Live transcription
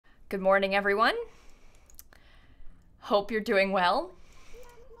Good morning, everyone. Hope you're doing well.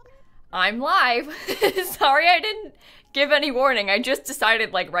 I'm live. Sorry I didn't give any warning. I just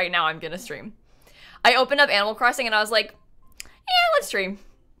decided, like, right now I'm gonna stream. I opened up Animal Crossing and I was like, yeah, let's stream.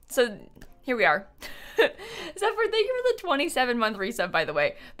 So, here we are. Except for, thank you for the 27-month resub, by the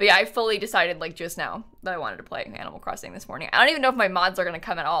way. But yeah, I fully decided, like, just now that I wanted to play Animal Crossing this morning. I don't even know if my mods are gonna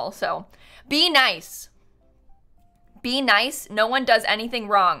come at all, so be nice. Be nice. No one does anything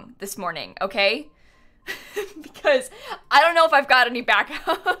wrong this morning, okay? Because I don't know if I've got any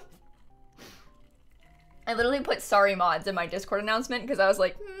backup. I literally put sorry mods in my Discord announcement because I was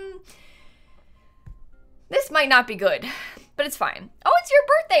like, this might not be good, but it's fine. Oh, it's your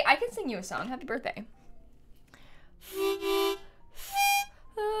birthday. I can sing you a song. Happy birthday.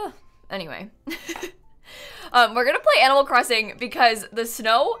 Anyway. We're gonna play Animal Crossing because the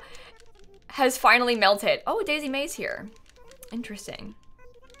snow has finally melted. Oh, Daisy May's here. Interesting.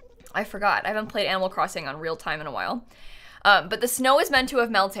 I forgot. I haven't played Animal Crossing on real time in a while. But the snow is meant to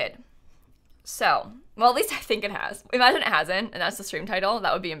have melted. So, well, at least I think it has. Imagine it hasn't, and that's the stream title.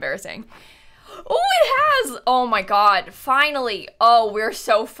 That would be embarrassing. Oh, it has! Oh my god, finally. Oh, we're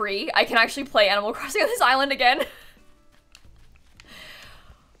so free. I can actually play Animal Crossing on this island again.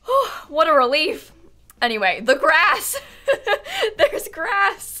 Oh, what a relief. Anyway, the grass. There's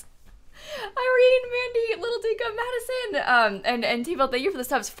grass. Irene, Mandy, Little Dinka, Madison, and T-Bell, thank you for the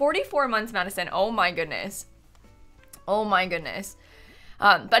subs. 44 months, Madison. Oh my goodness. Oh my goodness.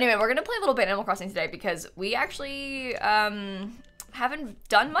 But anyway, we're gonna play a little bit Animal Crossing today because we actually, haven't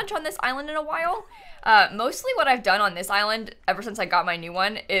done much on this island in a while. Mostly what I've done on this island ever since I got my new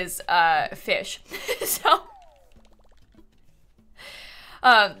one is, fish. So,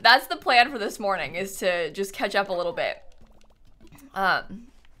 that's the plan for this morning, is to just catch up a little bit.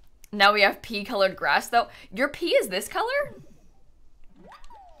 Now we have pea-colored grass, though. Your pea is this color?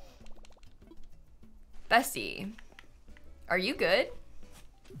 Bestie, are you good?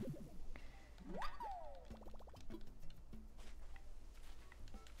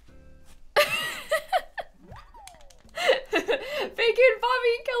 Bacon,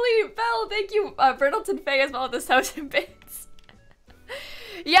 Bobby, Kelly, Belle, thank you, Brittleton Faye as well with the subs and bits.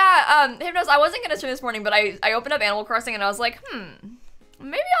 Yeah, Hypnos, I wasn't gonna stream this morning, but I opened up Animal Crossing and I was like,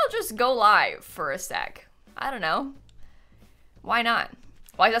 maybe I'll just go live for a sec. I don't know. Why not?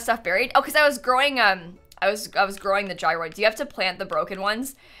 Why is that stuff buried? Oh, because I was growing, I was growing the gyroids. You have to plant the broken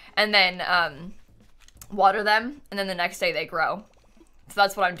ones and then, water them, and then the next day they grow. So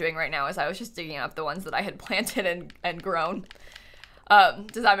that's what I'm doing right now, is I was just digging up the ones that I had planted and grown.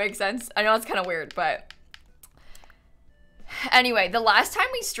 Does that make sense? I know it's kind of weird, but anyway, the last time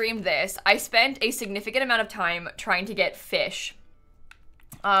we streamed this, I spent a significant amount of time trying to get fish.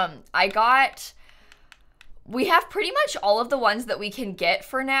 We have pretty much all of the ones that we can get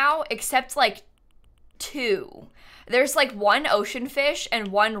for now, except like 2. There's like 1 ocean fish and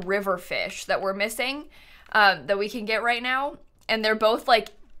 1 river fish that we're missing, that we can get right now. And they're both like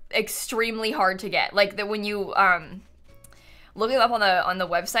extremely hard to get. Like that when you, look them up on the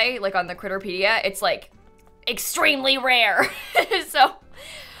website, like on the Critterpedia, it's like extremely rare. So,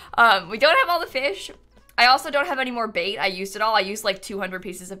 we don't have all the fish. I also don't have any more bait. I used it all. I used like 200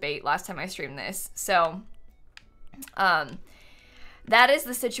 pieces of bait last time I streamed this. So, that is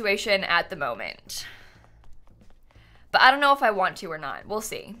the situation at the moment. But I don't know if I want to or not. We'll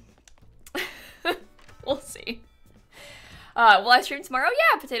see. We'll see. Will I stream tomorrow?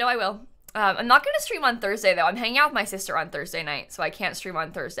 Yeah, Potato, I will. I'm not going to stream on Thursday, though. I'm hanging out with my sister on Thursday night, so I can't stream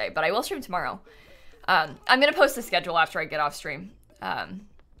on Thursday, but I will stream tomorrow. I'm going to post the schedule after I get off stream.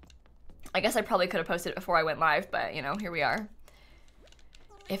 I guess I probably could have posted it before I went live, but, you know, here we are.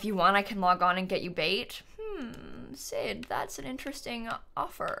 If you want, I can log on and get you bait. Sid, that's an interesting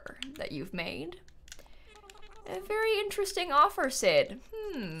offer that you've made. A very interesting offer, Sid.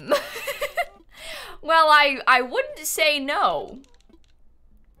 Well, I wouldn't say no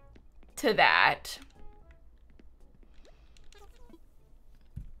to that.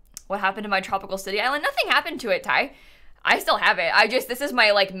 What happened to my tropical city island? Nothing happened to it, Ty. I still have it. This is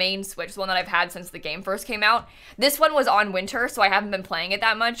my, like, main Switch, the one that I've had since the game first came out. This one was on winter, so I haven't been playing it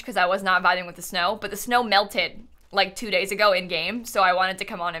that much because I was not vibing with the snow, but the snow melted, like, 2 days ago in-game, so I wanted to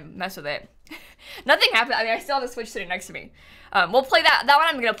come on and mess with it. Nothing happened. I mean, I still have the Switch sitting next to me. We'll play that. That one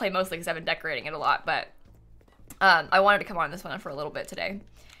I'm going to play mostly because I've been decorating it a lot, but I wanted to come on this one for a little bit today.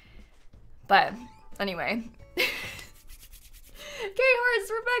 But anyway.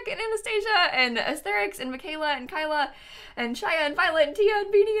 K-Hearts, Rebecca, and Anastasia, and Asterix, and Michaela, and Kyla, and Shia, and Violet, and Tia, and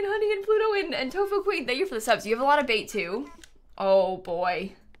Beanie, and Honey, and Pluto, and Tofu Queen. Thank you for the subs. You have a lot of bait, too. Oh,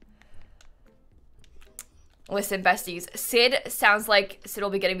 boy. listen, besties, Sid sounds like Sid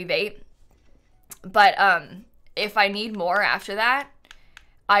will be getting me bait. But if I need more after that,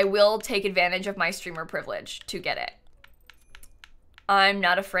 I will take advantage of my streamer privilege to get it. I'm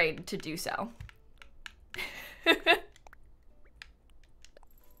not afraid to do so.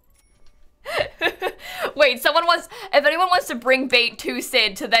 Wait, if anyone wants to bring bait to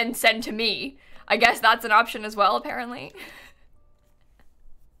Sid to then send to me, I guess that's an option as well, apparently.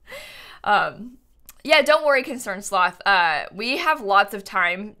 Yeah, don't worry, Concerned Sloth. We have lots of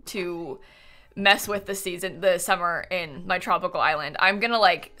time to mess with the summer in my tropical island. I'm gonna,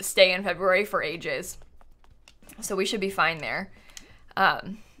 like, stay in February for ages. So we should be fine there.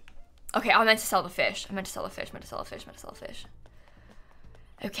 Okay, I meant to sell the fish.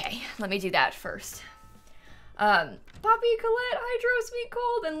 Okay, let me do that first. Poppy, Colette, Hydro, Sweet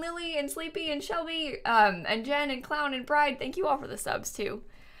Cold, and Lily, and Sleepy, and Shelby, and Jen, and Clown, and Bride. Thank you all for the subs, too.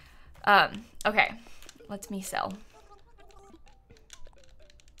 Okay, let's me sell.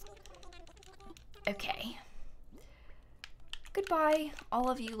 Okay. Goodbye, all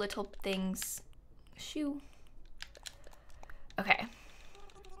of you little things. Shoo. Okay.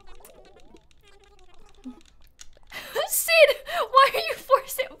 Sid, why are you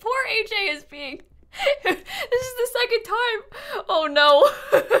forcing? Poor AJ is being. This is the second time. Oh no.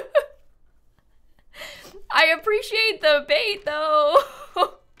 I appreciate the bait though.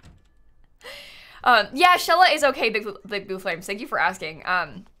 Yeah, Shella is okay, Big Blue Flames. Thank you for asking.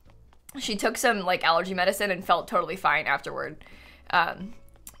 She took some like allergy medicine and felt totally fine afterward. I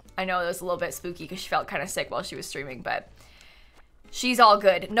know it was a little bit spooky because she felt kind of sick while she was streaming, but she's all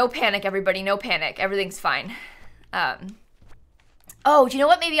good. No panic, everybody. No panic. Everything's fine. Oh, do you know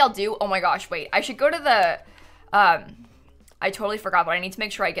what maybe I'll do? Oh my gosh, wait. I should go to the, I totally forgot, but I need to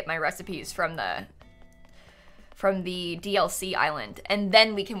make sure I get my recipes from the DLC island, and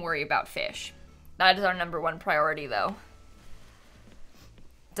then we can worry about fish. That is our #1 priority, though.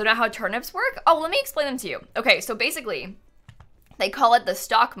 Don't know how turnips work? Oh, let me explain them to you. Okay, so basically, they call it the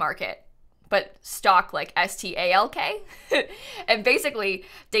stock market, but stock like S-T-A-L-K. And basically,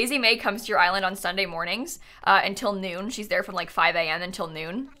 Daisy May comes to your island on Sunday mornings until noon. She's there from like 5 a.m. until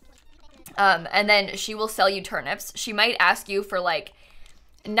noon. And then she will sell you turnips. She might ask you for like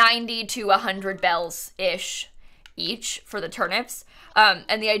 90 to 100 bells-ish each for the turnips.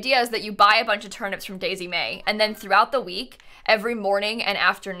 And the idea is that you buy a bunch of turnips from Daisy May, and then throughout the week, every morning and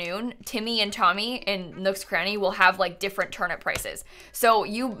afternoon, Timmy and Tommy in Nook's Cranny will have like different turnip prices. So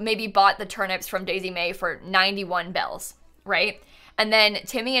you maybe bought the turnips from Daisy May for 91 bells, right? And then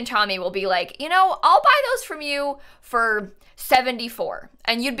Timmy and Tommy will be like, you know, I'll buy those from you for 74.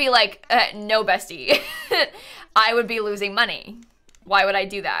 And you'd be like, no, bestie. I would be losing money. Why would I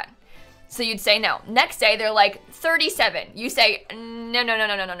do that? So you'd say no. Next day, they're like 37. You say,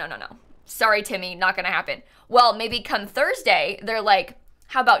 no. Sorry, Timmy, not gonna happen. Well, maybe come Thursday, they're like,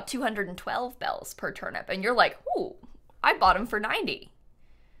 how about 212 bells per turnip? And you're like, ooh, I bought them for 90.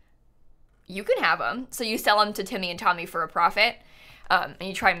 You can have them. So you sell them to Timmy and Tommy for a profit, and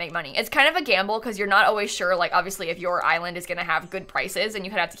you try and make money. It's kind of a gamble because you're not always sure, like, obviously, if your island is gonna have good prices, and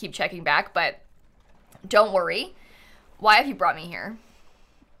you have to keep checking back, but don't worry. Why have you brought me here?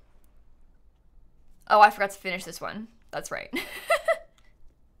 Oh, I forgot to finish this one. That's right.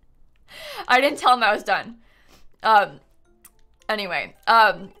 I didn't tell him I was done. Anyway.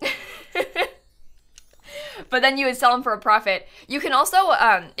 But then you would sell them for a profit. You can also,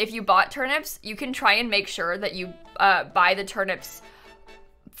 if you bought turnips, you can try and make sure that you buy the turnips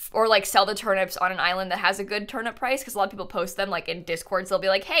or like sell the turnips on an island that has a good turnip price, because a lot of people post them like in Discords. They'll be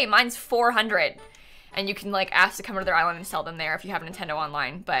like, hey, mine's 400. And you can like ask to come to their island and sell them there if you have Nintendo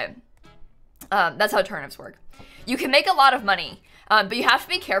Online. But that's how turnips work. You can make a lot of money, but you have to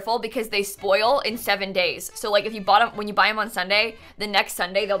be careful because they spoil in 7 days. So like if you bought them, when you buy them on Sunday, the next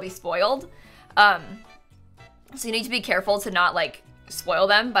Sunday they'll be spoiled. So you need to be careful to not like spoil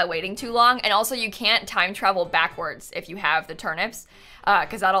them by waiting too long. And also you can't time travel backwards if you have the turnips,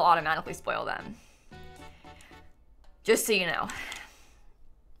 because that'll automatically spoil them. Just so you know.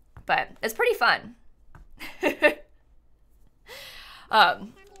 But it's pretty fun.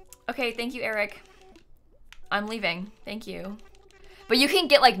 Okay, thank you, Eric. I'm leaving. Thank you. But you can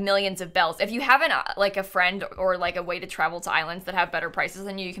get like millions of bells. If you have an, like a friend or like a way to travel to islands that have better prices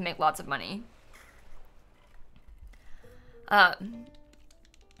than you can make lots of money.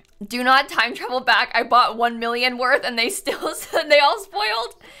 Do not time travel back. I bought 1 million worth and they all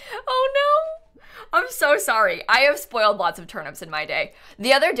spoiled. Oh no. I'm so sorry. I have spoiled lots of turnips in my day.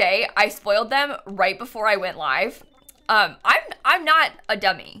 The other day, I spoiled them right before I went live. I'm not a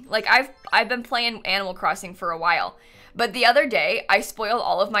dummy. Like I've been playing Animal Crossing for a while, but the other day I spoiled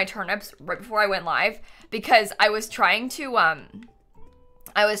all of my turnips right before I went live because I was trying to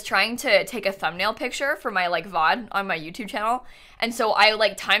take a thumbnail picture for my like VOD on my YouTube channel. And so I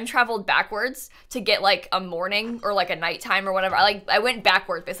like time traveled backwards to get like a morning or like a nighttime or whatever. I went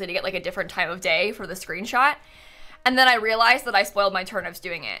backwards basically to get like a different time of day for the screenshot. And then I realized that I spoiled my turnips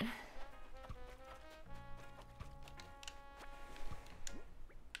doing it.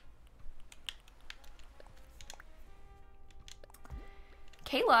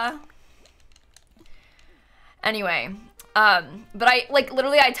 Kayla. Anyway, but I like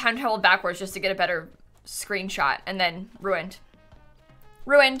literally I time traveled backwards just to get a better screenshot and then ruined.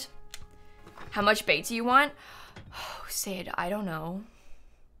 Ruined. How much bait do you want? Oh, Sid, I don't know.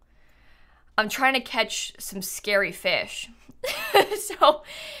 I'm trying to catch some scary fish. So,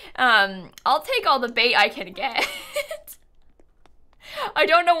 I'll take all the bait I can get. I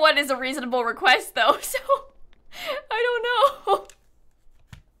don't know what is a reasonable request though, so I don't know.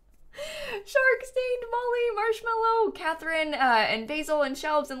 Shark, Stained, Molly, Marshmallow, Catherine, and Basil, and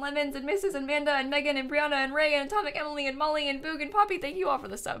Shelves, and Lemons, and Mrs., and Manda, and Megan, and Brianna, and Ray, and Atomic Emily, and Molly, and Boog, and Poppy. Thank you all for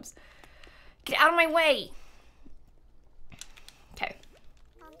the subs. Get out of my way. Okay.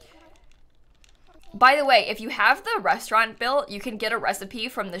 By the way, if you have the restaurant built, you can get a recipe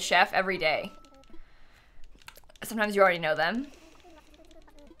from the chef every day. Sometimes you already know them.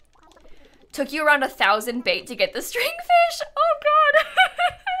 Took you around 1,000 bait to get the stringfish? Oh god.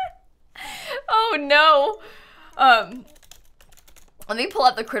 Oh no. Let me pull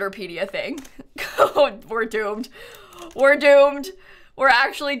up the Critterpedia thing. Oh, we're doomed. We're doomed. We're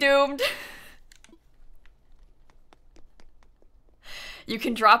actually doomed. You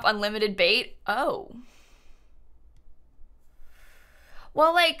can drop unlimited bait? Oh.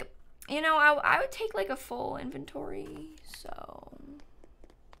 Well, like, you know, I would take like a full inventory, so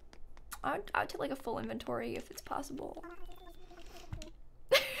I would take like a full inventory if it's possible.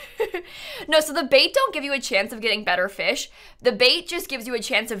 No, so the bait don't give you a chance of getting better fish. The bait just gives you a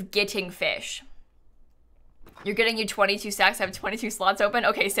chance of getting fish. You're getting you 22 stacks. I have 22 slots open.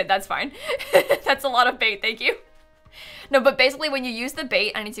 Okay, Sid, that's fine. That's a lot of bait, thank you. No, but basically when you use the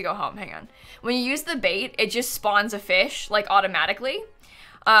bait, I need to go home, hang on. When you use the bait, it just spawns a fish, like, automatically.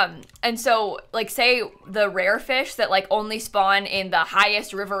 And so, like, say the rare fish that, like, only spawn in the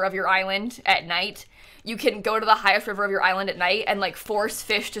highest river of your island at night, you can go to the highest river of your island at night and, like, force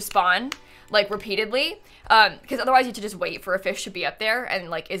fish to spawn, like, repeatedly. Because otherwise you have to just wait for a fish to be up there,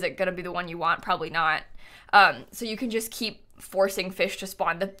 and, like, is it gonna be the one you want? Probably not. So you can just keep forcing fish to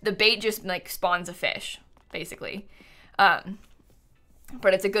spawn. The bait just, like, spawns a fish, basically.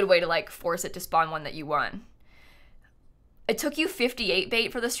 But it's a good way to, like, force it to spawn one that you want. It took you 58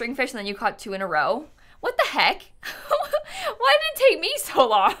 bait for the stringfish, and then you caught 2 in a row? What the heck? Why did it take me so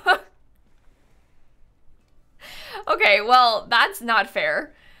long? Okay, well, that's not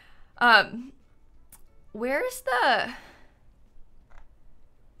fair. Where's the...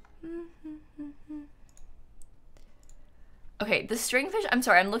 Okay, the stringfish, I'm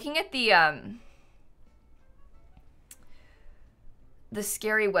sorry, I'm looking at the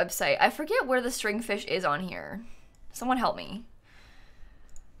scary website. I forget where the stringfish is on here. Someone help me.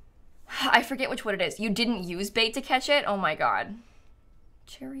 I forget which one it is. You didn't use bait to catch it? Oh my god.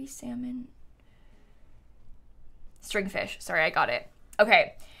 Cherry salmon. Stringfish. Sorry, I got it.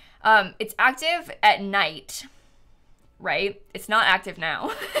 Okay. It's active at night, right? It's not active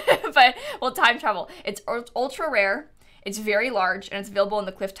now, but well, time travel. It's ultra rare. It's very large, and it's available in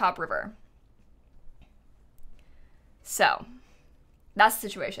the Clifftop River. So, that's the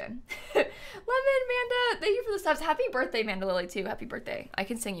situation. Lemon, Manda, thank you for the subs. Happy birthday, Manda Lily, too. Happy birthday. I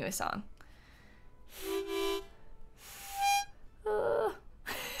can sing you a song.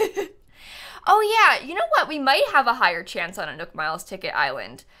 Oh yeah, you know what? We might have a higher chance on a Nook Miles Ticket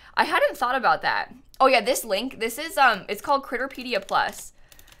Island. I hadn't thought about that. Oh yeah, this link, this is, it's called Critterpedia Plus.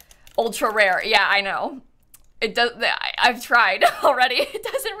 Ultra rare. Yeah, I know. It does, I've tried already. It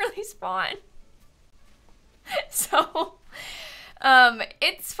doesn't really spawn. So,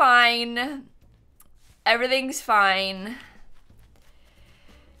 it's fine. Everything's fine.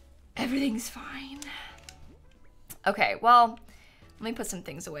 Everything's fine. Okay, well, let me put some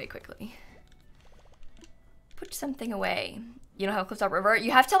things away quickly. Put something away. You know how Clifftop River?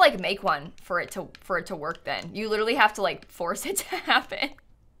 You have to like make one for it to work then. You literally have to like force it to happen.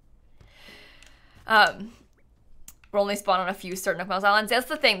 We're only spawn on a few certain Nook Miles Islands. That's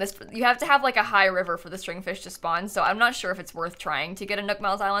the thing. You have to have like a high river for the stringfish to spawn, so I'm not sure if it's worth trying to get a Nook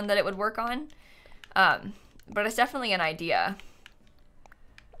Miles Island that it would work on. But it's definitely an idea.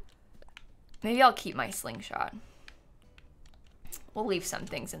 Maybe I'll keep my slingshot. We'll leave some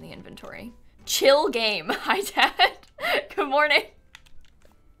things in the inventory. Chill game. Hi, Dad. Good morning.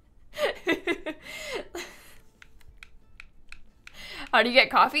 How do you get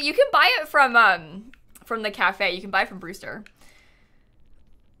coffee? You can buy it from the cafe. You can buy it from Brewster.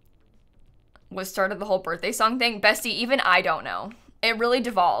 What started the whole birthday song thing? Bestie, even I don't know. It really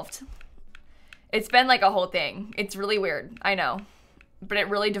devolved. It's been like a whole thing. It's really weird. I know. But it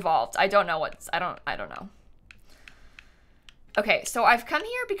really devolved. I don't know what's... I don't know. Okay, so I've come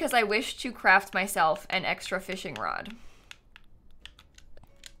here because I wish to craft myself an extra fishing rod.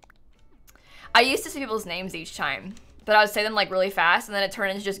 I used to say people's names each time, but I would say them like really fast, and then it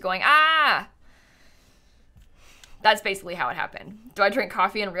turned into just going, ah! That's basically how it happened. Do I drink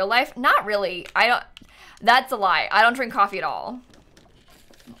coffee in real life? Not really. I don't... That's a lie. I don't drink coffee at all.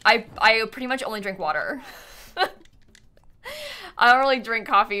 I pretty much only drink water. I don't really drink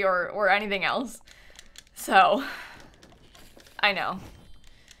coffee or anything else. So, I know.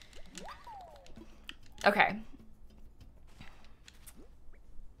 Okay.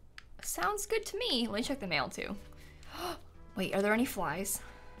 Sounds good to me. Let me check the mail too. Wait, are there any flies?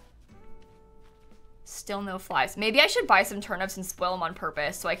 Still no flies. Maybe I should buy some turnips and spoil them on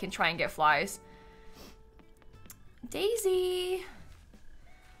purpose so I can try and get flies. Daisy.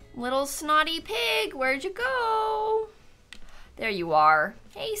 Little snotty pig, where'd you go? There you are.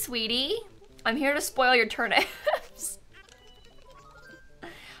 Hey, sweetie. I'm here to spoil your turnips.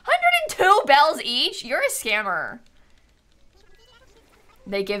 102 bells each? You're a scammer.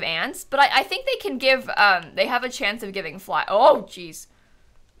 They give ants? But I think they can give, they have a chance of giving flies. Oh, jeez.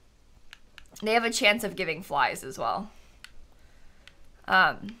 They have a chance of giving flies as well.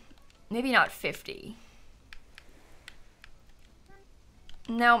 Maybe not 50.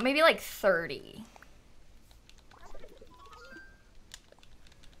 No, maybe like 30.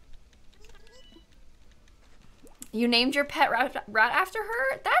 You named your pet rat after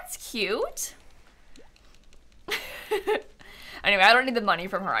her? That's cute. Anyway, I don't need the money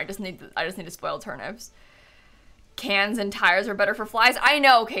from her. I just need to spoil turnips. Cans and tires are better for flies. I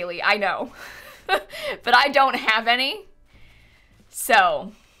know, Kaylee, I know. But I don't have any.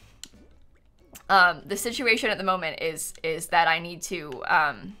 So, the situation at the moment is that I need to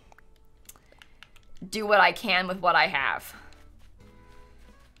do what I can with what I have.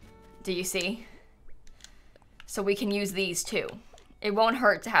 Do you see? So we can use these too. It won't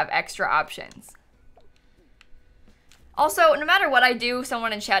hurt to have extra options. Also, no matter what I do,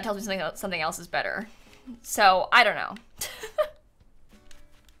 someone in chat tells me something else is better. So, I don't know.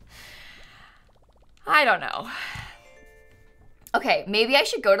 I don't know. Okay, maybe I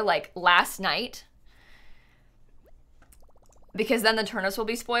should go to, like, last night. Because then the turnips will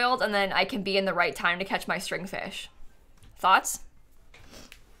be spoiled, and then I can be in the right time to catch my stringfish. Thoughts?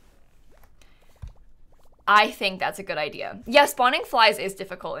 I think that's a good idea. Yeah, spawning flies is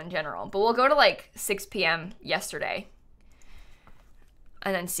difficult in general, but we'll go to, like, 6 p.m. yesterday.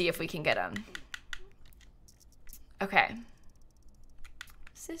 And then see if we can get them. Okay.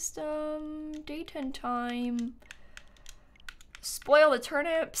 System, date and time. Spoil the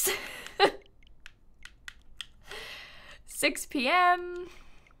turnips. 6 p.m.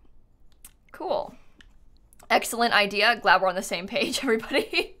 Cool. Excellent idea. Glad we're on the same page,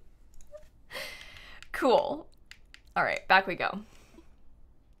 everybody. Cool. All right, back we go.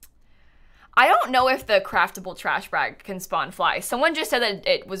 I don't know if the craftable trash bag can spawn flies. Someone just said that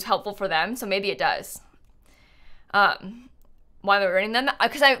it was helpful for them, so maybe it does. While they're earning them.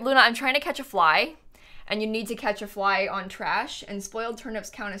 Because Luna, I'm trying to catch a fly, and you need to catch a fly on trash, and spoiled turnips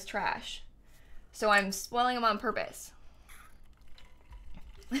count as trash. So I'm spoiling them on purpose.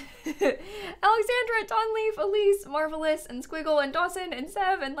 Alexandra, Donleaf, Elise, Marvelous, and Squiggle, and Dawson, and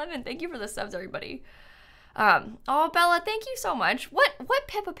Sev, and Lemon. Thank you for the subs, everybody. Oh, Bella, thank you so much. What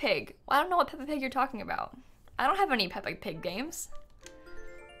Peppa Pig? I don't know what Peppa Pig you're talking about. I don't have any Peppa Pig games.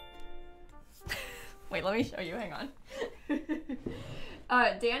 Wait, let me show you, hang on.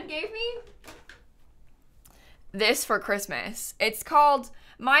 Dan gave me this for Christmas. It's called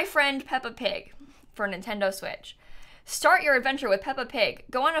My Friend Peppa Pig for Nintendo Switch. Start your adventure with Peppa Pig.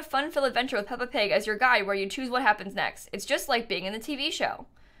 Go on a fun-filled adventure with Peppa Pig as your guide where you choose what happens next. It's just like being in the TV show.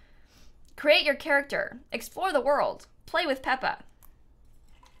 Create your character. Explore the world. Play with Peppa.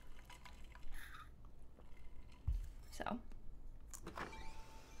 So.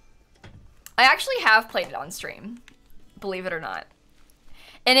 I actually have played it on stream. Believe it or not.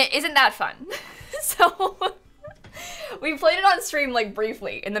 And it isn't that fun. So. We played it on stream like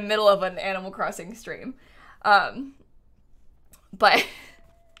briefly in the middle of an Animal Crossing stream. But.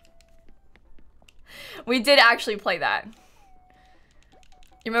 We did actually play that.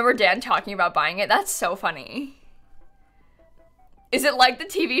 You remember Dan talking about buying it? That's so funny. Is it like the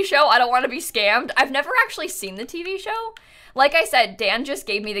TV show? I don't want to be scammed. I've never actually seen the TV show. Like I said, Dan just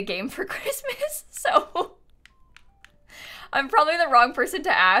gave me the game for Christmas, so I'm probably the wrong person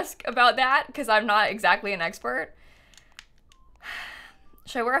to ask about that because I'm not exactly an expert.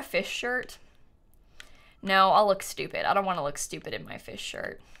 Should I wear a fish shirt? No, I'll look stupid. I don't want to look stupid in my fish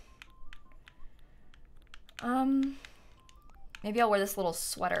shirt. Maybe I'll wear this little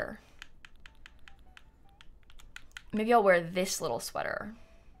sweater. Maybe I'll wear this little sweater.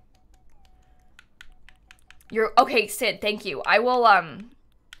 You're okay, Sid, thank you. I will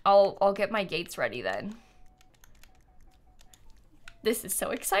I'll get my gates ready then. This is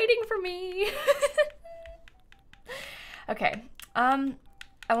so exciting for me. Okay.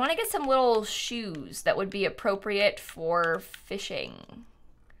 I want to get some little shoes that would be appropriate for fishing.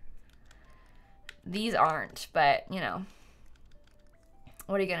 These aren't, but you know.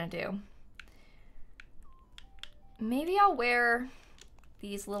 What are you gonna do? Maybe I'll wear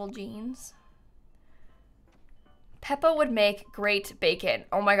these little jeans. Peppa would make great bacon.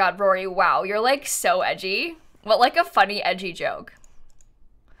 Oh my god, Rory, wow, you're like so edgy. What, like a funny, edgy joke.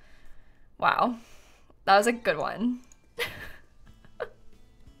 Wow, that was a good one.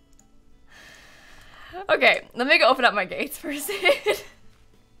 Okay, let me go open up my gates for a second.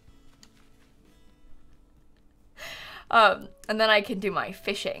 And then I can do my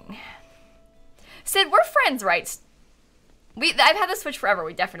fishing. Sid, we're friends, right? I've had the Switch forever.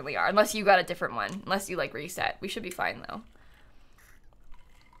 We definitely are. Unless you got a different one. Unless you, like, reset. We should be fine, though.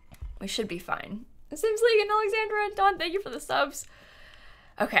 We should be fine. Sims League and Alexandra and Dawn, thank you for the subs.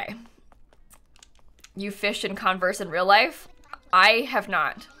 Okay. You fished and converse in real life? I have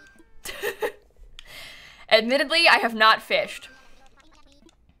not. Admittedly, I have not fished.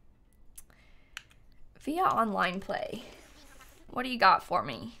 Via online play. What do you got for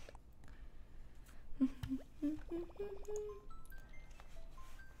me?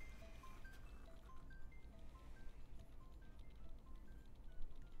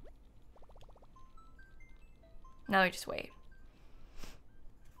 Now we just wait.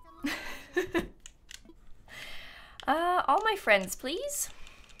 All my friends, please.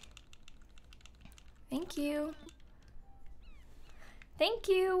 Thank you. Thank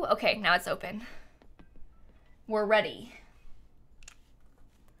you. Okay, now it's open. We're ready.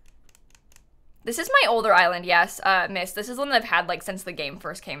 This is my older island, yes, Miss. This is one that I've had, like, since the game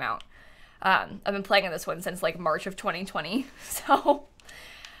first came out. I've been playing on this one since, like, March of 2020. So,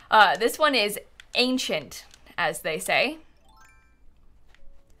 this one is ancient, as they say.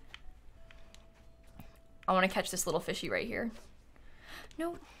 I want to catch this little fishy right here.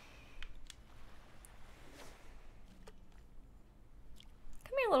 No.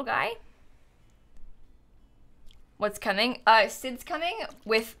 Come here, little guy. What's coming? Sid's coming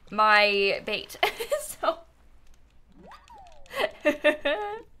with my bait. So.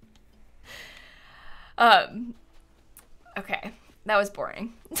 Okay. That was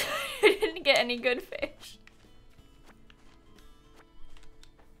boring. I didn't get any good fish.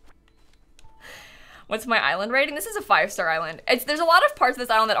 What's my island rating? This is a 5-star island. There's a lot of parts of this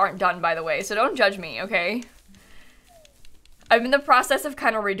island that aren't done, by the way, so don't judge me, okay? I'm in the process of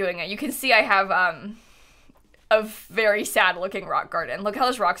kind of redoing it. You can see I have, a very sad looking rock garden. Look how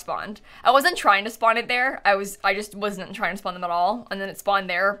this rock spawned. I wasn't trying to spawn it there. I just wasn't trying to spawn them at all. And then it spawned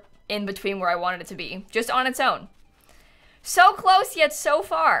there in between where I wanted it to be. Just on its own. So close yet so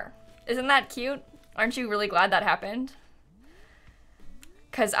far. Isn't that cute? Aren't you really glad that happened?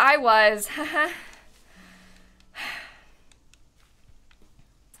 'Cause I was.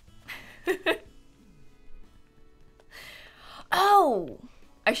 Oh!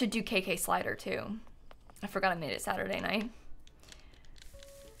 I should do KK Slider too. I forgot I made it Saturday night.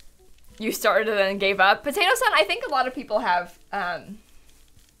 You started and then gave up. Potato Sun, I think a lot of people have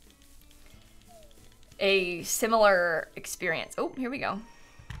a similar experience. Oh, here we go.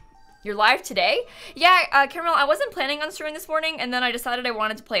 You're live today? Yeah, Caramel, I wasn't planning on streaming this morning, and then I decided I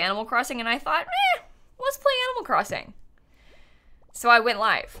wanted to play Animal Crossing, and I thought, let's play Animal Crossing. So I went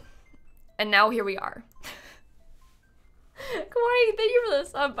live. And now here we are. Kawaii, thank you for the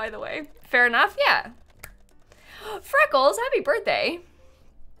sub, by the way. Fair enough, yeah. Freckles, happy birthday.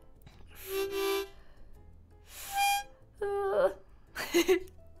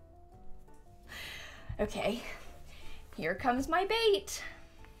 Okay, here comes my bait.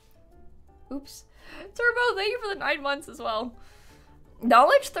 Oops. Turbo, thank you for the 9 months as well.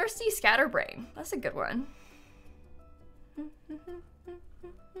 Knowledge Thirsty Scatterbrain. That's a good one.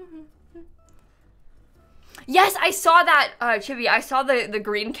 Yes, I saw that, Chibi. I saw the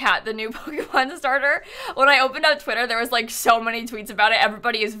green cat, the new Pokemon starter. When I opened up Twitter, there was like so many tweets about it.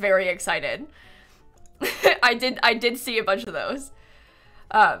 Everybody is very excited. I did see a bunch of those.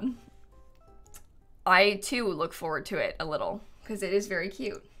 I too look forward to it a little because it is very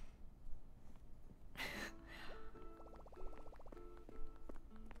cute.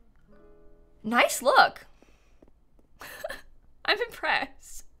 Nice look. I'm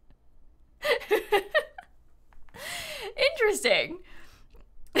impressed. Interesting.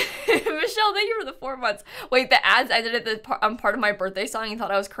 Michelle, thank you for the 4 months. Wait, the ads I did at part of my birthday song, you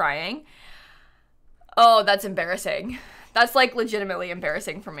thought I was crying? Oh, that's embarrassing. That's like legitimately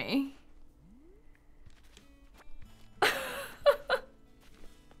embarrassing for me.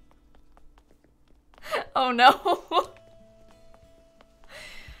 Oh no.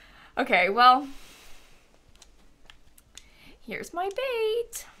 Okay, well, here's my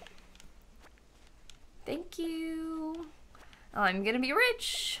bait. Thank you. I'm gonna be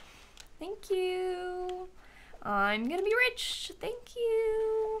rich. Thank you. I'm gonna be rich. Thank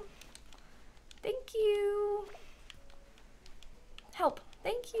you. Thank you. Help.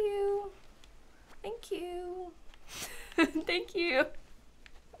 Thank you. Thank you. Thank you.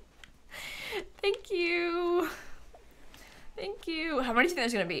 Thank you. Thank you. How many do you think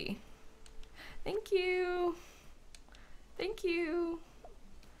there's gonna be? Thank you. Thank you.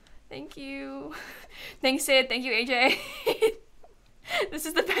 Thank you. Thanks, Sid. Thank you, AJ. This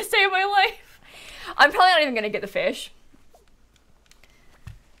is the best day of my life. I'm probably not even gonna get the fish.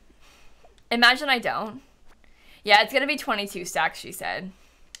 Imagine I don't. Yeah, it's gonna be 22 stacks, she said.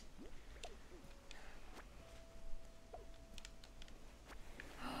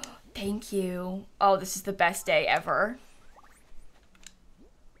 Thank you. Oh, this is the best day ever.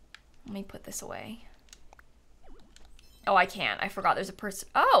 Let me put this away. Oh, I can't. I forgot there's a person.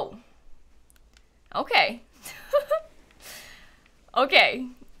 Oh. Okay. Okay.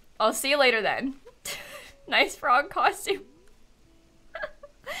 I'll see you later then. Nice frog costume.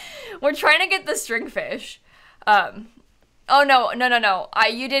 We're trying to get the stringfish. Oh no, no, no, no.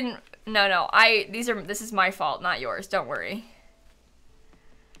 You didn't. No, no. This is my fault, not yours. Don't worry.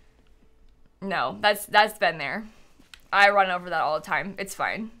 No, that's been there. I run over that all the time. It's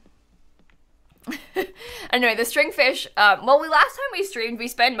fine. Anyway, the stringfish, well, last time we streamed, we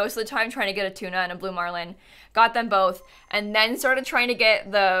spent most of the time trying to get a tuna and a blue marlin, got them both, and then started trying to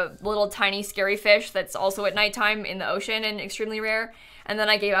get the little tiny scary fish that's also at nighttime in the ocean and extremely rare, and then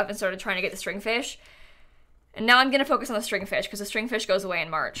I gave up and started trying to get the stringfish. And now I'm gonna focus on the stringfish, because the stringfish goes away in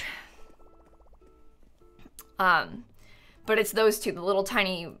March. But it's those two, the little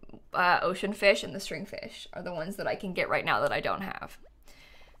tiny ocean fish and the stringfish are the ones that I can get right now that I don't have.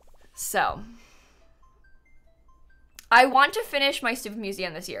 So, I want to finish my stupid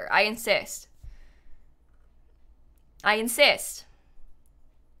museum this year. I insist. I insist.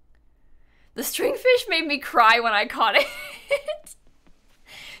 The stringfish made me cry when I caught it.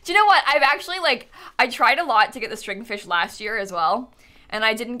 Do you know what? I've actually, I tried a lot to get the stringfish last year as well, and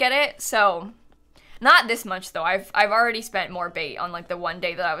I didn't get it, so... Not this much, though. I've already spent more bait on, the one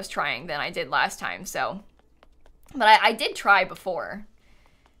day that I was trying than I did last time, so... But I did try before.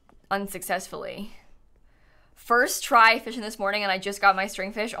 Unsuccessfully. First try fishing this morning and I just got my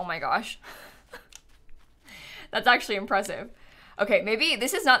stringfish. Oh my gosh. That's actually impressive. Okay, maybe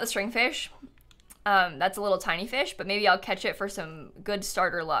this is not the stringfish. That's a little tiny fish, but maybe I'll catch it for some good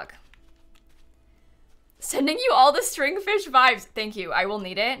starter luck. Sending you all the stringfish vibes. Thank you. I will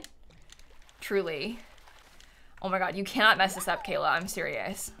need it. Truly. Oh my god, you cannot mess this up, Kayla. I'm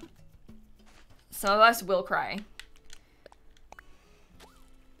serious. Some of us will cry.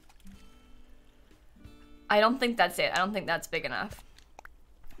 I don't think that's it. I don't think that's big enough.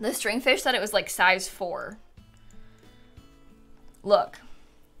 The stringfish said it was size 4. Look.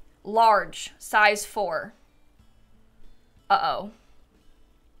 Large. Size 4. Uh-oh.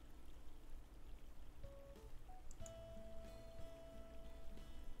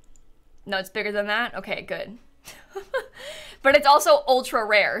 No, it's bigger than that? Okay, good. But it's also ultra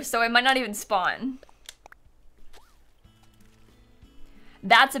rare, so it might not even spawn.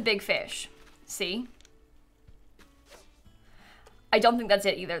 That's a big fish. See? I don't think that's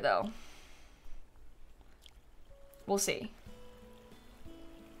it either, though. We'll see.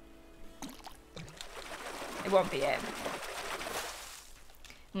 It won't be it.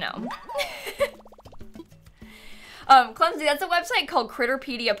 No. Clumsy, that's a website called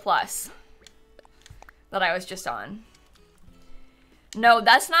Critterpedia Plus that I was just on. No,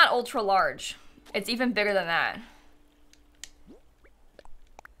 that's not ultra large. It's even bigger than that.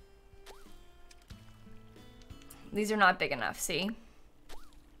 These are not big enough, see?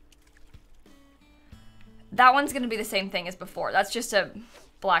 That one's gonna be the same thing as before. That's just a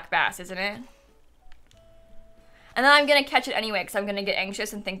black bass, isn't it? And then I'm gonna catch it anyway because I'm gonna get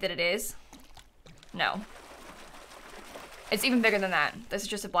anxious and think that it is. No. It's even bigger than that. This is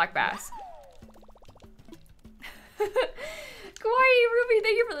just a black bass. Kawaii, Ruby,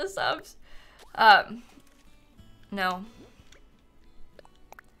 thank you for the subs. No.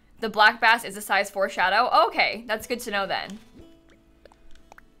 The black bass is a size 4 shadow? Okay, that's good to know then.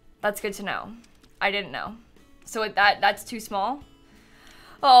 That's good to know. I didn't know. So that's too small?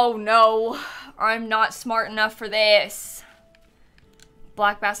 Oh no, I'm not smart enough for this.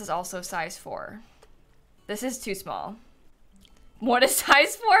 Black bass is also size 4. This is too small. What does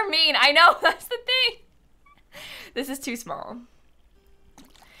size 4 mean? I know, that's the thing. This is too small.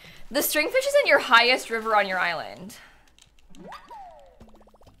 The stringfish is in your highest river on your island.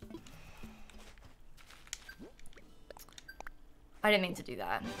 I didn't mean to do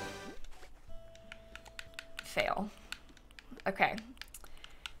that. Fail. Okay.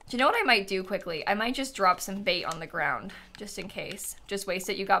 Do you know what I might do quickly? I might just drop some bait on the ground, just in case. Just waste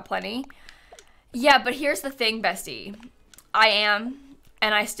it, you got plenty. Yeah, but here's the thing, bestie. I am,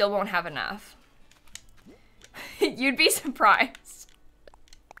 and I still won't have enough. You'd be surprised.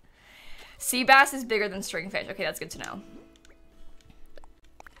 Sea bass is bigger than stringfish. Okay, that's good to know.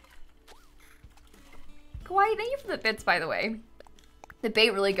 Kawaii, thank you for the bits, by the way. The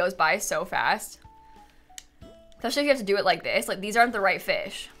bait really goes by so fast. Especially if you have to do it like this. Like, these aren't the right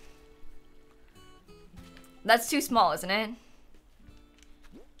fish. That's too small, isn't it?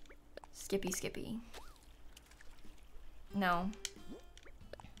 Skippy, skippy. No.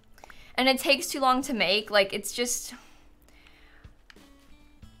 And it takes too long to make. Like, it's just...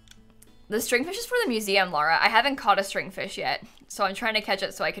 The stringfish is for the museum, Laura. I haven't caught a stringfish yet. So I'm trying to catch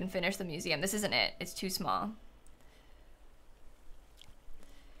it so I can finish the museum. This isn't it. It's too small.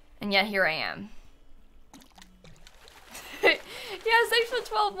 And yet here I am. Yes, thanks for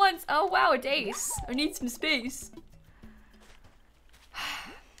 12 months. Oh wow, a dace. I need some space.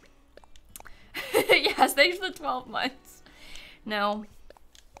 Yes, thanks for the 12 months. No.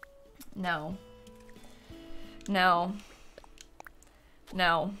 No. No.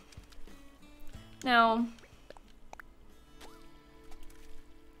 No. No.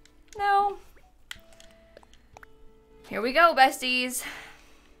 No. Here we go, besties.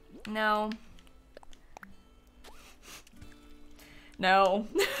 No. No.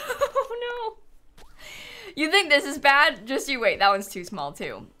 Oh no. You think this is bad? Just you wait. That one's too small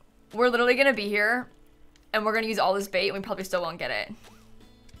too. We're literally gonna be here and we're gonna use all this bait and we probably still won't get it.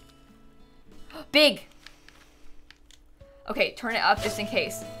 Big. Okay, turn it up just in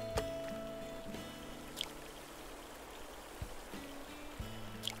case.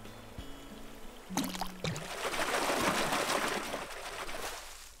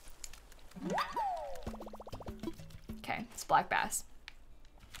 Okay, it's black bass.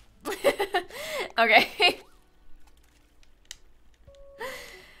 Okay.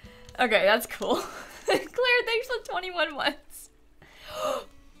 Okay, that's cool. Claire, thanks for 21 months.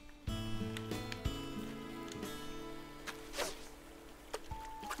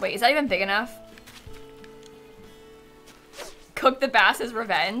 Wait, is that even big enough? Cook the bass as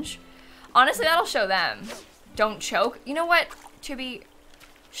revenge? Honestly, that'll show them. Don't choke. You know what, Chibi?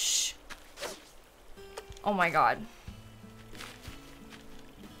 Shh. Oh my god.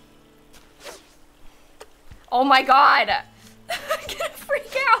 Oh my god! I'm gonna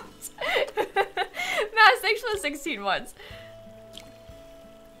freak out! Mass, thanks for the 16 months.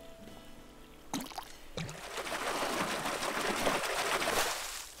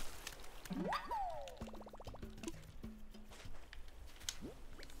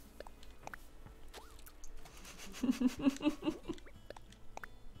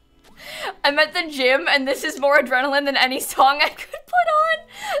 I'm at the gym and this is more adrenaline than any song I could put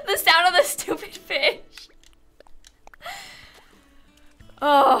on. The sound of the stupid fish.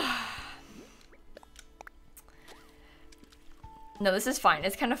 Oh. No, this is fine.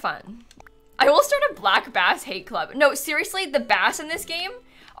 It's kind of fun. I will start a black bass hate club. No, seriously, the bass in this game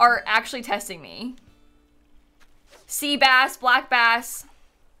are actually testing me. Sea bass, black bass,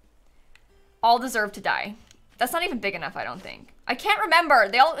 all deserve to die. That's not even big enough, I don't think. I can't remember.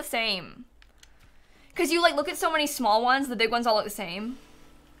 They all look the same. Because you like look at so many small ones, the big ones all look the same.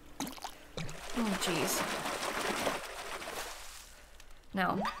 Oh, jeez.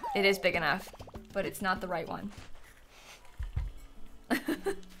 No, it is big enough, but it's not the right one.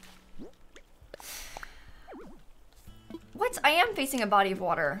 What? I am facing a body of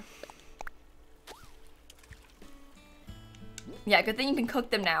water. Yeah, good thing you can cook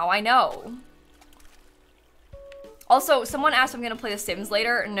them now. I know. Also, someone asked if I'm gonna play The Sims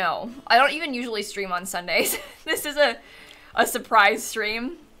later. No, I don't even usually stream on Sundays. This is a surprise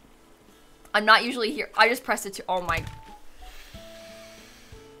stream. I'm not usually here. I just pressed it to, oh my.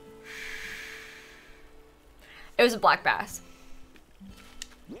 It was a black bass.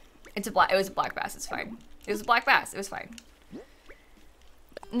 It was a black bass, it's fine. It was a black bass, it was fine.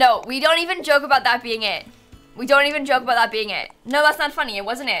 No, we don't even joke about that being it. We don't even joke about that being it. No, that's not funny, it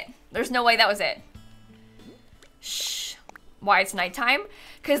wasn't it. There's no way that was it. Shh. Why it's nighttime?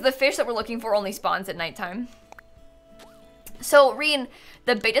 Because the fish that we're looking for only spawns at nighttime. So, Reen,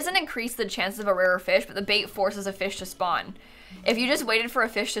 the bait doesn't increase the chances of a rarer fish, but the bait forces a fish to spawn. If you just waited for a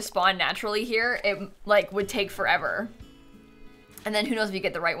fish to spawn naturally here, it, like, would take forever. And then who knows if you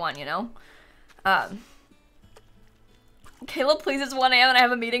get the right one, you know? Kayla, please, it's 1 a.m. and I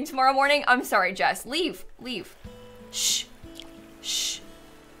have a meeting tomorrow morning. I'm sorry, Jess. Leave. Leave. Shh. Shh.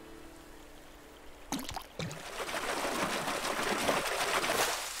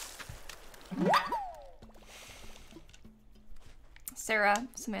 Sarah,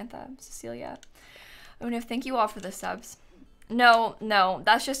 Samantha, Cecilia. Unif, thank you all for the subs. No, no,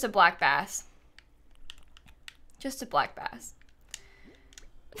 that's just a black bass. Just a black bass.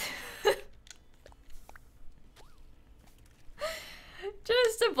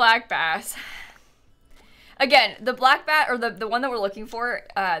 Just a black bass. Again, the black bass, or the one that we're looking for,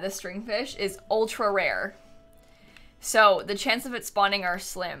 the stringfish, is ultra rare. So the chance of it spawning are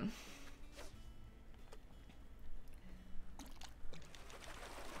slim.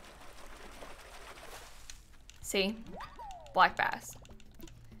 See? Black bass.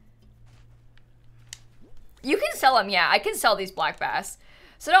 You can sell them, yeah. I can sell these black bass.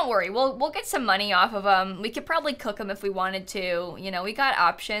 So don't worry, we'll get some money off of them. We could probably cook them if we wanted to. You know, we got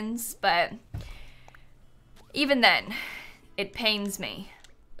options, but even then, it pains me.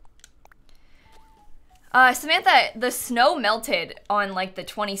 Samantha, the snow melted on like the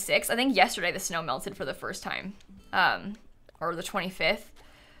 26th. I think yesterday the snow melted for the first time. Or the 25th.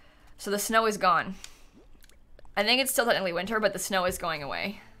 So the snow is gone. I think it's still technically winter, but the snow is going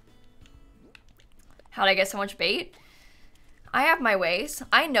away. How'd I get so much bait? I have my ways.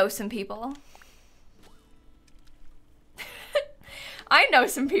 I know some people. I know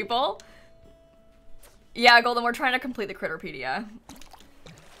some people. Yeah, Golden, we're trying to complete the Critterpedia.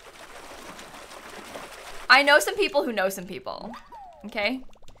 I know some people who know some people. Okay?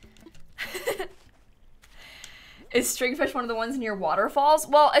 Is stringfish one of the ones near waterfalls?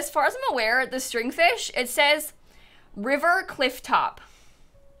 Well, as far as I'm aware, the stringfish, it says river cliff top.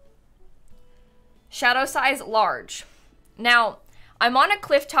 Shadow size large. Now, I'm on a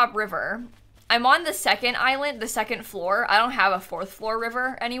clifftop river. I'm on the second island, the second floor. I don't have a fourth floor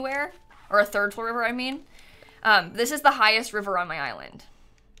river anywhere. Or a third floor river, I mean. This is the highest river on my island.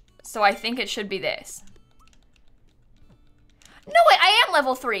 So I think it should be this. No, wait, I am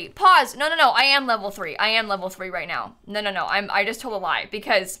level 3. Pause. No, no, no, I am level 3. I am level 3 right now. No, no, no, I just told a lie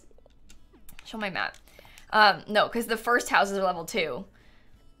because... Show my map. No, because the first houses are level 2.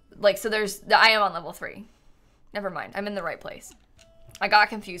 Like, so I am on level 3. Never mind, I'm in the right place. I got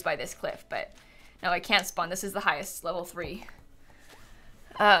confused by this cliff, but no, I can't spawn. This is the highest, level 3.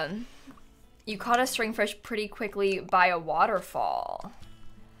 You caught a stringfish pretty quickly by a waterfall.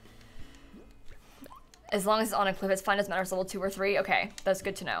 As long as it's on a cliff, it's fine. Doesn't matter if it's level 2 or 3. Okay, that's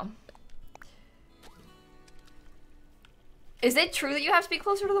good to know. Is it true that you have to be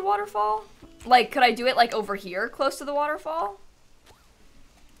closer to the waterfall? Like, could I do it like over here, close to the waterfall?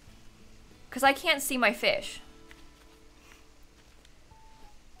 Because I can't see my fish.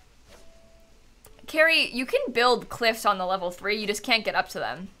 Carrie, you can build cliffs on the level 3, you just can't get up to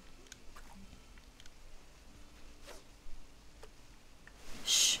them.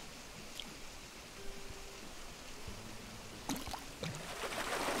 Shh.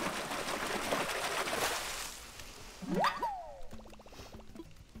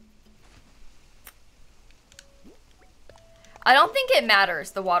 I don't think it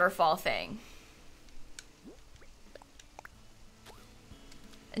matters, the waterfall thing.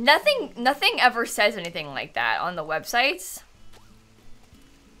 Nothing ever says anything like that on the websites.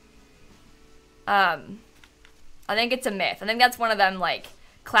 I think it's a myth. I think that's one of them, like,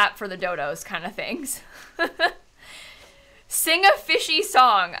 clap for the dodos kind of things. Sing a fishy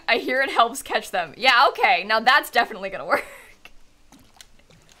song. I hear it helps catch them. Yeah, okay. Now that's definitely gonna work.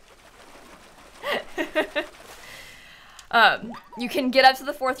 You can get up to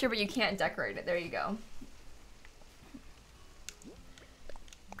the 4th tier, but you can't decorate it. There you go.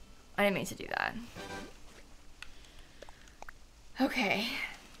 I didn't mean to do that. Okay.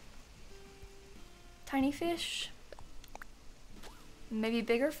 Tiny fish. Maybe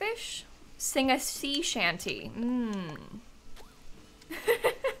bigger fish? Sing a sea shanty.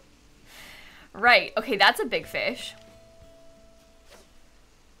 Right. Okay, that's a big fish.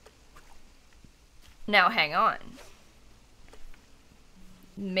 Now, hang on.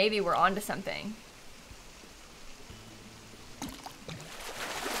 Maybe we're onto something.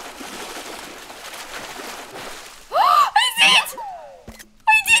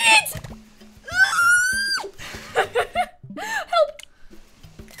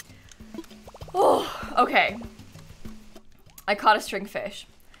 Okay. I caught a stringfish.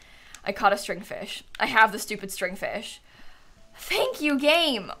 I caught a stringfish. I have the stupid stringfish. Thank you,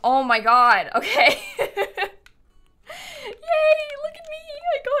 game. Oh my god. Okay. Yay, look at me.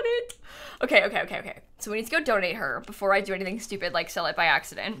 I got it. Okay. So we need to go donate her before I do anything stupid like sell it by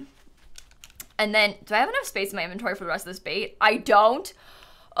accident. And then, do I have enough space in my inventory for the rest of this bait? I don't.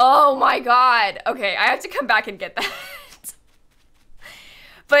 Oh my god. Okay, I have to come back and get that.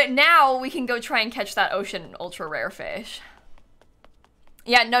 But now we can go try and catch that ocean ultra rare fish.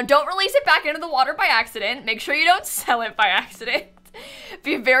 Yeah, no, don't release it back into the water by accident. Make sure you don't sell it by accident.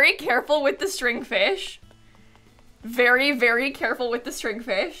 Be very careful with the stringfish. Very, very careful with the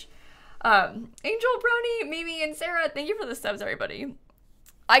stringfish. Angel, Brownie, Mimi, and Sarah, thank you for the subs, everybody.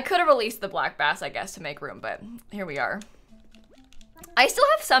 I could have released the black bass, I guess, to make room, but here we are. I still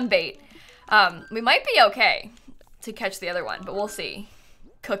have some bait. We might be okay to catch the other one, but we'll see.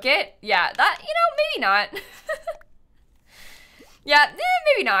 Cook it? Yeah, that, you know, maybe not. Yeah,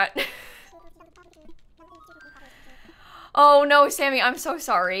 maybe not. Oh no, Sammy, I'm so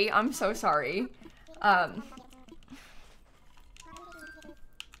sorry. I'm so sorry.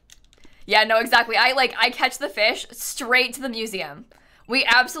 Yeah, no, exactly. I catch the fish straight to the museum. We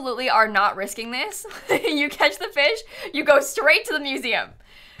absolutely are not risking this. You catch the fish, you go straight to the museum.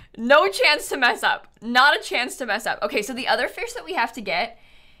 No chance to mess up. Not a chance to mess up. Okay, so the other fish that we have to get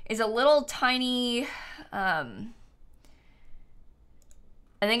is a little tiny, I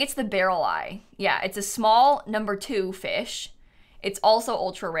think it's the barrel eye. Yeah, it's a small number 2 fish. It's also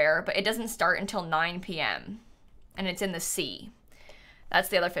ultra rare, but it doesn't start until 9 p.m. and it's in the sea. That's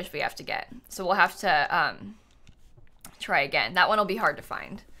the other fish we have to get. So we'll have to try again. That one will be hard to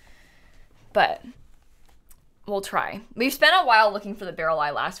find, but we'll try. We've spent a while looking for the barrel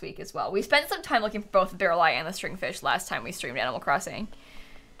eye last week as well. We spent some time looking for both the barrel eye and the stringfish last time we streamed Animal Crossing.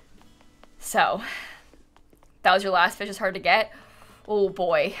 So that was your last fish. Is hard to get. Oh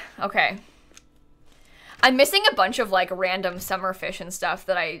boy. Okay. I'm missing a bunch of like random summer fish and stuff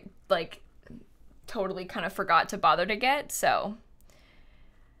that I like totally kind of forgot to bother to get. So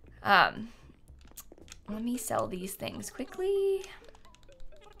let me sell these things quickly.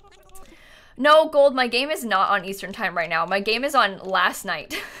 No, Gold, my game is not on Eastern time right now. My game is on last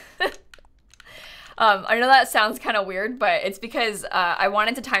night. I know that sounds kind of weird, but it's because I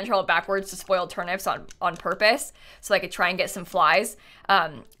wanted to time travel backwards to spoil turnips on purpose so I could try and get some flies.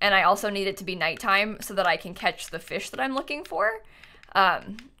 And I also need it to be nighttime so that I can catch the fish that I'm looking for.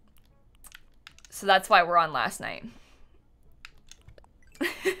 So that's why we're on last night.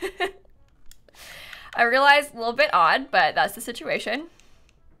 I realize a little bit odd, but that's the situation.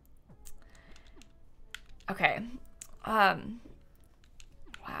 Okay. Wow.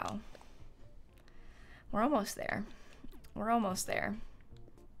 We're almost there. We're almost there.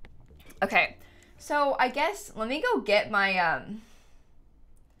 Okay. So I guess let me go get my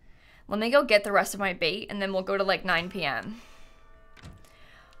let me go get the rest of my bait and then we'll go to like 9 p.m.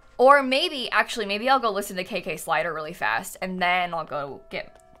 Or maybe, actually, maybe I'll go listen to KK Slider really fast and then I'll go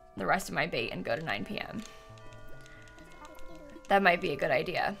get the rest of my bait and go to 9 p.m. That might be a good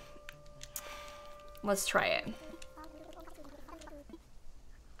idea. Let's try it.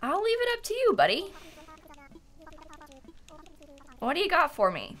 I'll leave it up to you, buddy. What do you got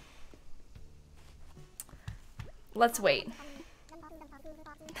for me? Let's wait.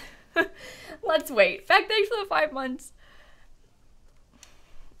 Let's wait. Fact, thanks for the 5 months.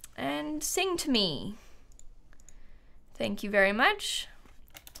 And sing to me. Thank you very much.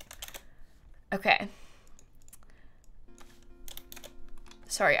 Okay.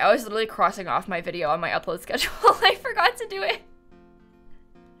 Sorry, I was literally crossing off my video on my upload schedule. I forgot to do it.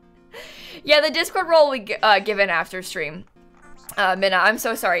 Yeah, the Discord role will be given after stream. Minna, I'm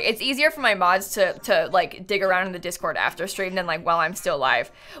so sorry. It's easier for my mods to like dig around in the Discord after stream than like while I'm still live.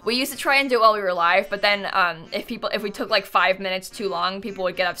 We used to try and do it while we were live, but then if we took like 5 minutes too long, people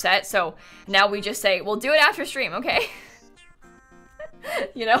would get upset. So now we just say, we'll do it after stream, okay?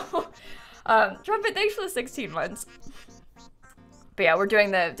 You know? Trumpet, thanks for the 16 months. But yeah, we're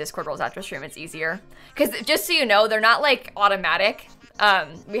doing the Discord roles after stream. It's easier. Because just so you know, they're not like automatic.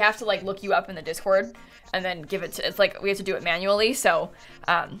 We have to like look you up in the Discord and then give it to, it's like we have to do it manually, so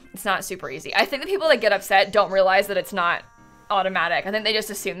it's not super easy. I think the people that get upset don't realize that it's not automatic. I think they just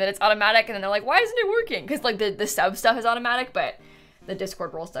assume that it's automatic and then they're like, why isn't it working? Because like the sub stuff is automatic, but the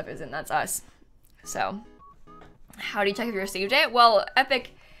Discord role stuff isn't. That's us. So how do you check if you received it? Well,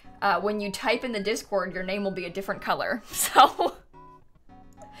 Epic, when you type in the Discord, your name will be a different color. So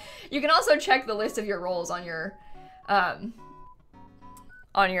you can also check the list of your roles on your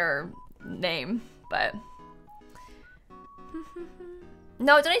name. But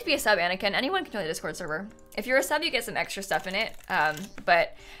No, it don't need to be a sub, Anakin. Anyone can join the Discord server. If you're a sub, you get some extra stuff in it,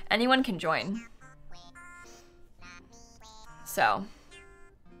 but anyone can join. So,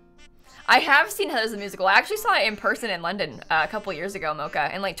 I have seen Heather's the Musical. I actually saw it in person in London a couple years ago,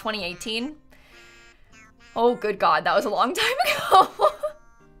 Mocha, in like 2018. Oh, good God, that was a long time ago.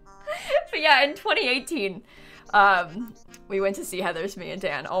 But yeah, in 2018, we went to see Heather's, me and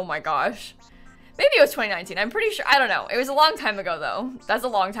Dan. Oh my gosh. Maybe it was 2019. I'm pretty sure. I don't know. It was a long time ago, though. That's a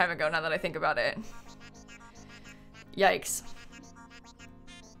long time ago now that I think about it. Yikes.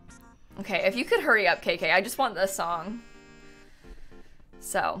 Okay, if you could hurry up, KK. I just want the song.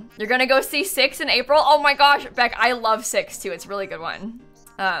 So, you're gonna go see 6 in April? Oh my gosh, Beck, I love 6 too. It's a really good one.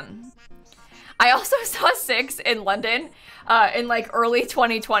 I also saw 6 in London in like early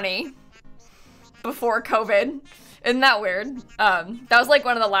 2020 before COVID. Isn't that weird? That was like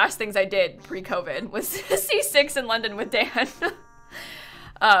one of the last things I did pre-COVID was see 6 in London with Dan.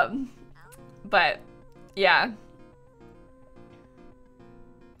 But yeah.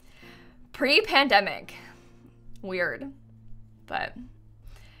 Pre-pandemic. Weird. But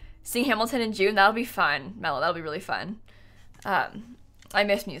seeing Hamilton in June, that'll be fun. Mello, that'll be really fun. I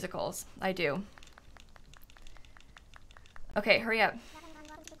miss musicals. I do. Okay, hurry up.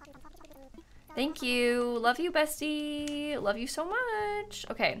 Thank you. Love you, bestie. Love you so much.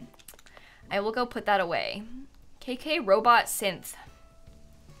 Okay. I will go put that away. KK Robot Synth.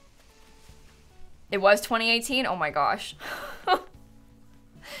 It was 2018? Oh my gosh.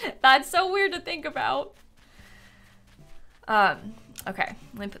 That's so weird to think about. Okay.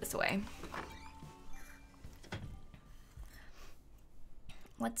 Let me put this away.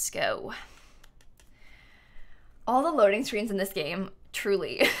 Let's go. All the loading screens in this game,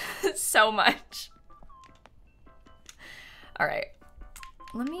 truly, so much. All right,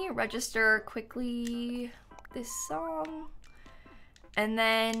 let me register quickly this song, and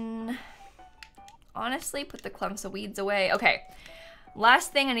then honestly put the clumps of weeds away. Okay,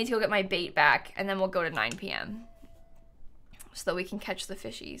 last thing, I need to go get my bait back, and then we'll go to 9 p.m. so that we can catch the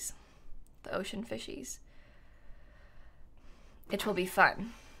fishies, the ocean fishies. It will be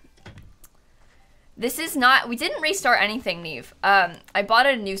fun. This is not, we didn't restart anything, Neve. I bought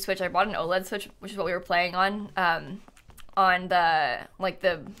a new Switch. I bought an OLED Switch, which is what we were playing on the, like,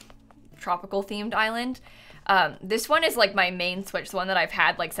 the tropical themed island. This one is like my main Switch, the one that I've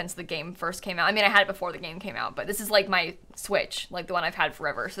had like since the game first came out. I mean, I had it before the game came out, but this is like my Switch, like the one I've had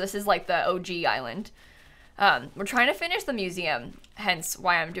forever. So this is like the OG island. We're trying to finish the museum, hence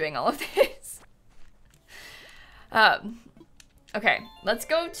why I'm doing all of this. Okay, let's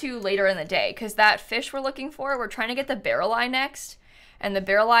go to later in the day, because that fish we're looking for, we're trying to get the barrel eye next, and the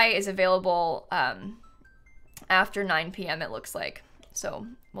barrel eye is available after 9 p.m. it looks like. So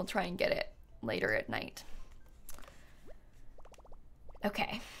we'll try and get it later at night.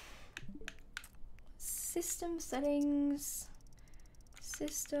 Okay. System settings.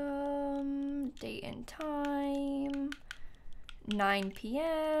 System, date and time, 9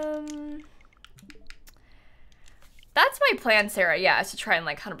 p.m. That's my plan, Sarah. Yeah, is to try and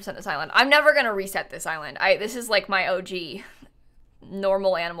like 100% this island. I'm never gonna reset this island. This is like my OG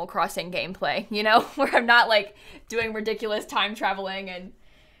normal Animal Crossing gameplay, you know, where I'm not like doing ridiculous time traveling and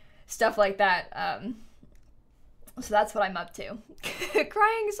stuff like that. So that's what I'm up to.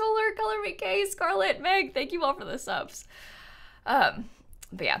 Crying Solar, Color Me K, Scarlet, Meg, thank you all for the subs. But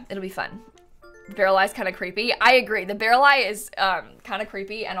yeah, it'll be fun. Barrel Eye's kind of creepy. I agree. The Barrel Eye is kind of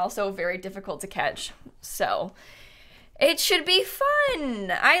creepy and also very difficult to catch. So it should be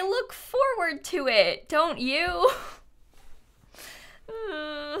fun. I look forward to it. Don't you?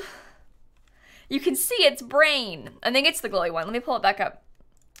 You can see its brain. I think it's the glowy one. Let me pull it back up.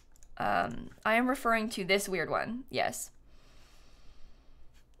 I am referring to this weird one. Yes.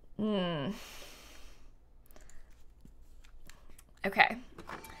 Okay.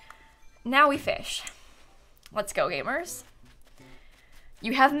 Now we fish. Let's go, gamers.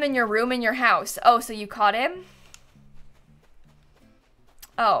 You have him in your room in your house. Oh, so you caught him?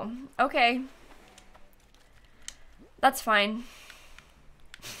 Oh, okay. That's fine.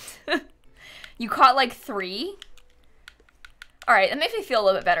 You caught like 3? Alright, that makes me feel a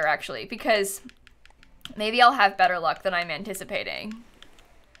little bit better actually, because maybe I'll have better luck than I'm anticipating.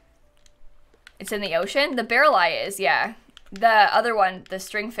 It's in the ocean? The barrel eye is, yeah. The other one, the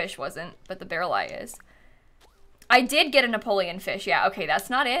stringfish wasn't, but the barrel eye is. I did get a Napoleon fish, yeah. Okay, that's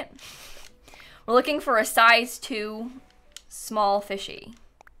not it. We're looking for a size 2 small fishy.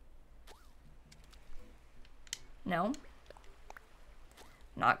 No.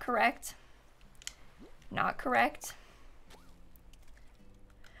 Not correct. Not correct.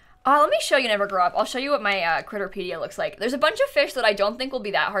 Let me show you Never Grow Up. I'll show you what my Critterpedia looks like. There's a bunch of fish that I don't think will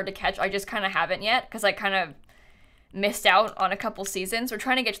be that hard to catch. I just kind of haven't yet because I kind of missed out on a couple seasons. We're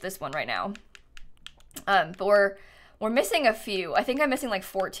trying to get to this one right now. But we're missing a few. I think I'm missing like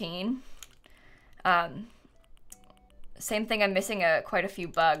 14. Same thing, I'm missing quite a few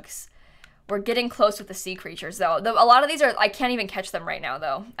bugs. We're getting close with the sea creatures though. A lot of these I can't even catch them right now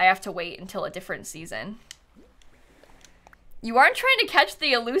though. I have to wait until a different season. You aren't trying to catch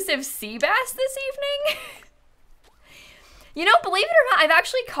the elusive sea bass this evening? You know, believe it or not, I've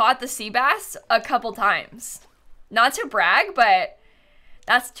actually caught the sea bass a couple times. Not to brag, but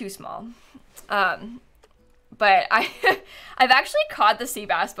that's too small. But I've actually caught the sea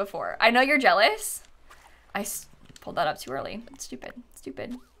bass before. I know you're jealous. I pulled that up too early. It's stupid.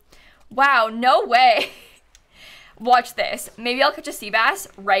 Stupid. Wow, no way. Watch this. Maybe I'll catch a sea bass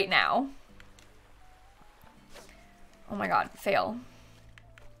right now. Oh my god, fail.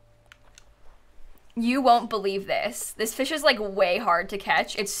 You won't believe this. This fish is like way hard to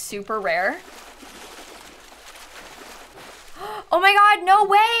catch. It's super rare. Oh my god, no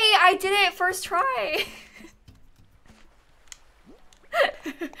way! I did it first try.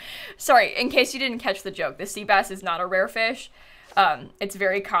 Sorry, in case you didn't catch the joke, the sea bass is not a rare fish. It's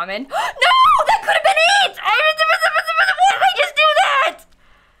very common. No! That could have been it! Why did I just do that?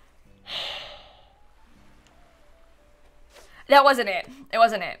 That wasn't it. It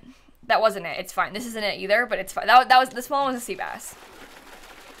wasn't it. That wasn't it. It's fine. This isn't it either, but it's fine. That was the small one was a sea bass.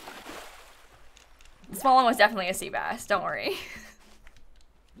 The small one was definitely a sea bass. Don't worry.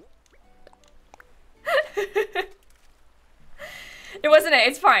 It wasn't it.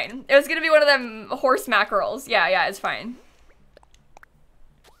 It's fine. It was gonna be one of them horse mackerels. Yeah, it's fine.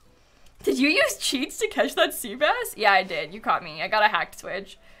 Did you use cheats to catch that sea bass? Yeah, I did. You caught me. I got a hacked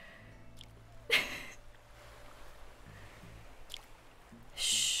switch.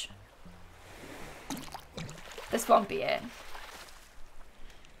 Shh. This won't be it.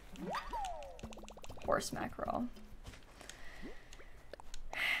 Horse mackerel.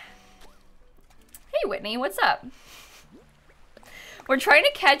 Hey, Whitney, what's up? We're trying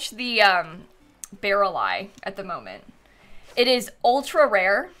to catch the barrel eye at the moment. It is ultra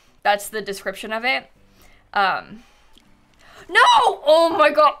rare. That's the description of it. No! Oh my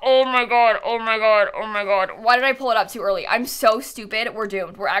god, oh my god, oh my god, oh my god. Why did I pull it up too early? I'm so stupid. We're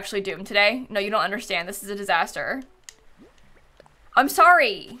doomed. We're actually doomed today. No, you don't understand. This is a disaster. I'm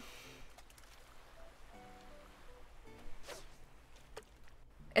sorry.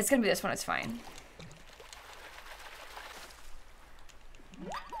 It's gonna be this one. It's fine.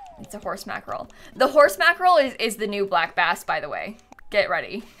 It's a horse mackerel. The horse mackerel is the new black bass, by the way. Get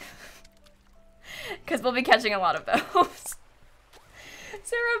ready. Because we'll be catching a lot of those.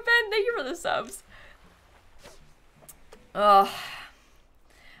 Sarah Ben, thank you for the subs. Ugh.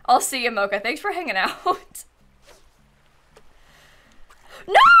 I'll see you, Mocha. Thanks for hanging out.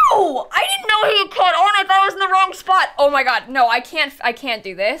 No! I didn't know he caught on. I thought I was in the wrong spot. Oh my god. No, I can't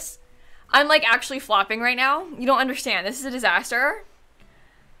do this. I'm like actually flopping right now. You don't understand. This is a disaster.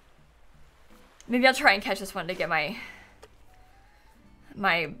 Maybe I'll try and catch this one to get my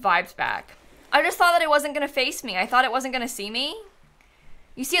vibes back. I just thought that it wasn't gonna face me. I thought it wasn't gonna see me.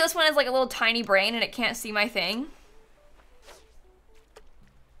 You see, this one has like a little tiny brain and it can't see my thing.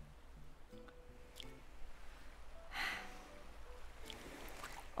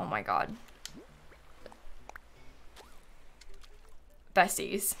 Oh my god.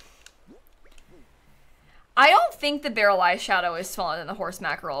 Besties. I don't think the barrel eye shadow is smaller than the horse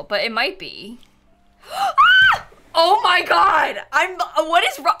mackerel, but it might be. Ah! Oh my god! What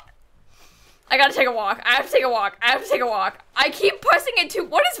is wrong? I gotta take a walk. I have to take a walk. I have to take a walk. I keep pressing it too.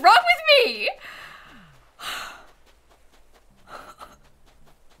 What is wrong with me?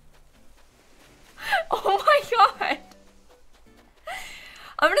 Oh my god.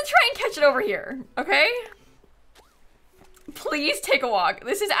 I'm gonna try and catch it over here, okay? Please take a walk.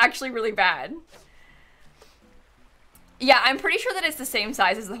 This is actually really bad. Yeah, I'm pretty sure that it's the same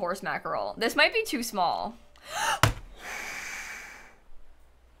size as the horse mackerel. This might be too small.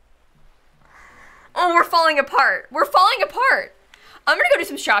 Oh, we're falling apart. We're falling apart. I'm gonna go do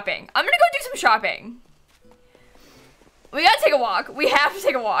some shopping. I'm gonna go do some shopping. We gotta take a walk. We have to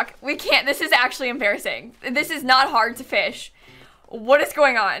take a walk. We can't. This is actually embarrassing. This is not hard to fish. What is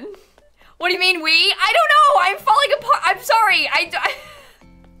going on? What do you mean we? I don't know. I'm falling apart. I'm sorry. I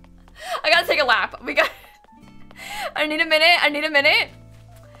gotta take a lap. I need a minute. I need a minute.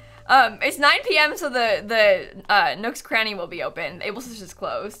 It's 9 p.m. so the Nook's Cranny will be open. Able's is just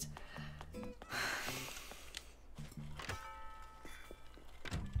closed.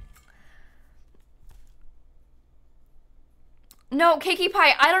 No, Cakey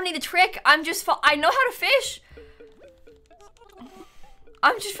Pie, I don't need a trick. I'm just, I know how to fish.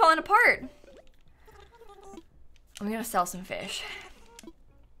 I'm just falling apart. I'm gonna sell some fish.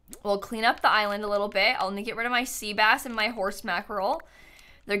 We'll clean up the island a little bit. I'll only get rid of my sea bass and my horse mackerel.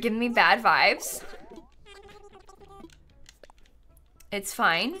 They're giving me bad vibes. It's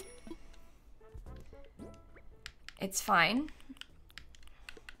fine. It's fine.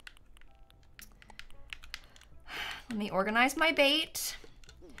 Let me organize my bait.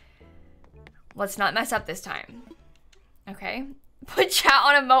 Let's not mess up this time. Okay. Put chat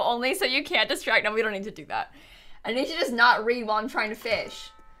on emote only so you can't distract. No, we don't need to do that. I need to just not read while I'm trying to fish.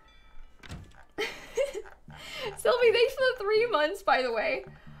 Sylvie, thanks for the 3 months, by the way.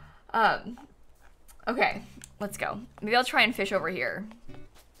 Okay, let's go. Maybe I'll try and fish over here.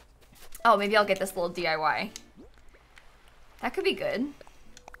 Oh, maybe I'll get this little DIY. That could be good.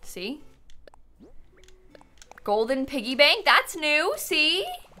 See? Golden piggy bank, that's new, see?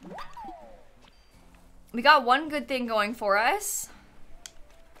 We got one good thing going for us.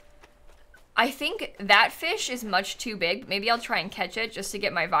 I think that fish is much too big. Maybe I'll try and catch it just to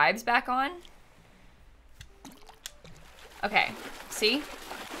get my vibes back on. Okay, see?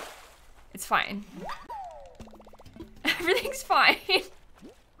 It's fine. Everything's fine.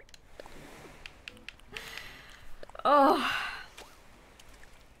 Oh.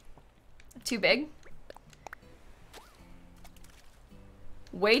 Too big?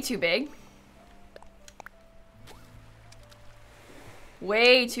 Way too big.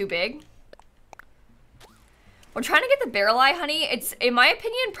 Way too big. We're trying to get the barrel eye honey. It's, in my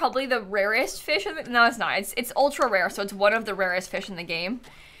opinion, probably the rarest fish. No, it's not. It's ultra rare, so it's one of the rarest fish in the game.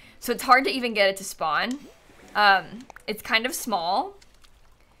 So it's hard to even get it to spawn. It's kind of small.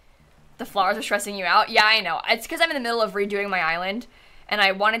 The flowers are stressing you out. Yeah, I know. It's because I'm in the middle of redoing my island, and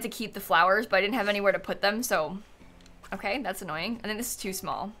I wanted to keep the flowers, but I didn't have anywhere to put them, so... Okay, that's annoying. I think this is too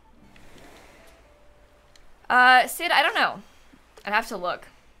small. Sid, I don't know. I'd have to look.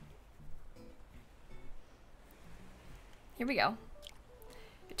 Here we go.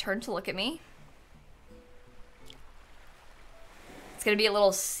 It turned to look at me. It's gonna be a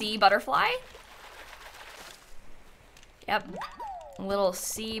little sea butterfly. Yep. A little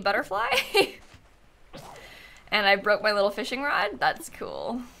sea butterfly. And I broke my little fishing rod. That's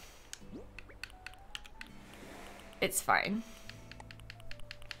cool. It's fine.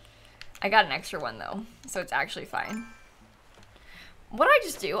 I got an extra one though, so it's actually fine. What did I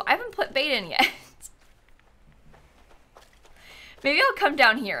just do? I haven't put bait in yet. Maybe I'll come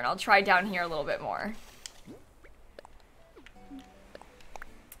down here and I'll try down here a little bit more.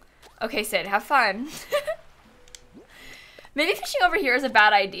 Okay, Sid, have fun. Maybe fishing over here is a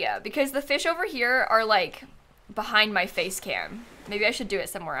bad idea because the fish over here are like behind my face cam. Maybe I should do it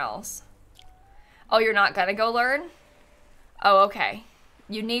somewhere else. Oh, you're not gonna go learn? Oh, okay.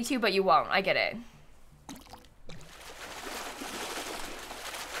 You need to, but you won't. I get it.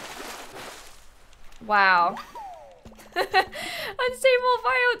 Wow. Unstable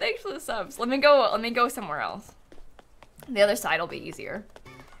bio, thanks for the subs. Let me go somewhere else. The other side will be easier.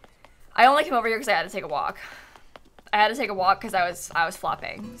 I only came over here because I had to take a walk. I had to take a walk because I was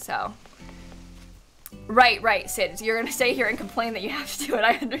flopping, so. Right, Sid. So you're gonna stay here and complain that you have to do it,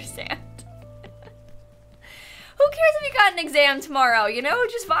 I understand. Who cares if you got an exam tomorrow, you know?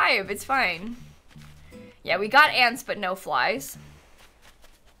 Just vibe, it's fine. Yeah, we got ants, but no flies.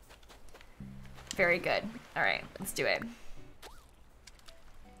 Very good. All right, let's do it.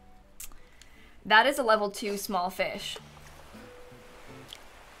 That is a level 2 small fish.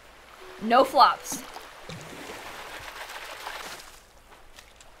 No flops.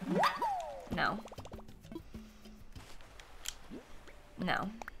 No.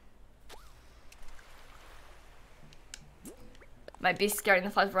 No. My beast starting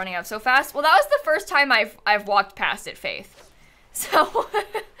the flies running out so fast. Well, that was the first time I've walked past it, Faith. So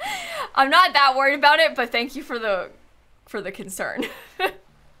I'm not that worried about it, but thank you for the concern.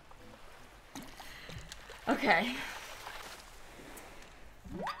 Okay.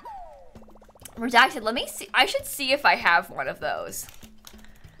 Redacted, let me see. I should see if I have one of those.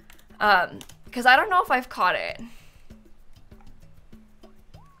 Because I don't know if I've caught it.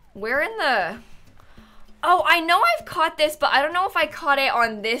 Where in the... Oh, I know I've caught this, but I don't know if I caught it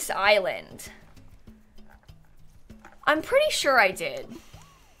on this island. I'm pretty sure I did.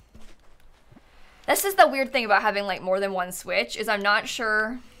 This is the weird thing about having like more than one Switch, is I'm not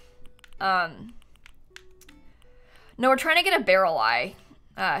sure. No, we're trying to get a barrel eye.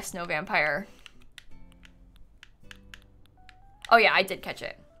 Snow vampire. Oh yeah, I did catch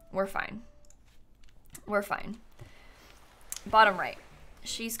it. We're fine. We're fine. Bottom right.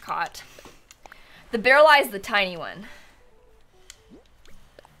 She's caught. The barrel eye is the tiny one.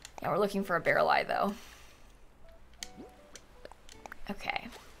 Yeah, we're looking for a barrel eye though. Okay.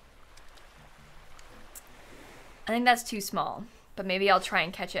 I think that's too small, but maybe I'll try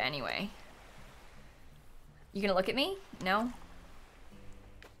and catch it anyway. You gonna look at me? No?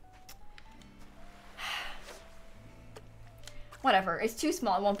 Whatever, it's too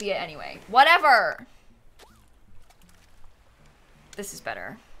small, it won't be it anyway. Whatever! This is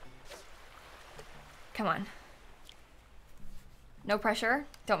better. Come on. No pressure,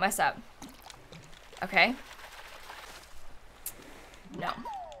 don't mess up. Okay. No.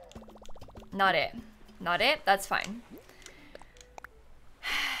 Not it. Not it? That's fine.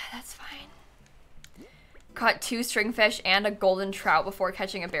 That's fine. Caught 2 stringfish and a golden trout before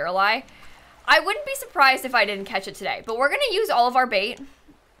catching a barrel eye. I wouldn't be surprised if I didn't catch it today, but we're gonna use all of our bait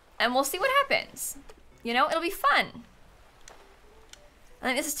and we'll see what happens. You know, it'll be fun. I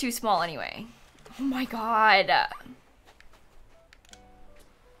think this is too small anyway. Oh my god.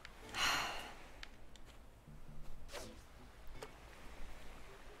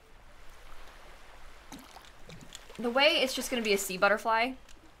 The way it's just gonna be a sea butterfly.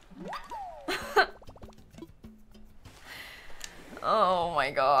 Oh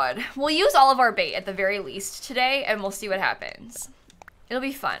my god. We'll use all of our bait at the very least today and we'll see what happens. It'll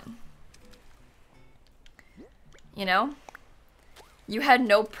be fun. You know? You had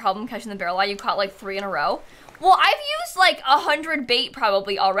no problem catching the barrel eye. You caught like 3 in a row. Well, I've used like 100 bait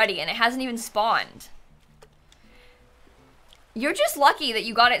probably already and it hasn't even spawned. You're just lucky that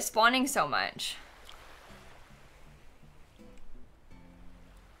you got it spawning so much.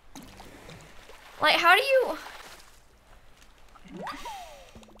 Like, how do you...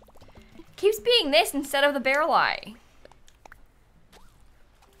 Keeps being this instead of the barrel eye.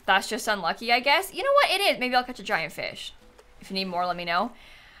 That's just unlucky, I guess. You know what? It is. Maybe I'll catch a giant fish. If you need more, let me know.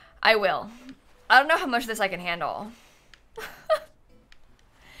 I will. I don't know how much of this I can handle.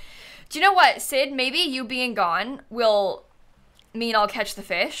 Do you know what, Sid? Maybe you being gone will mean I'll catch the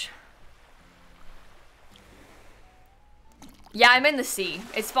fish. Yeah, I'm in the sea.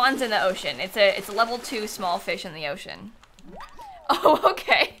 It spawns in the ocean. It's a level 2 small fish in the ocean. Oh,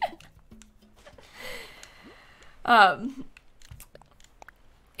 okay.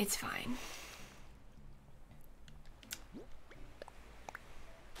 It's fine.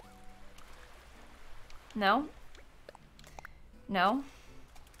 No? No?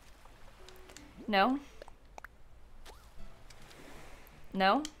 No?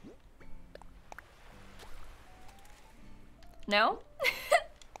 No? No?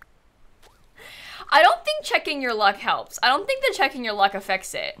 I don't think checking your luck helps. I don't think that checking your luck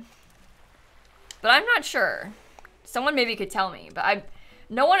affects it. But I'm not sure. Someone maybe could tell me, but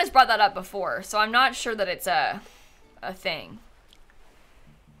no one has brought that up before, so I'm not sure that it's a thing.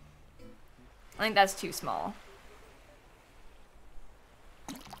 I think that's too small.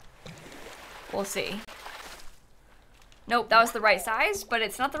 We'll see. Nope, that was the right size, but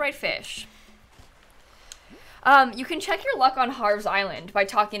it's not the right fish. You can check your luck on Harv's Island by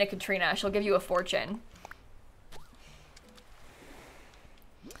talking to Katrina. She'll give you a fortune.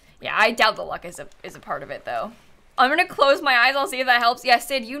 Yeah, I doubt the luck is a part of it, though. I'm gonna close my eyes. I'll see if that helps. Yeah,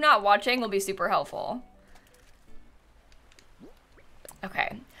 Sid, you not watching will be super helpful.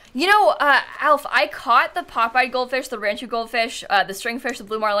 Okay. You know, Alf, I caught the pop-eyed goldfish, the ranchu goldfish, the stringfish, the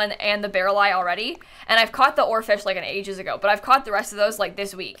blue marlin, and the barrel eye already. And I've caught the oarfish like ages ago, but I've caught the rest of those like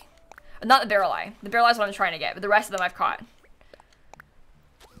this week. Not the barrel eye. The barrel eye is what I'm trying to get, but the rest of them I've caught.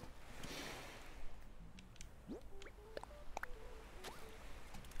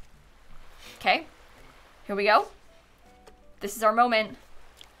 Okay. Here we go. This is our moment.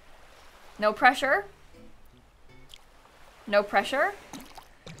 No pressure. No pressure.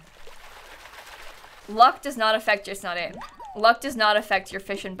 Luck does not affect your... It's not it. Luck does not affect your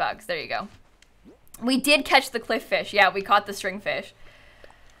fish and bugs. There you go. We did catch the cliff fish. Yeah, we caught the stringfish.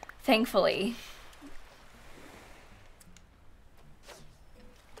 Thankfully.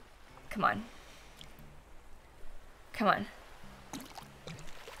 Come on. Come on.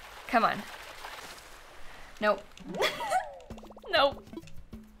 Come on. Nope. Nope.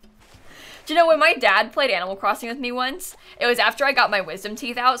 Do you know when my dad played Animal Crossing with me once? It was after I got my wisdom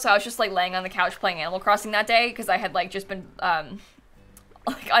teeth out, so I was just like laying on the couch playing Animal Crossing that day because I had like just been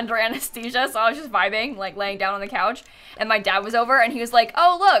like under anesthesia, so I was just vibing, like laying down on the couch, and my dad was over and he was like,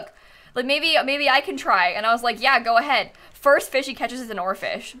 "Oh look, like maybe I can try," and I was like, "Yeah, go ahead." First fish he catches is an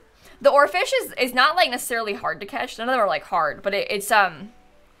oarfish. The oarfish is not like necessarily hard to catch. None of them are like hard, but it's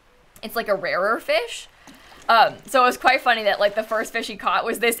like a rarer fish. So it was quite funny that like the first fish he caught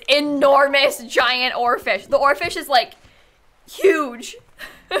was this enormous giant oarfish. The oarfish is like huge.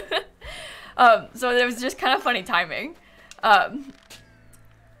 So it was just kind of funny timing.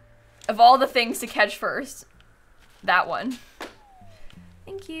 Of all the things to catch first, that one.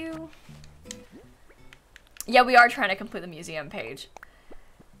 Thank you. Yeah, we are trying to complete the museum page.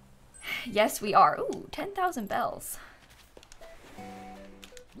 Yes, we are. Ooh, 10,000 bells.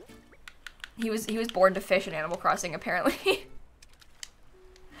 He was born to fish in Animal Crossing, apparently.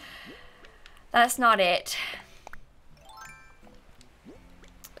 That's not it.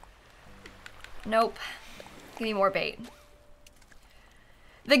 Nope. Give me more bait.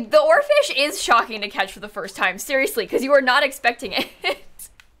 The oarfish is shocking to catch for the first time, seriously, because you are not expecting it.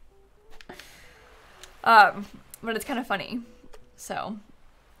 But it's kind of funny. So,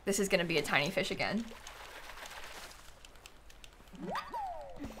 this is gonna be a tiny fish again.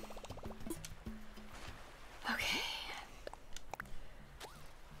 Okay.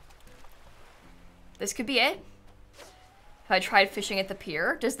 This could be it. Have I tried fishing at the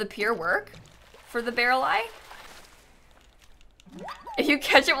pier? Does the pier work for the barrel eye? If you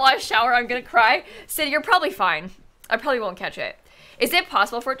catch it while I shower, I'm gonna cry. Sid, you're probably fine. I probably won't catch it. Is it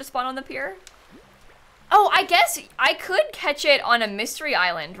possible for it to spawn on the pier? Oh, I guess I could catch it on a mystery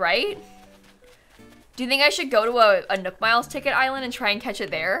island, right? Do you think I should go to a Nook Miles ticket island and try and catch it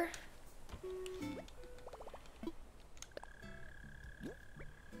there?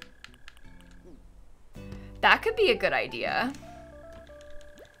 That could be a good idea.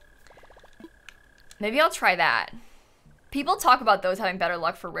 Maybe I'll try that. People talk about those having better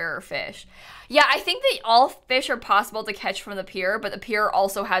luck for rarer fish. Yeah, I think that all fish are possible to catch from the pier, but the pier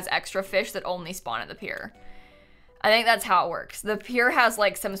also has extra fish that only spawn at the pier. I think that's how it works. The pier has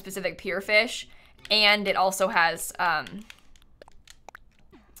like some specific pier fish, and it also has the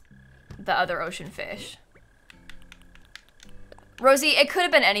other ocean fish. Rosie, it could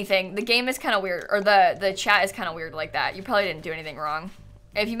have been anything. The game is kind of weird, or the chat is kind of weird like that. You probably didn't do anything wrong.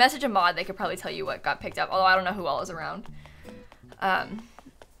 If you message a mod, they could probably tell you what got picked up, although I don't know who all is around. To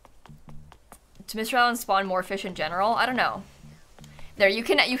Mr. Allen spawn more fish in general? I don't know. There, you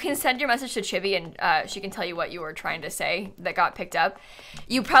can send your message to Chibi and she can tell you what you were trying to say that got picked up.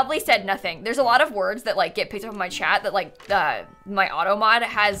 You probably said nothing. There's a lot of words that like get picked up in my chat that like my auto mod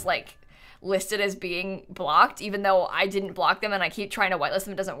has like listed as being blocked, even though I didn't block them and I keep trying to whitelist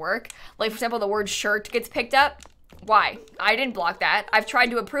them, it doesn't work. Like for example, the word shirt gets picked up. Why? I didn't block that. I've tried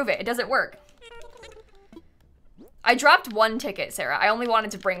to approve it. It doesn't work. I dropped one ticket, Sarah. I only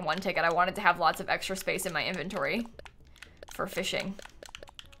wanted to bring one ticket. I wanted to have lots of extra space in my inventory for fishing.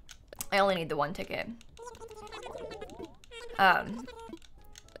 I only need the one ticket.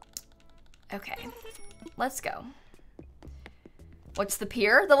 Okay. Let's go. What's the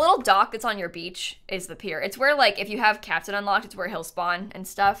pier? The little dock that's on your beach is the pier. It's where, like, if you have Captain unlocked, it's where he'll spawn and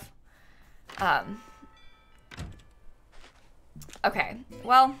stuff. Okay,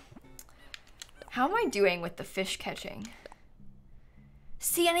 well, how am I doing with the fish catching?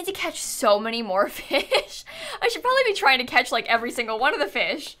 See, I need to catch so many more fish. I should probably be trying to catch, like, every single one of the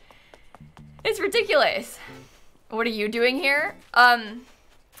fish. It's ridiculous. What are you doing here?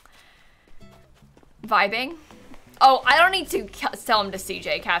 Vibing. Oh, I don't need to sell them to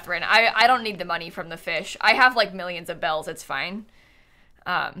CJ, Catherine. I don't need the money from the fish. I have, like, millions of bells. It's fine.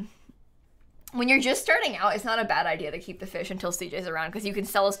 When you're just starting out, it's not a bad idea to keep the fish until CJ's around, because you can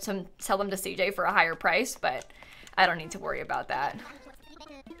sell them to CJ for a higher price, but I don't need to worry about that.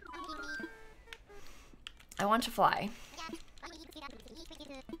 I want to fly.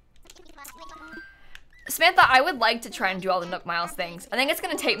 Samantha, I would like to try and do all the Nook Miles things. I think it's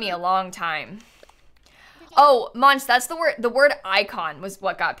going to take me a long time. Oh, Monch, that's the word. The word icon was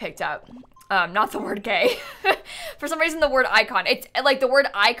what got picked up. Not the word gay. For some reason, the word icon. It's like the word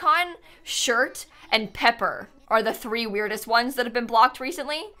icon, shirt, and pepper are the three weirdest ones that have been blocked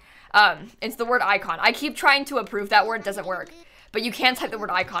recently. It's the word icon. I keep trying to approve that word. It doesn't work. But you can type the word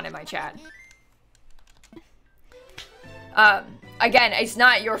icon in my chat. Again, it's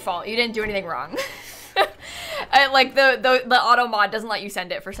not your fault. You didn't do anything wrong. Like the auto mod doesn't let you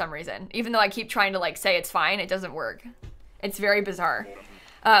send it for some reason. Even though I keep trying to like say it's fine, it doesn't work. It's very bizarre.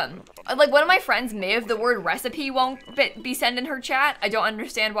 Like one of my friends, Miv, the word recipe won't be sent in her chat. I don't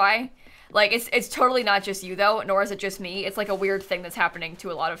understand why. Like it's totally not just you though, nor is it just me. It's like a weird thing that's happening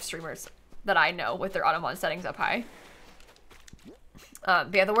to a lot of streamers that I know with their auto mod settings up high.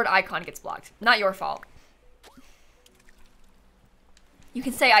 But yeah, the word icon gets blocked. Not your fault. You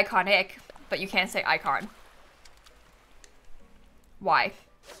can say iconic, but you can't say icon. Why?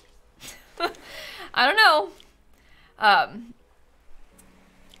 I don't know.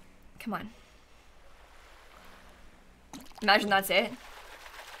 Come on. Imagine that's it.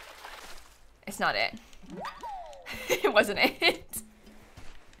 It's not it. It wasn't it.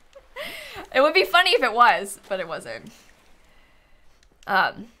 It would be funny if it was, but it wasn't.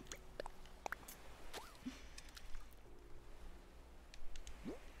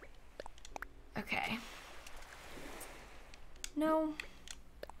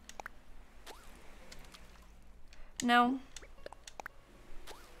 No.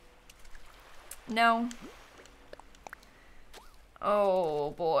 No.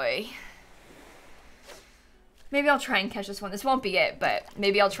 Oh boy. Maybe I'll try and catch this one. This won't be it, but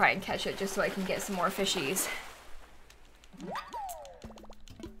maybe I'll try and catch it just so I can get some more fishies.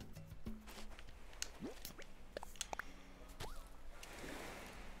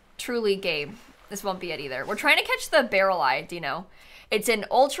 Truly game. This won't be it either. We're trying to catch the barrel-eyed, Dino. It's an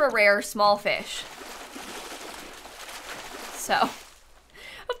ultra rare small fish. So,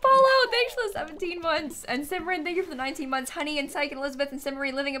 Apollo, thanks for the 17 months. And Simran, thank you for the 19 months. Honey and Psyche and Elizabeth and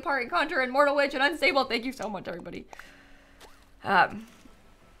Simmery living apart and Conjure and Mortal Witch and Unstable. Thank you so much, everybody. Sounds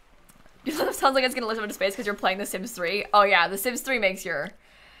like it's gonna live into space because you're playing The Sims 3. Oh yeah, The Sims 3 makes your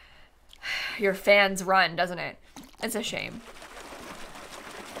fans run, doesn't it? It's a shame.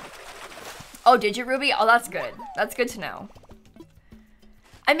 Oh, did you, Ruby? Oh, that's good. That's good to know.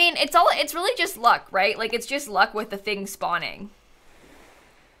 I mean, it's really just luck, right? Like, it's just luck with the thing spawning.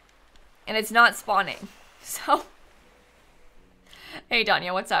 And it's not spawning. So. Hey,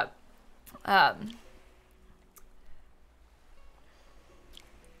 Danya, what's up? I'm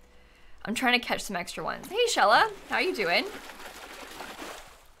trying to catch some extra ones. Hey, Shella, how you doing?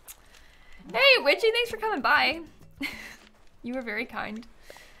 Hey, Witchy, thanks for coming by. You were very kind.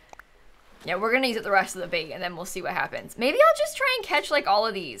 Yeah, we're gonna use up the rest of the bait and then we'll see what happens. Maybe I'll just try and catch like all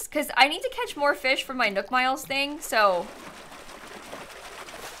of these because I need to catch more fish for my Nook Miles thing, so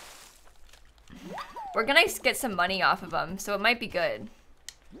we're gonna get some money off of them, so it might be good.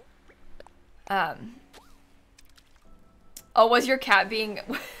 Oh, was your cat being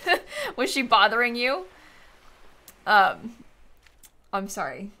was she bothering you? I'm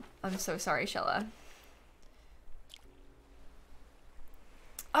sorry. I'm so sorry, Shella.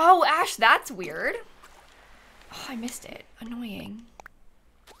 Oh, Ash, that's weird. Oh, I missed it. Annoying.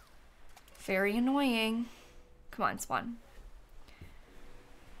 Very annoying. Come on, spawn.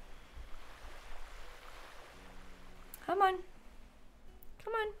 Come on.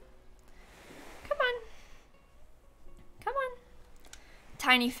 Come on. Come on. Come on.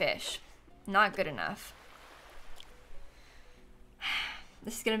 Tiny fish. Not good enough.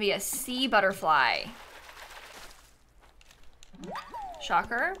 This is gonna be a sea butterfly.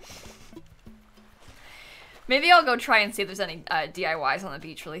 Shocker. Maybe I'll go try and see if there's any DIYs on the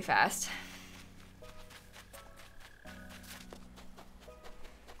beach really fast.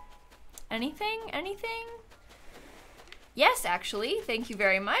 Anything? Anything? Yes, actually. Thank you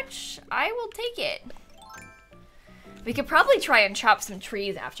very much. I will take it. We could probably try and chop some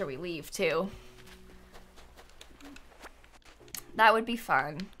trees after we leave, too. That would be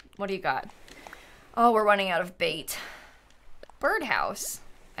fun. What do you got? Oh, we're running out of bait. Birdhouse.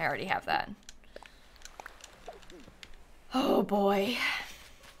 I already have that. Oh boy.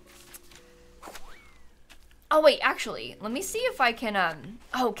 Oh wait, actually, let me see if I can,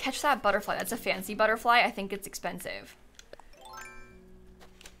 oh, catch that butterfly. That's a fancy butterfly. I think it's expensive.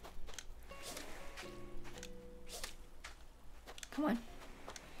 Come on.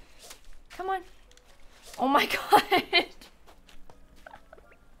 Come on. Oh my god.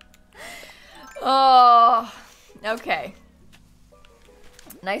 Oh, okay.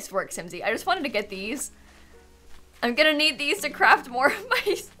 Nice work, Simsy. I just wanted to get these. I'm gonna need these to craft more of my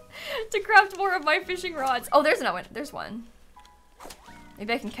fishing rods. Oh, there's another one. There's one.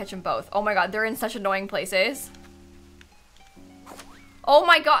 Maybe I can catch them both. Oh my god, they're in such annoying places. Oh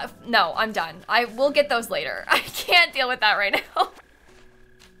my god. No, I'm done. I will get those later. I can't deal with that right now.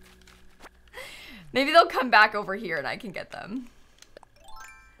 Maybe they'll come back over here and I can get them.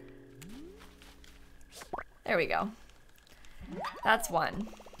 There we go. That's one.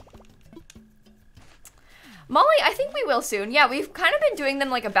 Molly, I think we will soon. Yeah, we've kind of been doing them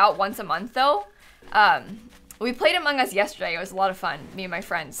like about once a month though. We played Among Us yesterday. It was a lot of fun, me and my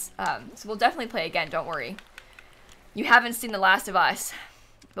friends. So we'll definitely play again, don't worry. You haven't seen The Last of Us,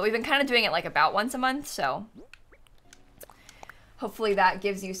 but we've been kind of doing it like about once a month, so hopefully that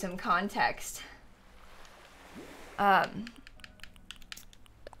gives you some context. Okay.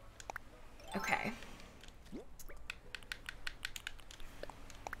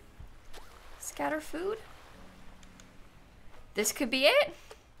 Scatter food? This could be it?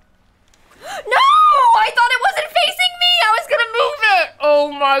 No! I thought it wasn't facing me! I was gonna move it!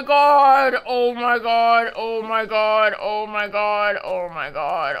 Oh my god! Oh my god! Oh my god! Oh my god! Oh my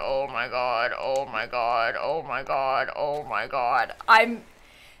god! Oh my god! Oh my god! Oh my god! Oh my god!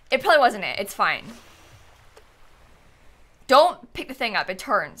 It probably wasn't it. It's fine. Don't pick the thing up. It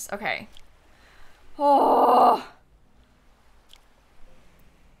turns. Okay. Oh.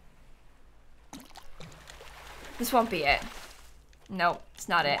 This won't be it. Nope, it's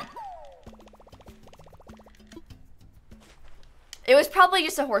not it. It was probably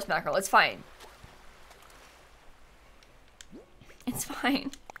just a horse mackerel. It's fine. It's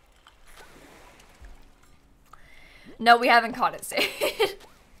fine. No, we haven't caught it, Sid.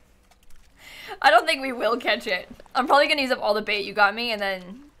 I don't think we will catch it. I'm probably gonna use up all the bait you got me and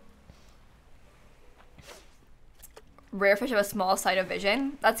then... Rare fish have a small sight of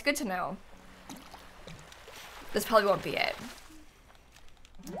vision. That's good to know. This probably won't be it.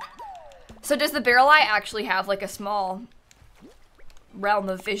 So does the barrel eye actually have like a small realm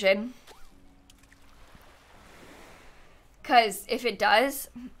of vision? Because if it does,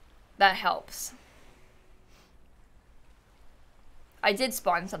 that helps. I did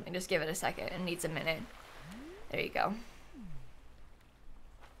spawn something, just give it a second. It needs a minute. There you go.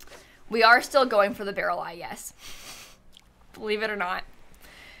 We are still going for the barrel eye, yes. Believe it or not.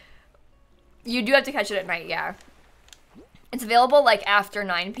 You do have to catch it at night, yeah. It's available like after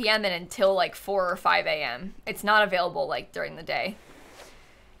 9 p.m. and until like 4 or 5 a.m. It's not available like during the day.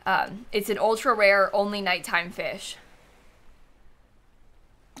 It's an ultra rare, only nighttime fish.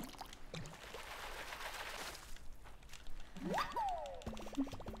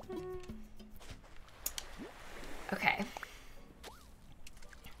 Okay.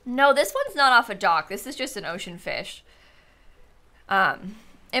 No, this one's not off a dock. This is just an ocean fish.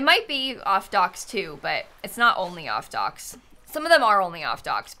 It might be off docks too, but it's not only off docks. Some of them are only off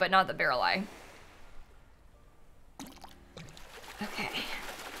docks, but not the barrel eye. Okay.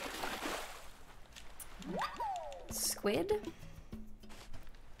 Squid?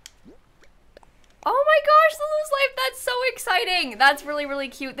 Oh my gosh, the Lose Life, that's so exciting. That's really, really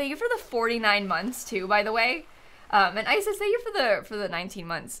cute. Thank you for the 49 months too, by the way. And Isis, thank you for the 19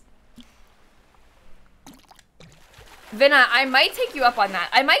 months. Vinna, I might take you up on that.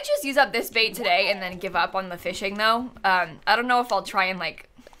 I might just use up this bait today and then give up on the fishing though. I don't know if I'll try and like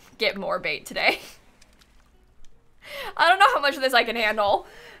get more bait today. I don't know how much of this I can handle.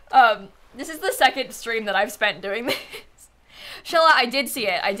 This is the second stream that I've spent doing this. Shella, I did see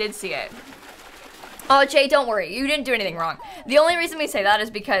it. I did see it. Oh, Jay, don't worry. You didn't do anything wrong. The only reason we say that is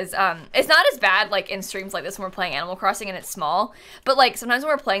because it's not as bad like in streams like this when we're playing Animal Crossing and it's small. But like sometimes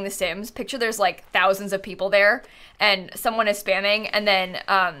when we're playing The Sims, picture there's like thousands of people there and someone is spamming and then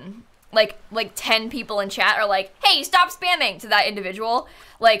like 10 people in chat are like, hey, stop spamming to that individual.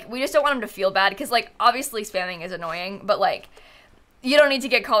 Like we just don't want them to feel bad because like obviously spamming is annoying, but like you don't need to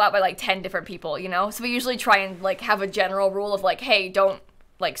get called out by like 10 different people, you know? So we usually try and like have a general rule of like, hey, don't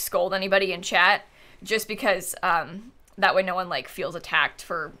like scold anybody in chat. Just because that way no one like feels attacked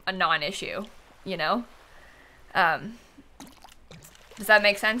for a non-issue, you know? Does that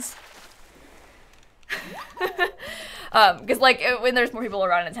make sense? Because like when there's more people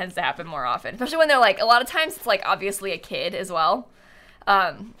around, it tends to happen more often. Especially when they're like, a lot of times it's like obviously a kid as well.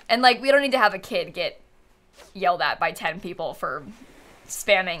 And like we don't need to have a kid get yelled at by 10 people for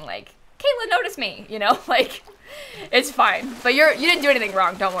spamming like, Kayla, notice me, you know? Like, it's fine. But you didn't do anything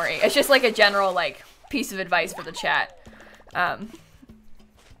wrong, don't worry. It's just like a general like piece of advice for the chat, so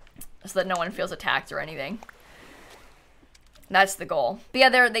that no one feels attacked or anything. That's the goal. But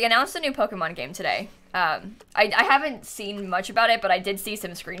yeah, they announced a new Pokemon game today. I haven't seen much about it, but I did see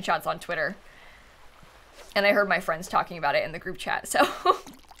some screenshots on Twitter, and I heard my friends talking about it in the group chat. So, Diana,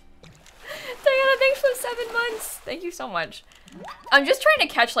 thanks for the 7 months. Thank you so much. I'm just trying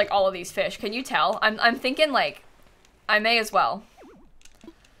to catch like all of these fish. Can you tell? I'm thinking like I may as well.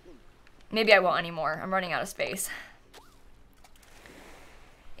 Maybe I won't anymore. I'm running out of space.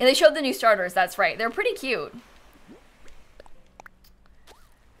 And they showed the new starters, that's right. They're pretty cute.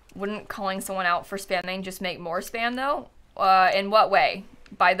 Wouldn't calling someone out for spamming just make more spam though? In what way?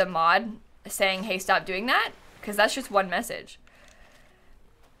 By the mod saying, hey, stop doing that? Because that's just one message.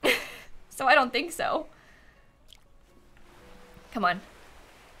 So I don't think so. Come on.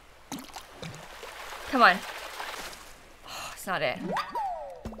 Come on. Oh, it's not it.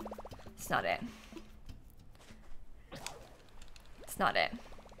 It's not it. It's not it.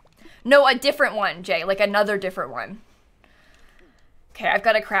 No, a different one, Jay. Like another different one. Okay, I've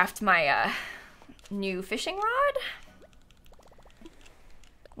got to craft my new fishing rod.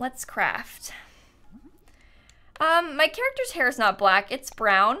 Let's craft. My character's hair is not black. It's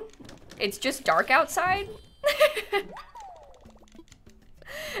brown. It's just dark outside.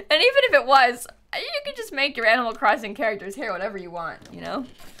 And even if it was, you could just make your Animal Crossing character's hair whatever you want, you know?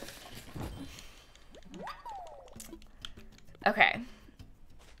 Okay.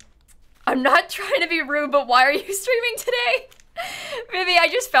 I'm not trying to be rude, but why are you streaming today? Vivi, I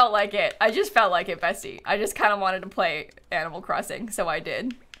just felt like it. I just felt like it, bestie. I just kind of wanted to play Animal Crossing, so I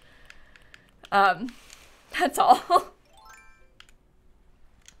did. That's all.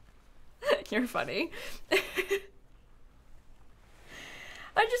 You're funny.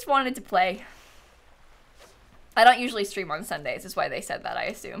 I just wanted to play. I don't usually stream on Sundays, is why they said that, I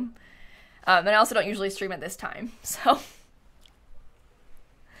assume. And I also don't usually stream at this time, so.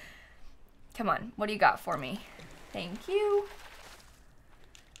 Come on, what do you got for me? Thank you.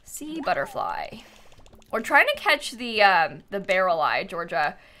 Sea butterfly. We're trying to catch the barrel eye,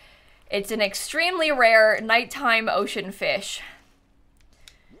 Georgia. It's an extremely rare nighttime ocean fish.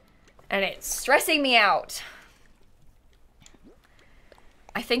 And it's stressing me out.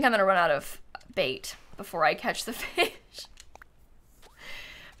 I think I'm gonna run out of bait before I catch the fish.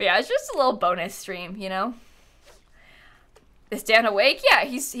 But yeah, it's just a little bonus stream, you know? Is Dan awake? Yeah,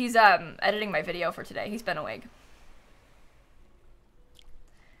 he's editing my video for today. He's been awake.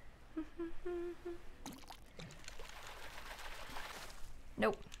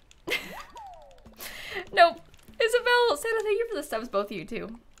 Nope. Nope. Isabel, Santa, thank you for the subs, both of you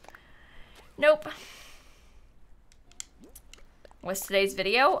too. Nope. What's today's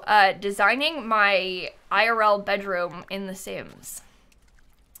video? Designing my IRL bedroom in The Sims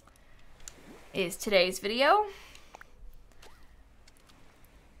is today's video.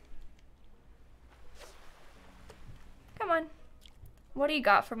 Come on. What do you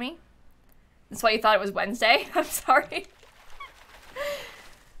got for me? That's why you thought it was Wednesday? I'm sorry.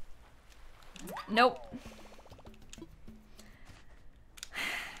 Nope.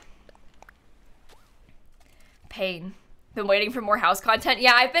 Pain. Been waiting for more house content.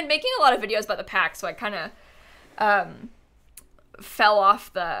 Yeah, I've been making a lot of videos about the pack, so I kind of fell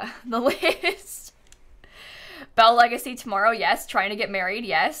off the list. Belle Legacy tomorrow, yes. Trying to get married,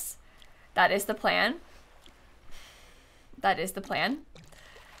 yes. That is the plan. That is the plan.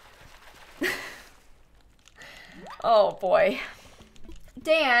 Oh boy.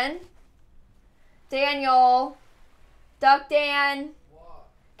 Dan. Daniel. Duck Dan. What?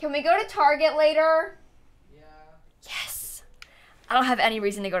 Can we go to Target later? Yeah. Yes. I don't have any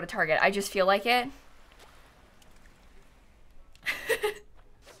reason to go to Target. I just feel like it.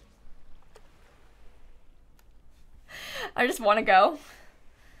 I just want to go.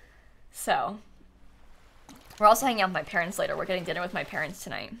 So. We're also hanging out with my parents later. We're getting dinner with my parents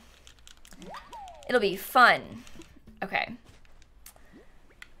tonight. It'll be fun. Okay.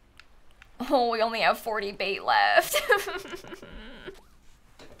 Oh, we only have 40 bait left.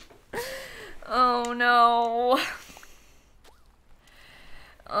 Oh, no.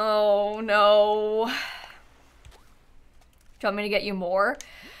 Oh, no. Do you want me to get you more?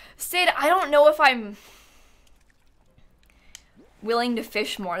 Sid, I don't know if I'm willing to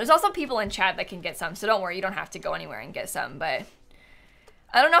fish more. There's also people in chat that can get some, so don't worry, you don't have to go anywhere and get some, but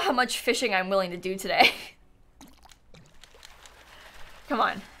I don't know how much fishing I'm willing to do today. Come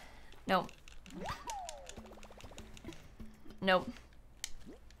on. Nope. Nope.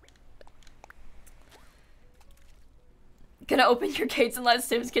 Gonna open your gates and let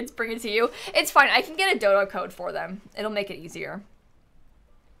Sims kids bring it to you. It's fine, I can get a dodo code for them. It'll make it easier.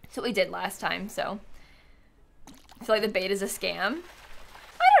 That's what we did last time, so. I feel like the bait is a scam.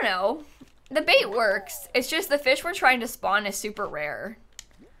 I don't know. The bait works. It's just the fish we're trying to spawn is super rare.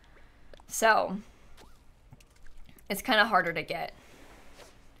 So, it's kind of harder to get.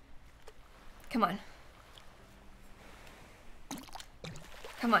 Come on.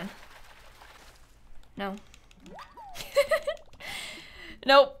 Come on. No.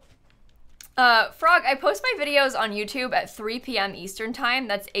 Nope. Frog, I post my videos on YouTube at 3 p.m. Eastern time.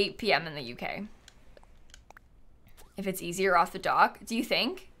 That's 8 p.m. in the UK. If it's easier off the dock, do you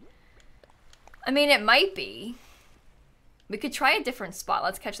think? I mean, it might be. We could try a different spot.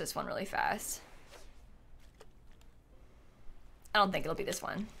 Let's catch this one really fast. I don't think it'll be this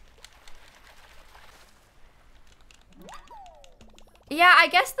one. Yeah, I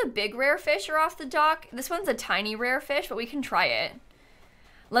guess the big rare fish are off the dock. This one's a tiny rare fish, but we can try it.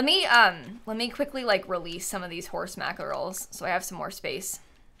 Let me quickly like release some of these horse mackerels so I have some more space.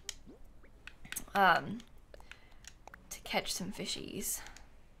 To catch some fishies.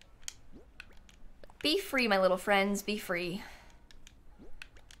 Be free, my little friends, be free.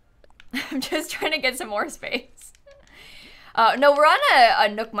 I'm just trying to get some more space. No, we're on a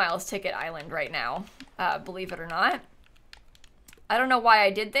Nook Miles ticket island right now, believe it or not. I don't know why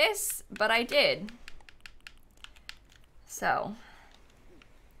I did this, but I did. So,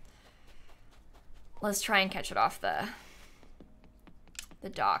 let's try and catch it off the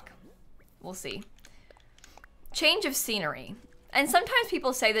dock. We'll see. Change of scenery. And sometimes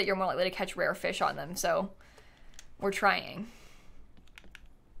people say that you're more likely to catch rare fish on them, so we're trying.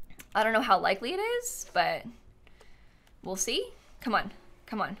 I don't know how likely it is, but we'll see. Come on,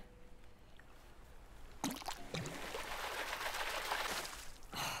 come on.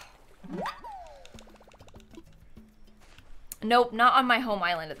 Nope, not on my home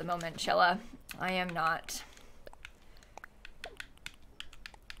island at the moment, Shella. I am not.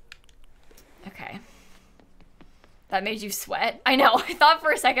 Okay. That made you sweat? I know, I thought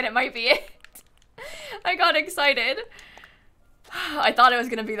for a second it might be it. I got excited. I thought it was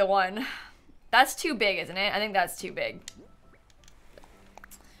gonna be the one. That's too big, isn't it? I think that's too big.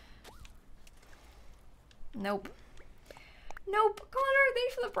 Nope. Nope. Connor,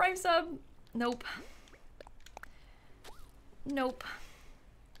 thanks for the Prime sub. Nope. Nope.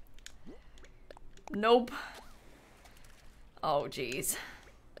 Nope. Oh, jeez.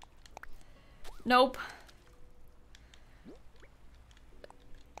 Nope.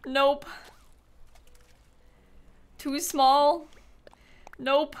 Nope. Too small.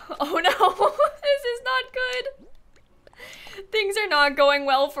 Nope. Oh no. This is not good. Things are not going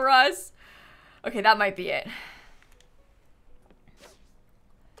well for us. Okay, that might be it.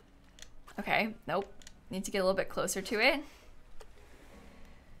 Okay, nope. Need to get a little bit closer to it.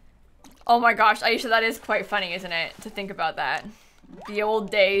 Oh my gosh, Aisha, that is quite funny, isn't it? To think about that. The old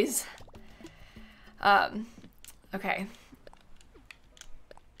days. Okay.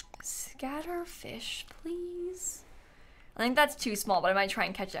 Scatter fish, please. I think that's too small, but I might try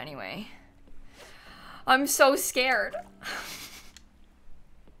and catch it anyway. I'm so scared.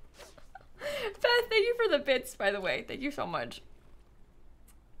 Beth, thank you for the bits, by the way. Thank you so much.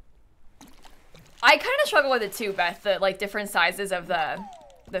 I kind of struggle with it too, Beth, the like different sizes of the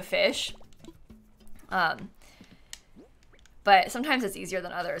fish. But sometimes it's easier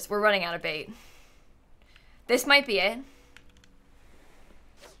than others. We're running out of bait. This might be it.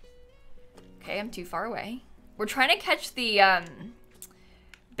 Okay, I'm too far away. We're trying to catch the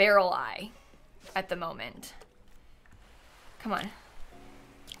barrel eye at the moment. Come on.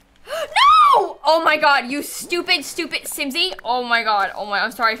 No! Oh my god, you stupid, stupid Simsie. Oh my god. Oh my,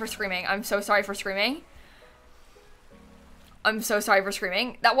 I'm sorry for screaming. I'm so sorry for screaming. I'm so sorry for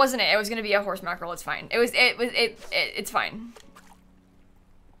screaming. That wasn't it. It was gonna be a horse mackerel. It's fine. It's fine.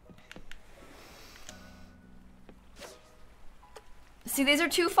 See, these are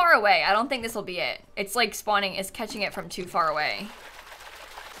too far away. I don't think this will be it. It's like spawning, it's catching it from too far away.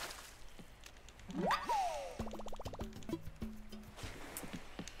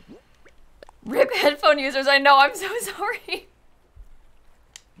 RIP headphone users, I know, I'm so sorry.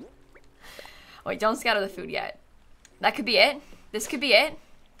 Wait, don't scatter the food yet. That could be it. This could be it.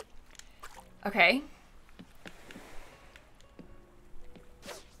 Okay.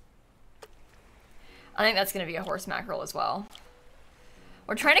 I think that's gonna be a horse mackerel as well.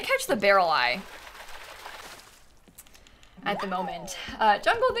 We're trying to catch the barrel eye at the moment.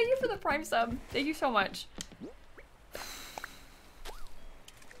 Jungle, thank you for the Prime sub. Thank you so much.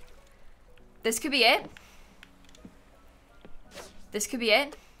 This could be it. This could be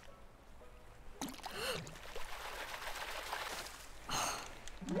it.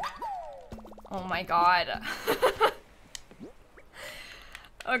 Oh my god.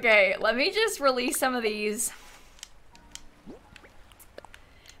 Okay, let me just release some of these.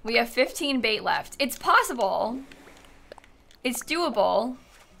 We have 15 bait left. It's possible. It's doable.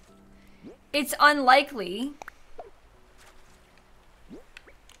 It's unlikely.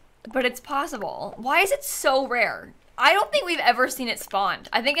 But it's possible. Why is it so rare? I don't think we've ever seen it spawned.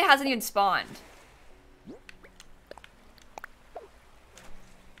 I think it hasn't even spawned.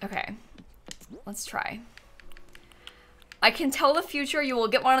 Okay. Let's try. I can tell the future you will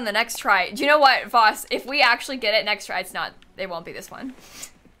get one on the next try. Do you know what, Voss? If we actually get it next try, it's not. It won't be this one.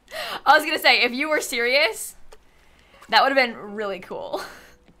 I was gonna say, if you were serious, that would have been really cool.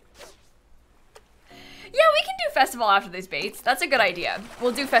 Yeah, we can do festival after these baits. That's a good idea.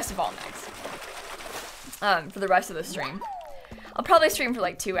 We'll do festival next. For the rest of the stream. I'll probably stream for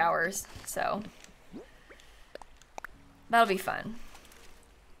like 2 hours, so that'll be fun.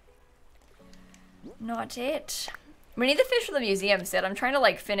 Not it. We need the fish for the museum, Sid. I'm trying to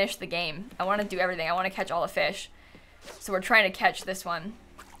like finish the game. I want to do everything. I want to catch all the fish. So we're trying to catch this one.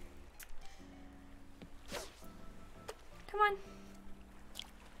 Come on.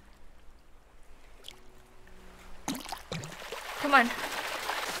 Come on.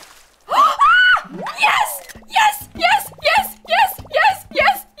 Yes! Yes! Yes! Yes! Yes! Yes!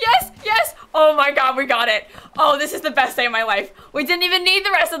 Yes! Yes! Yes! Oh my god, we got it. Oh, this is the best day of my life. We didn't even need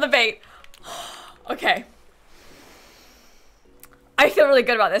the rest of the bait. Okay. I feel really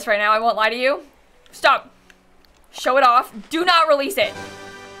good about this right now. I won't lie to you. Stop. Show it off. Do not release it.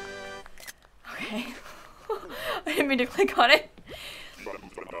 Okay. I didn't mean to click on it.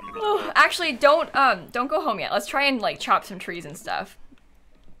 Oh, actually, don't go home yet. Let's try and like chop some trees and stuff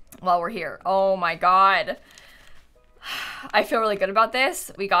while we're here. Oh my god. I feel really good about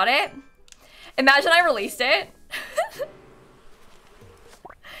this. We got it. Imagine I released it.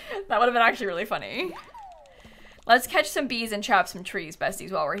 That would have been actually really funny. Let's catch some bees and chop some trees,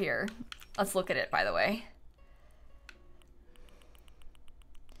 besties, while we're here. Let's look at it, by the way.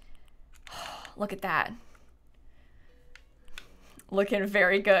 Look at that. Looking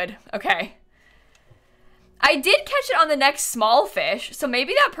very good. Okay. I did catch it on the next small fish, so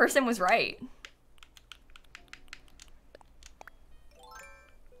maybe that person was right.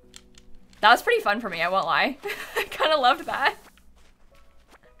 That was pretty fun for me, I won't lie. I kind of loved that.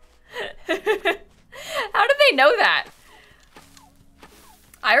 How did they know that?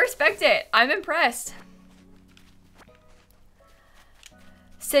 I respect it. I'm impressed.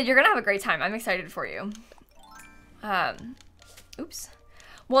 Sid, you're gonna have a great time. I'm excited for you. Oops.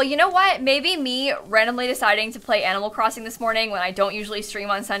 Well, you know what? Maybe me randomly deciding to play Animal Crossing this morning when I don't usually stream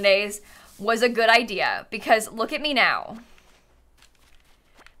on Sundays was a good idea, because look at me now.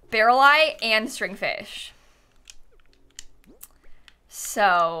 Barrel eye and stringfish.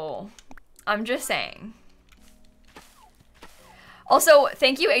 So, I'm just saying. Also,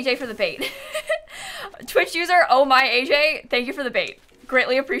 thank you, AJ, for the bait. Twitch user, oh my AJ, thank you for the bait.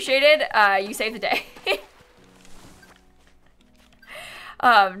 Greatly appreciated. You saved the day.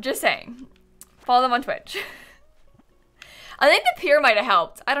 Just saying. Follow them on Twitch. I think the pier might have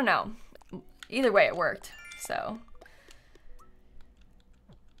helped. I don't know. Either way, it worked. So.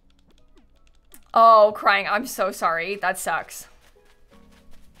 Oh, crying. I'm so sorry. That sucks.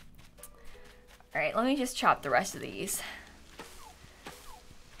 Alright, let me just chop the rest of these.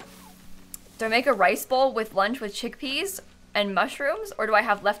 Do I make a rice bowl with lunch with chickpeas and mushrooms, or do I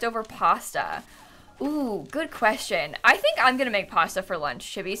have leftover pasta? Ooh, good question. I think I'm gonna make pasta for lunch,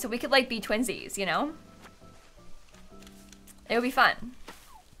 Chibi, so we could like be twinsies, you know? It would be fun.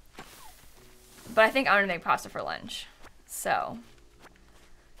 But I think I'm gonna make pasta for lunch. So.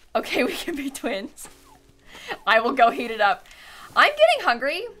 Okay, we can be twins. I will go heat it up. I'm getting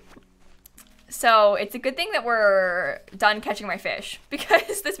hungry. So it's a good thing that we're done catching my fish,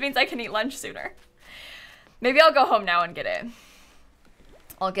 because this means I can eat lunch sooner. Maybe I'll go home now and get it.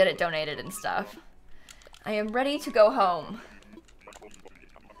 I'll get it donated and stuff. I am ready to go home.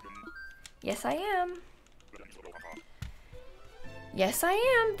 Yes, I am. Yes, I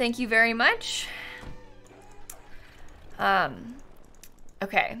am. Thank you very much.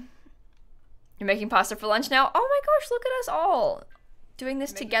 Okay. You're making pasta for lunch now? Oh my gosh, look at us all doing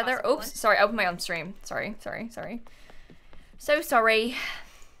this together. Oops, sorry, I opened my own stream. Sorry. So sorry.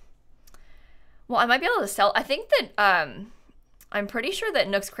 Well, I might be able to sell. I think that, I'm pretty sure that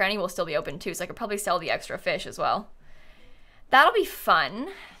Nook's Cranny will still be open too, so I could probably sell the extra fish as well. That'll be fun.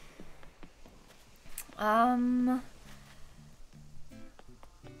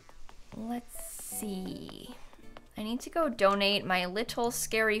 Let's see. I need to go donate my little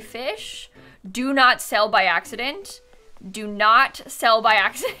scary fish. Do not sell by accident. Do not sell by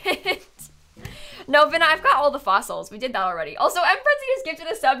accident. No, Vinna, I've got all the fossils. We did that already. Also, M. Frenzy just gifted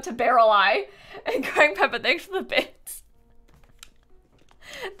a sub to Barrel Eye. And Crying Peppa, thanks for the bits.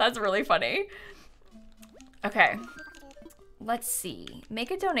 That's really funny. Okay. Let's see. Make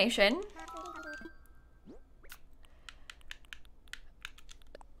a donation.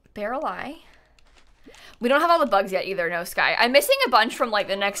 Barrel Eye. We don't have all the bugs yet either, no Sky. I'm missing a bunch from like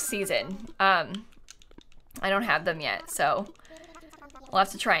the next season. I don't have them yet, so we'll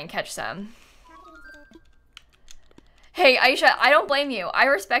have to try and catch some. Hey, Aisha, I don't blame you. I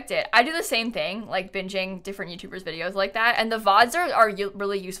respect it. I do the same thing, like binging different YouTubers' videos like that. And the VODs are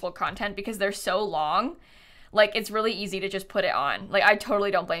really useful content because they're so long. Like, it's really easy to just put it on. Like, I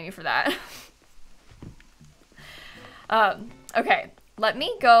totally don't blame you for that. Okay. Let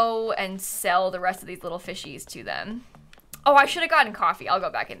me go and sell the rest of these little fishies to them. Oh, I should have gotten coffee. I'll go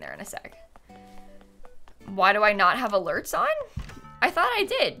back in there in a sec. Why do I not have alerts on? I thought I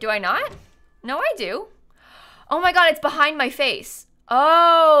did. Do I not? No, I do. Oh my god, it's behind my face.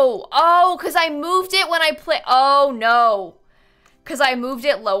 Oh, because I moved it when I played. Oh, no. Because I moved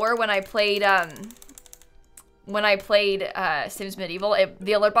it lower when I played, Sims Medieval.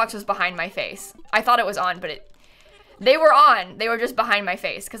 The alert box was behind my face. I thought it was on, but they were on. They were just behind my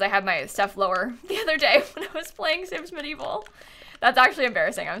face because I had my stuff lower the other day when I was playing Sims Medieval. That's actually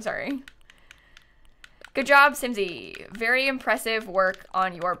embarrassing. I'm sorry. Good job, Simsy. Very impressive work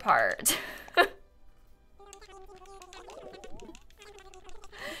on your part.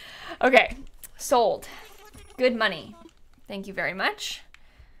 Okay, sold. Good money. Thank you very much.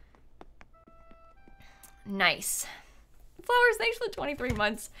 Nice. Flowers, thanks for the 23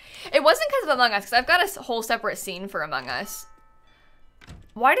 months. It wasn't because of Among Us, because I've got a whole separate scene for Among Us.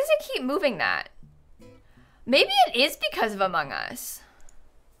 Why does it keep moving that? Maybe it is because of Among Us.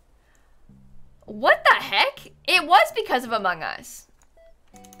 What the heck? It was because of Among Us.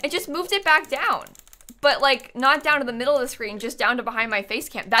 It just moved it back down. But like, not down to the middle of the screen, just down to behind my face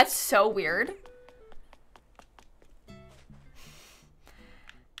cam. That's so weird.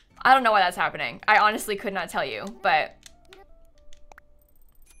 I don't know why that's happening. I honestly could not tell you, but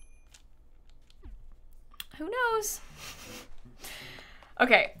who knows?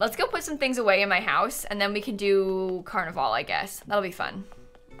 Okay, let's go put some things away in my house, and then we can do Carnival, I guess. That'll be fun.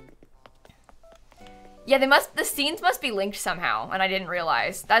 Yeah, the scenes must be linked somehow, and I didn't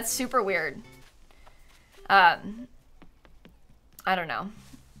realize. That's super weird. I don't know.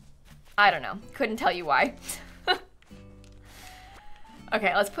 I don't know. Couldn't tell you why.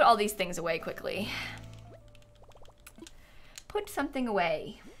 Okay, let's put all these things away quickly. Put something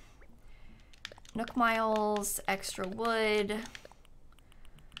away. Nook miles, extra wood.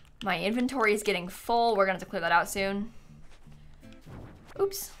 My inventory is getting full. We're gonna have to clear that out soon.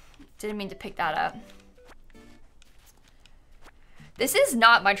 Oops, didn't mean to pick that up. This is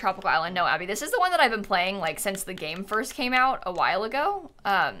not my tropical island, no, Abby. This is the one that I've been playing like since the game first came out a while ago.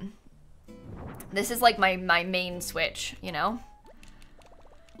 This is like my main Switch, you know?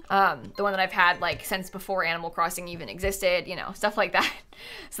 The one that I've had like since before Animal Crossing even existed, you know, stuff like that.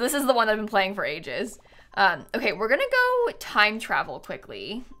 So this is the one that I've been playing for ages. Okay, we're gonna go time travel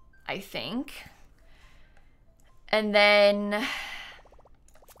quickly, I think. And then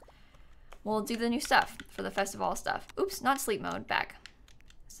we'll do the new stuff for the festival stuff. Oops, not sleep mode, back.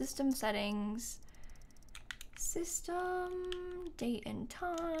 System settings. System, date and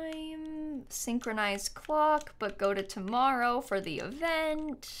time, synchronized clock, but go to tomorrow for the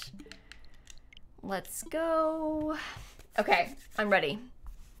event. Let's go. Okay, I'm ready.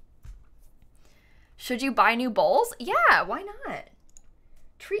 Should you buy new bowls? Yeah, why not?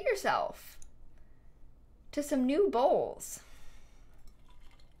 Treat yourself to some new bowls.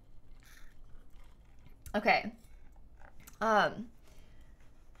 Okay.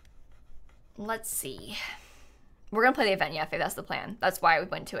 Let's see. We're gonna play the event, yeah, Faye, that's the plan. That's why we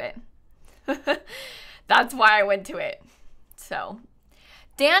went to it. That's why I went to it. So,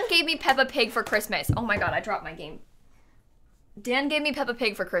 Dan gave me Peppa Pig for Christmas. Oh my god, I dropped my game. Dan gave me Peppa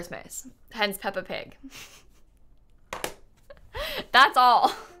Pig for Christmas. Hence Peppa Pig. That's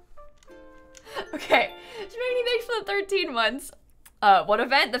all. Okay, Shmaggy, thanks for the 13 months. What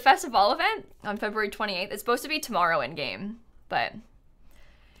event? The festival event on February 28th. It's supposed to be tomorrow in game, but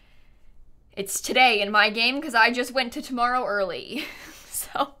it's today in my game because I just went to tomorrow early.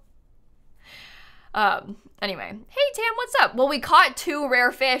 So, anyway. Hey, Tam, what's up? Well, we caught 2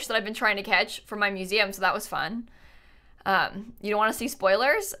 rare fish that I've been trying to catch for my museum, so that was fun. You don't want to see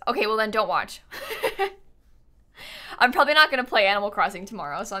spoilers? Okay, well then don't watch. I'm probably not going to play Animal Crossing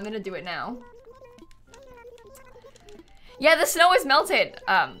tomorrow, so I'm going to do it now. Yeah, the snow is melted.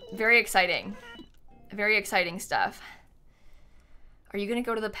 Very exciting. Very exciting stuff. Are you gonna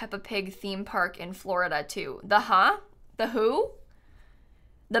go to the Peppa Pig theme park in Florida too? The huh? The who?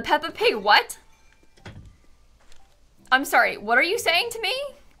 The Peppa Pig what? I'm sorry, what are you saying to me?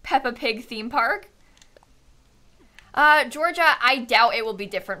 Peppa Pig theme park? Georgia, I doubt it will be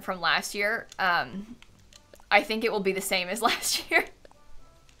different from last year. I think it will be the same as last year.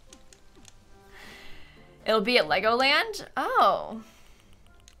 It'll be at Legoland? Oh.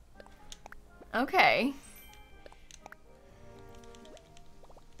 Okay.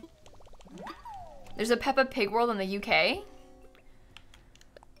 There's a Peppa Pig world in the UK?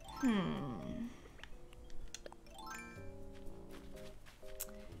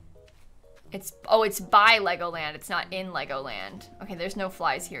 It's by Legoland. It's not in Legoland. Okay, there's no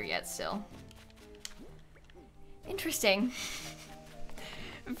flies here yet still. Interesting.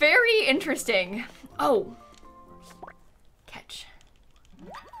 Very interesting. Oh. Catch.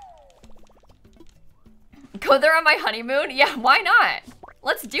 Go there on my honeymoon? Yeah, why not?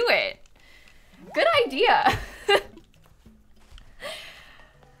 Let's do it. Good idea.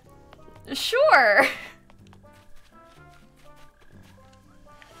 Sure.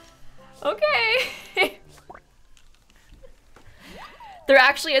 Okay. There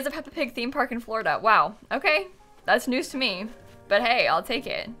actually is a Peppa Pig theme park in Florida. Wow. Okay. That's news to me. But hey, I'll take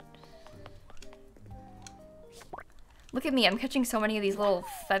it. Look at me. I'm catching so many of these little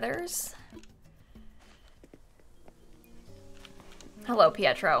feathers. Hello,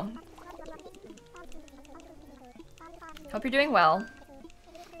 Pietro. Hope you're doing well.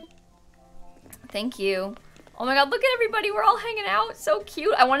 Thank you. Oh my god, look at everybody. We're all hanging out. So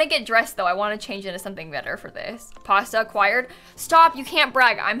cute. I want to get dressed, though. I want to change into something better for this. Pasta acquired. Stop. You can't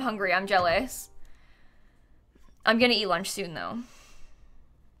brag. I'm hungry. I'm jealous. I'm going to eat lunch soon, though.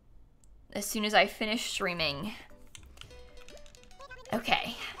 As soon as I finish streaming.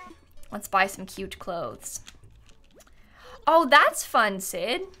 Okay. Let's buy some cute clothes. Oh, that's fun,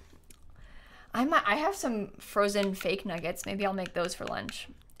 Sid. I have some frozen fake nuggets. Maybe I'll make those for lunch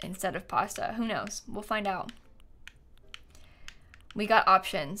instead of pasta. Who knows? We'll find out. We got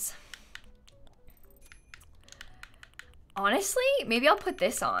options. Honestly, maybe I'll put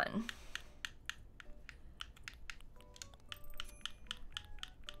this on.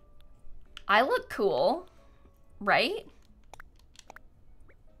 I look cool, right?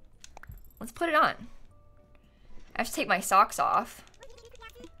 Let's put it on. I have to take my socks off.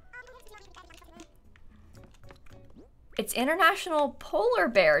 It's International Polar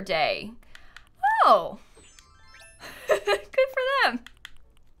Bear Day. Oh. Good for them.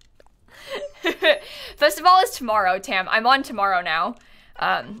 Festival is tomorrow, Tam. I'm on tomorrow now.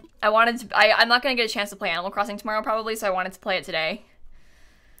 I'm not gonna get a chance to play Animal Crossing tomorrow probably, so I wanted to play it today.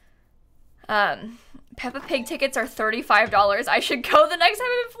 Peppa Pig tickets are $35. I should go the next time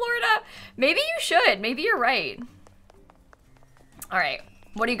I'm in Florida. Maybe you should. Maybe you're right. All right.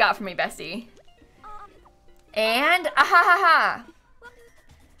 What do you got for me, bestie? And ahahaha.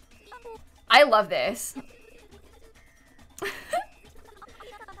 I love this.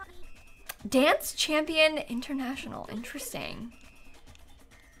 Dance Champion International. Interesting.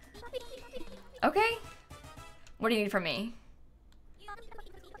 Okay. What do you need from me?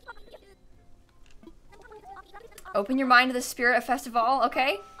 Open your mind to the spirit of festival.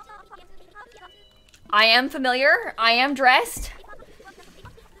 Okay. I am familiar. I am dressed.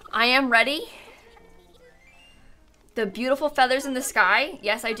 I am ready. The beautiful feathers in the sky.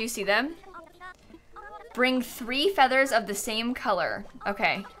 Yes, I do see them. Bring 3 feathers of the same color.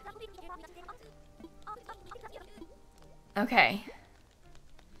 Okay. Okay.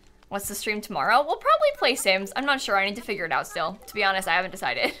 What's the stream tomorrow? We'll probably play Sims. I'm not sure. I need to figure it out still. To be honest, I haven't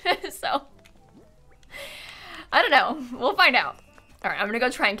decided. So, I don't know. We'll find out. All right, I'm gonna go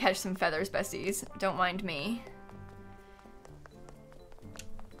try and catch some feathers, besties. Don't mind me.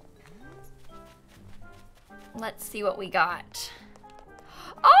 Let's see what we got.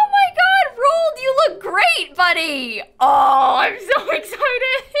 Oh my God, Rolled, you look great, buddy. Oh, I'm so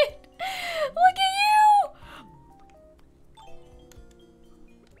excited. Look at you.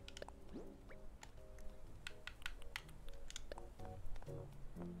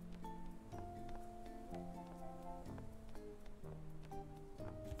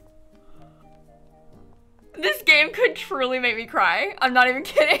 This game could truly make me cry. I'm not even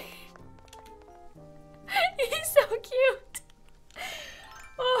kidding. He's so cute.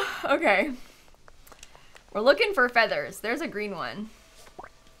 Oh, okay. We're looking for feathers. There's a green one.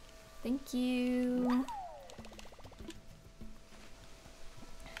 Thank you.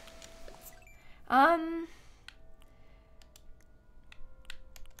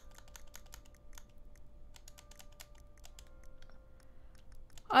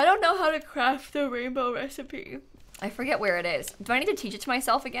 I don't know how to craft the rainbow recipe. I forget where it is. Do I need to teach it to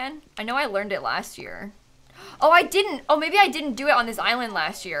myself again? I know I learned it last year. Oh, I didn't. Oh, maybe I didn't do it on this island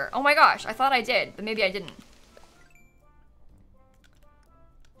last year. Oh my gosh, I thought I did, but maybe I didn't.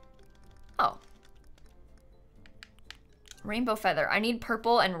 Oh. Rainbow feather. I need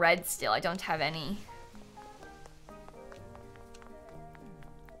purple and red still. I don't have any.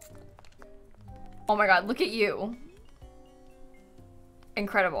 Oh my God, look at you.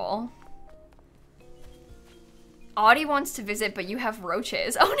 Incredible. Audie wants to visit, but you have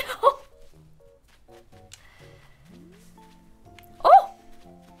roaches. Oh no. Oh!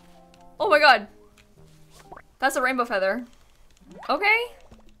 Oh my God. That's a rainbow feather. Okay.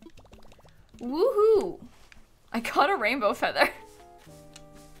 Woohoo. I got a rainbow feather.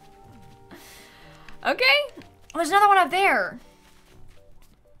 Okay. Oh, there's another one up there.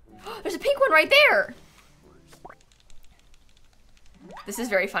 There's a pink one right there. This is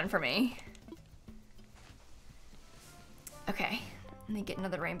very fun for me. Okay, let me get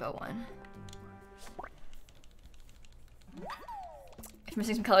another rainbow one. If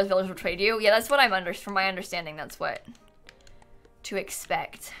missing some colors, village will trade you. Yeah, that's what I'm from my understanding, that's what to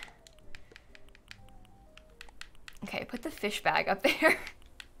expect. Okay, put the fish bag up there.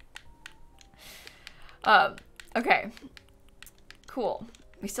 Okay. Cool.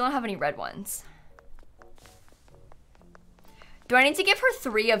 We still don't have any red ones. Do I need to give her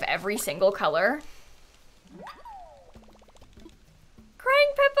 3 of every single color?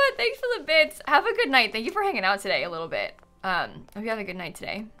 Crying Peppa, thanks for the bits. Have a good night. Thank you for hanging out today a little bit. Hope you have a good night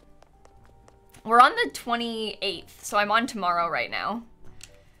today. We're on the 28th, so I'm on tomorrow right now.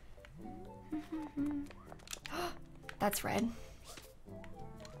 That's red.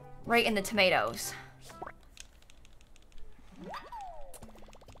 Right in the tomatoes.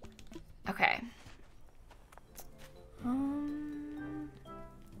 Okay.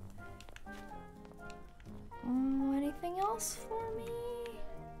 Anything else?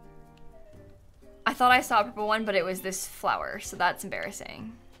 thought I saw a purple one, but it was this flower, so that's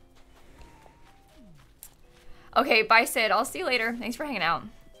embarrassing. Okay, bye Sid. I'll see you later. Thanks for hanging out.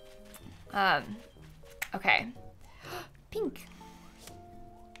 Okay. Pink.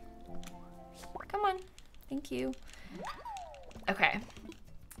 Come on. Thank you. Okay.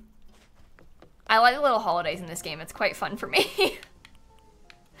 I like the little holidays in this game. It's quite fun for me.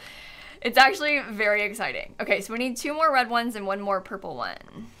 It's actually very exciting. Okay, so we need 2 more red ones and 1 more purple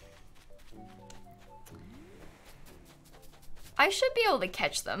one. I should be able to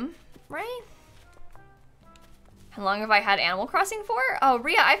catch them, right? How long have I had Animal Crossing for? Oh,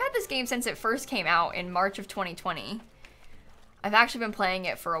 Rhea, I've had this game since it first came out in March of 2020. I've actually been playing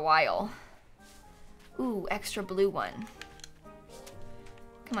it for a while. Ooh, extra blue one.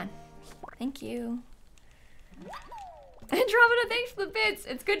 Come on. Thank you. Andromeda, thanks for the bits.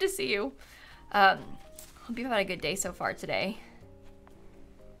 It's good to see you. Hope you've had a good day so far today.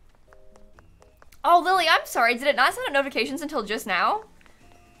 Oh, Lily, I'm sorry. Did it not send out notifications until just now?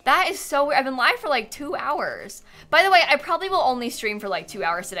 That is so weird. I've been live for like 2 hours. By the way, I probably will only stream for like 2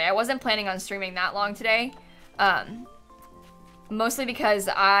 hours today. I wasn't planning on streaming that long today. Mostly because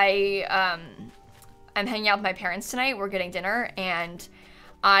I'm hanging out with my parents tonight. We're getting dinner, and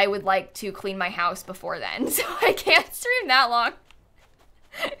I would like to clean my house before then, so I can't stream that long.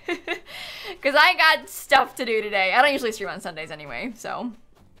 Because I got stuff to do today. I don't usually stream on Sundays anyway, so.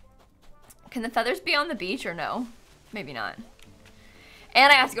 Can the feathers be on the beach or no? Maybe not.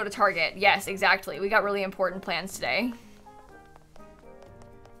 And I have to go to Target. Yes, exactly. We got really important plans today.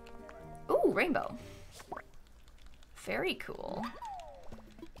 Ooh, rainbow. Very cool.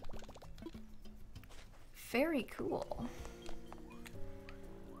 Very cool.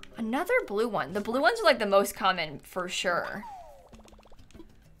 Another blue one. The blue ones are like the most common for sure.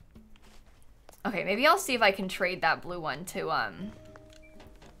 Okay, maybe I'll see if I can trade that blue one to,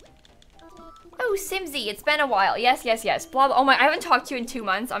 Oh, Simsie, it's been a while. Yes, yes, yes. Blah, blah. Oh my, I haven't talked to you in 2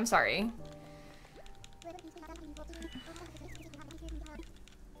 months. I'm sorry.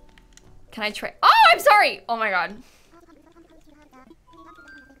 Can I trade? Oh, I'm sorry. Oh my God.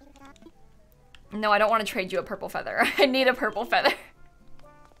 No, I don't want to trade you a purple feather. I need a purple feather.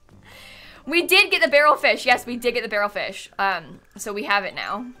 We did get the barrelfish. Yes, we did get the barrelfish. So we have it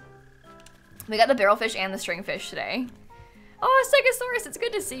now. We got the barrelfish and the stringfish today. Oh, Stegosaurus, it's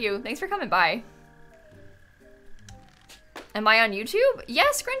good to see you. Thanks for coming by. Am I on YouTube?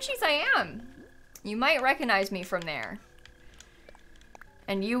 Yes, Scrunchies, I am. You might recognize me from there.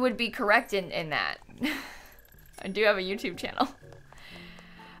 And you would be correct in that. I do have a YouTube channel.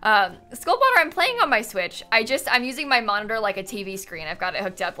 Skullbladder, I'm playing on my Switch. I'm using my monitor like a TV screen. I've got it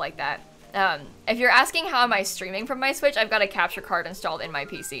hooked up like that. If you're asking how am I streaming from my Switch, I've got a capture card installed in my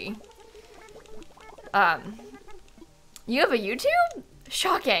PC. You have a YouTube?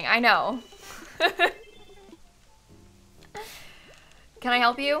 Shocking, I know. Can I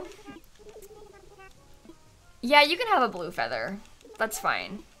help you? Yeah, you can have a blue feather. That's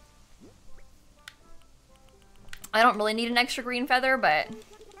fine. I don't really need an extra green feather, but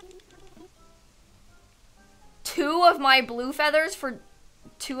 2 of my blue feathers for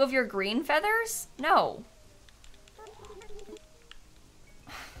 2 of your green feathers? No.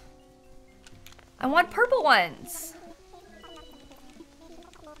 I want purple ones.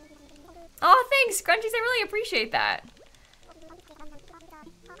 Oh, thanks, Scrunchies. I really appreciate that.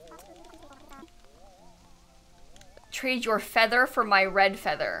 Trade your feather for my red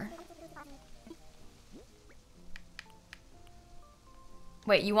feather.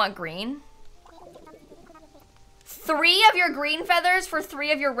 Wait, you want green? 3 of your green feathers for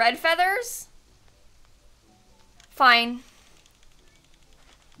 3 of your red feathers? Fine.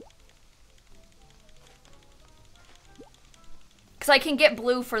 Because I can get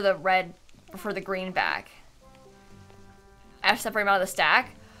blue for the red, for the green back. I have to separate them out of the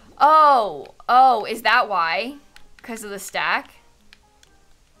stack? Oh, is that why? Because of the stack?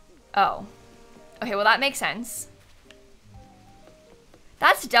 Oh. Okay, well that makes sense.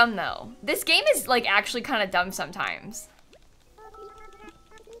 That's dumb though. This game is like actually kind of dumb sometimes.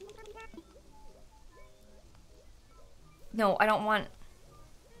 No, I don't want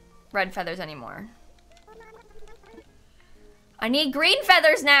red feathers anymore. I need green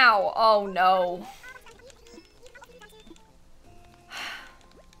feathers now. Oh no.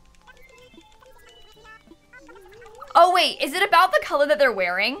 Oh wait, is it about the color that they're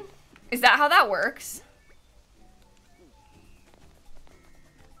wearing? Is that how that works?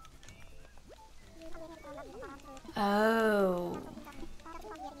 Oh.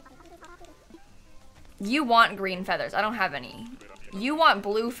 You want green feathers. I don't have any. You want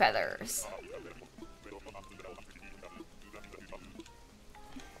blue feathers.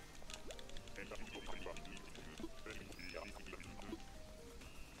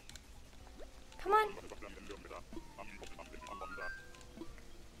 Come on.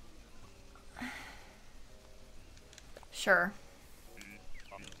 Sure.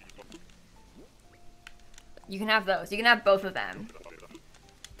 You can have those. You can have both of them.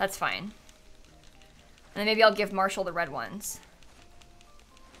 That's fine. And then maybe I'll give Marshall the red ones.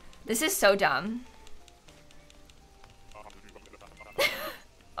 This is so dumb.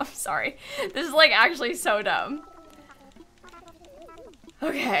 I'm sorry. This is like actually so dumb.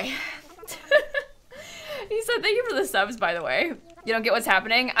 Okay. He said thank you for the subs, by the way. You don't get what's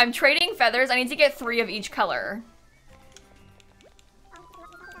happening? I'm trading feathers. I need to get 3 of each color.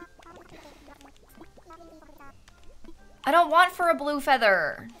 I don't want for a blue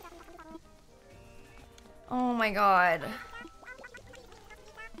feather. Oh my god.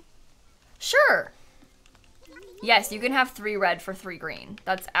 Sure. Yes, you can have 3 red for 3 green.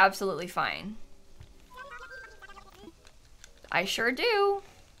 That's absolutely fine. I sure do.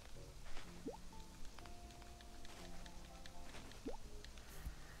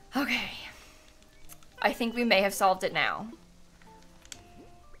 Okay. I think we may have solved it now.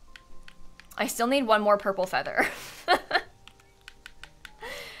 I still need 1 more purple feather.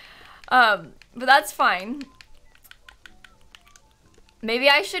 But that's fine. Maybe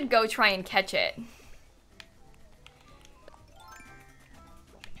I should go try and catch it.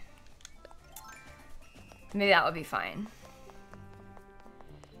 Maybe that would be fine.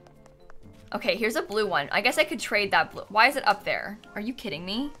 Okay, here's a blue one. I guess I could trade that blue. Why is it up there? Are you kidding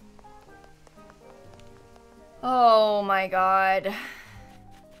me? Oh my god.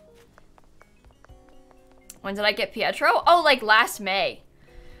 When did I get Pietro? Oh, like last May.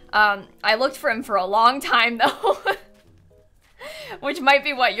 I looked for him for a long time though. Which might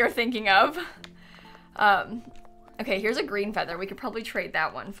be what you're thinking of. Okay, here's a green feather. We could probably trade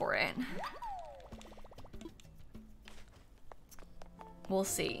that one for it. We'll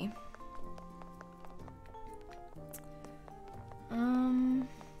see.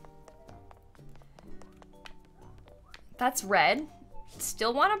 That's red.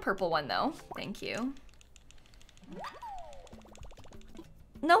 Still want a purple one though. Thank you.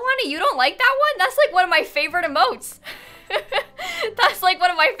 No, honey, you don't like that one? That's like one of my favorite emotes. That's like one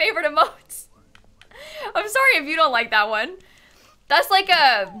of my favorite emotes. I'm sorry if you don't like that one. That's like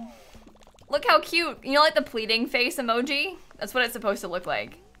a... Look how cute. You know, like the pleading face emoji? That's what it's supposed to look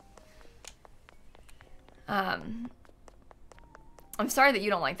like. I'm sorry that you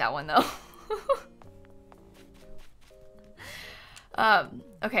don't like that one, though.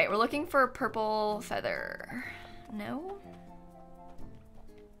 Okay, we're looking for a purple feather. No?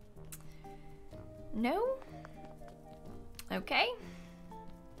 No? Okay.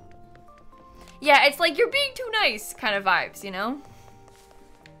 Yeah, it's like you're being too nice kind of vibes, you know?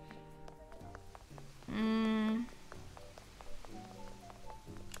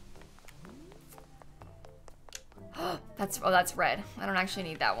 That's red. I don't actually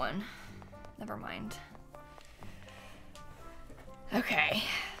need that one. Never mind. Okay.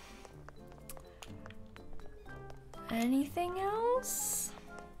 Anything else?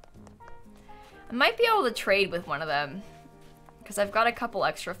 I might be able to trade with one of them because I've got a couple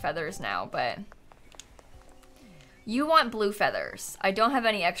extra feathers now, but you want blue feathers. I don't have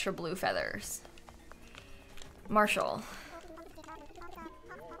any extra blue feathers. Marshall.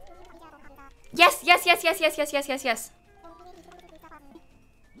 Yes, yes, yes, yes, yes, yes, yes, yes, yes.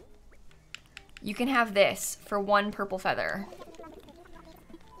 You can have this for 1 purple feather.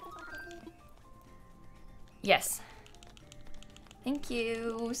 Yes. Thank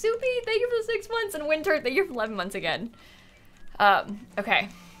you. Soupy, thank you for the 6 months. And Winter, thank you for 11 months again. Okay.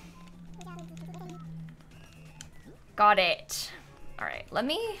 Got it. All right, let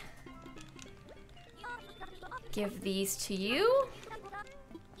me give these to you.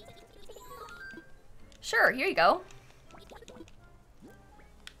 Sure, here you go.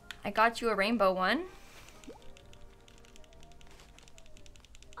 I got you a rainbow one.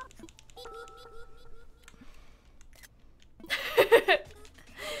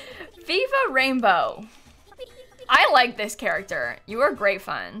 Viva Rainbow. I like this character. You are great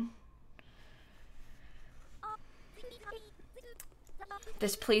fun.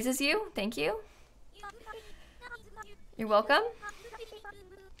 This pleases you? Thank you. You're welcome.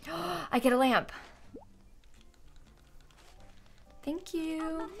 I get a lamp. Thank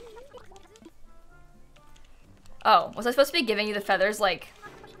you. Oh, was I supposed to be giving you the feathers like...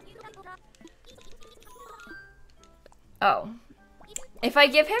 Oh. If I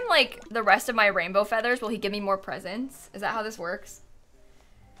give him like the rest of my rainbow feathers, will he give me more presents? Is that how this works?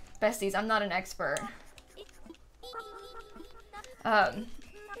 Besties, I'm not an expert.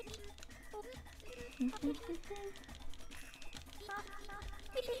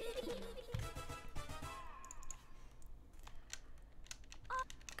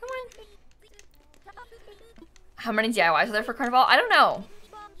 How many DIYs are there for Carnival? I don't know.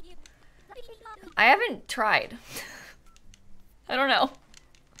 I haven't tried. I don't know.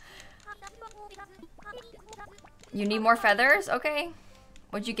 You need more feathers? Okay.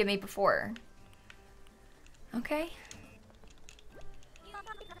 What'd you give me before? Okay.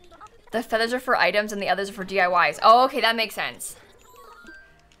 The feathers are for items and the others are for DIYs. Oh, okay, that makes sense.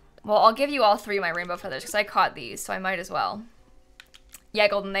 Well, I'll give you all 3 of my rainbow feathers because I caught these, so I might as well. Yeah,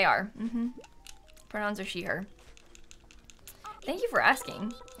 golden, they are. Pronouns are she, her. Thank you for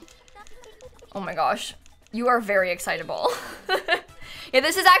asking. Oh my gosh. You are very excitable. Yeah,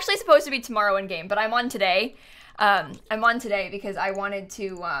 this is actually supposed to be tomorrow in game, but I'm on today. I'm on today because I wanted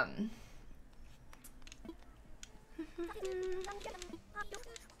to,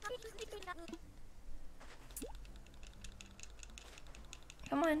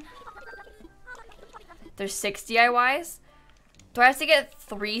 Come on. There's 6 DIYs? Do I have to get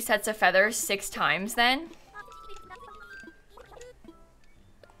 3 sets of feathers 6 times then?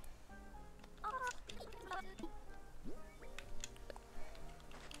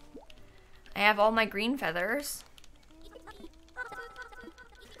 I have all my green feathers.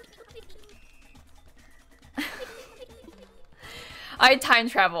 I time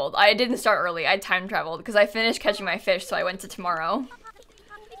traveled. I didn't start early. I time traveled because I finished catching my fish, so I went to tomorrow.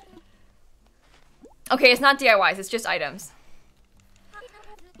 Okay, it's not DIYs, it's just items.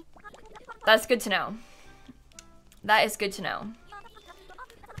 That's good to know. That is good to know.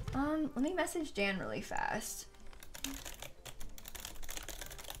 Let me message Jan really fast.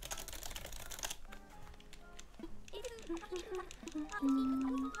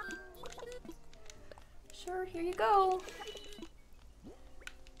 Sure, here you go.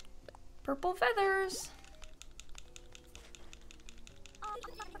 Purple feathers.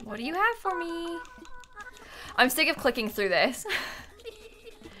 What do you have for me? I'm sick of clicking through this.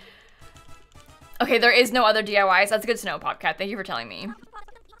 Okay, there is no other DIYs. That's good to know, Popcat. Thank you for telling me.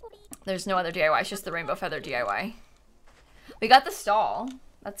 There's no other DIY. It's just the rainbow feather DIY. We got the stall.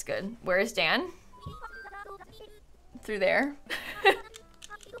 That's good. Where is Dan? Through there.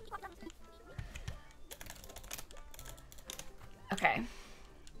 Okay.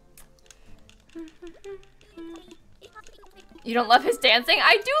 You don't love his dancing?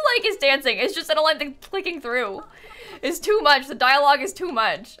 I do like his dancing. It's just I don't like the clicking through. It's too much. The dialogue is too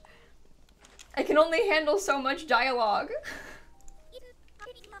much. I can only handle so much dialogue.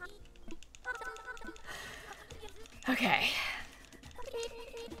 Okay.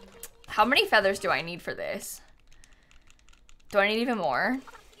 How many feathers do I need for this? Do I need even more?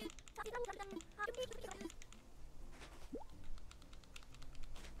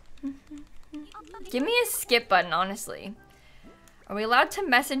 Give me a skip button, honestly. Are we allowed to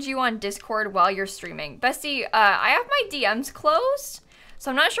message you on Discord while you're streaming? Bestie, I have my DMs closed,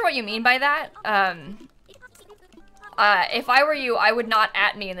 so I'm not sure what you mean by that. If I were you, I would not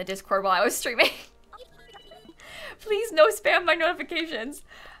at me in the Discord while I was streaming. Please no spam my notifications.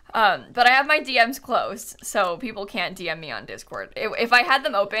 But I have my DMs closed, so people can't DM me on Discord. If I had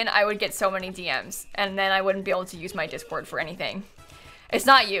them open, I would get so many DMs, and then I wouldn't be able to use my Discord for anything. It's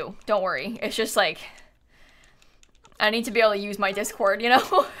not you, don't worry. It's just like, I need to be able to use my Discord, you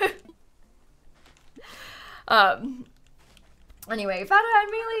know? Anyway, Fata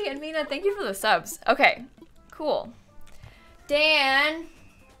and Mealy and Mina, thank you for the subs. Okay, cool. Dan!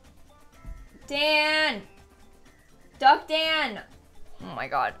 Dan! Duck Dan! Oh my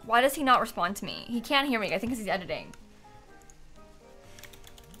god, why does he not respond to me? He can't hear me, I think because he's editing.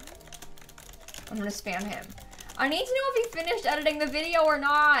 I'm gonna spam him. I need to know if he finished editing the video or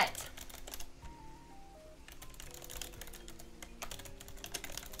not.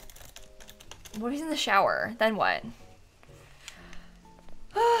 What, he's in the shower? Then what?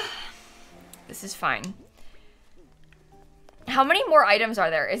 This is fine. How many more items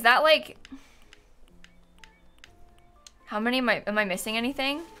are there? Is that like... How many am I missing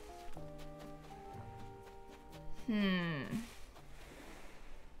anything?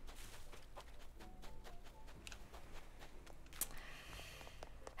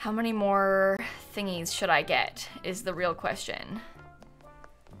 How many more thingies should I get is the real question.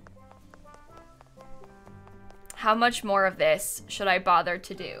 How much more of this should I bother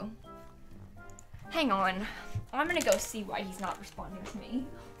to do? Hang on. I'm gonna go see why he's not responding to me.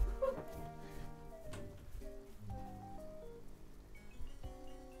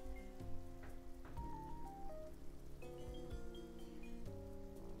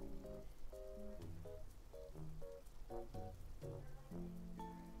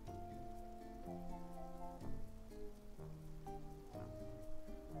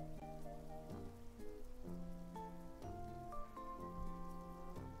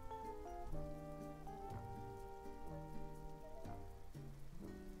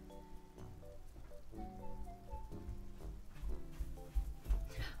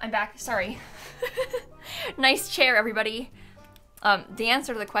 I'm back. Sorry. Nice chair, everybody. The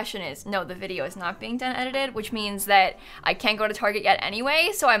answer to the question is no, the video is not being done edited, which means that I can't go to Target yet anyway,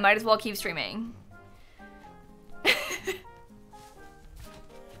 so I might as well keep streaming.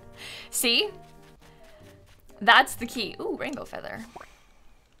 See? That's the key. Ooh, rainbow feather.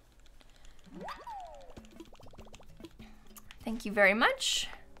 Thank you very much.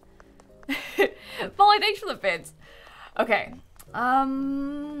 Molly, thanks for the bits. Okay. What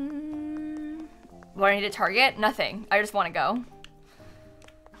do I need to Target? Nothing. I just want to go.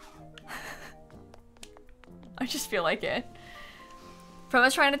 I just feel like it. From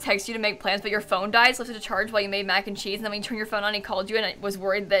us trying to text you to make plans, but your phone died, so left it to charge while you made mac and cheese, and then when you turned your phone on, he called you and I was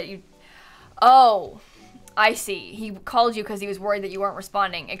worried that you... Oh, I see. He called you because he was worried that you weren't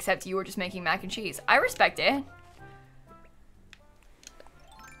responding, except you were just making mac and cheese. I respect it.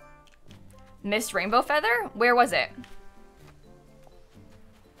 Missed rainbow feather? Where was it?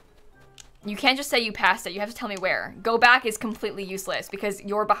 You can't just say you passed it. You have to tell me where. Go back is completely useless because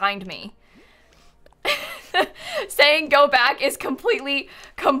you're behind me. Saying go back is completely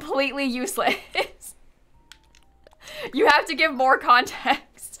useless. You have to give more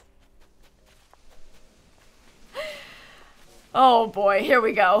context. Oh boy, here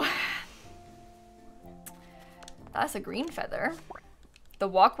we go. That's a green feather. The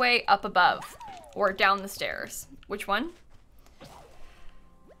walkway up above or down the stairs. Which one?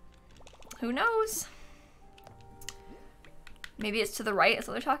 Who knows? Maybe it's to the right, is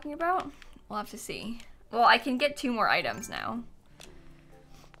what they're talking about? We'll have to see. Well, I can get 2 more items now.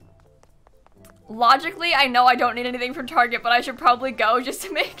 Logically, I know I don't need anything from Target, but I should probably go just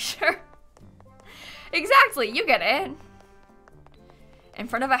to make sure. Exactly, you get it. In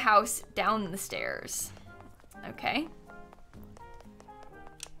front of a house, down the stairs. Okay.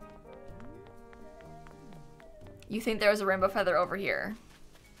 You think there was a rainbow feather over here?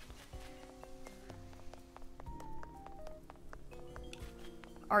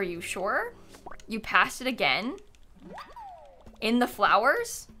 Are you sure? You passed it again? In the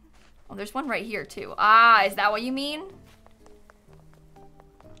flowers? Oh, there's one right here too. Ah, is that what you mean?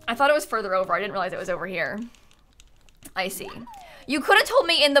 I thought it was further over. I didn't realize it was over here. I see. You could have told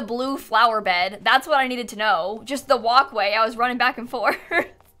me in the blue flower bed. That's what I needed to know. Just the walkway. I was running back and forth.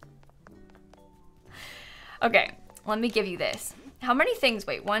 Okay, let me give you this. How many things?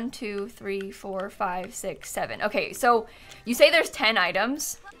 Wait, 1, 2, 3, 4, 5, 6, 7. Okay, so you say there's 10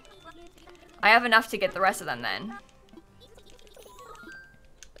 items. I have enough to get the rest of them then.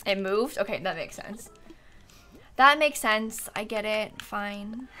 It moved? Okay, that makes sense. That makes sense. I get it.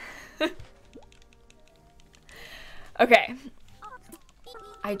 Fine. Okay.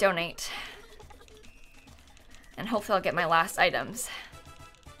 I donate. And hopefully I'll get my last items.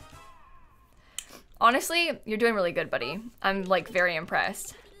 Honestly, you're doing really good, buddy. I'm, like, very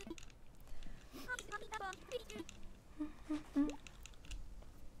impressed.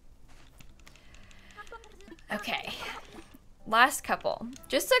 Okay. Last couple.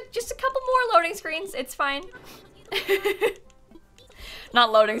 Just a couple more loading screens. It's fine.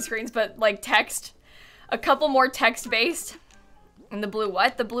 Not loading screens, but, like, text. A couple more text-based. And the blue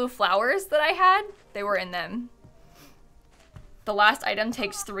what? The blue flowers that I had? They were in them. The last item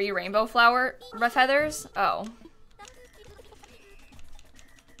takes 3 rainbow flower feathers? Oh.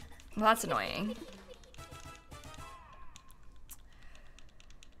 Well, that's annoying.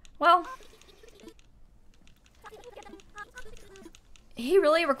 Well. He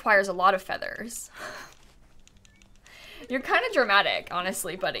really requires a lot of feathers. You're kind of dramatic,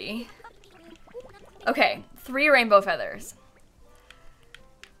 honestly, buddy. Okay, 3 rainbow feathers.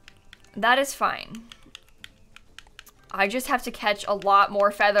 That is fine. I just have to catch a lot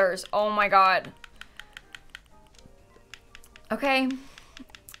more feathers. Oh my god. Okay.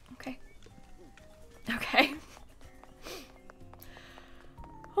 Okay. Okay.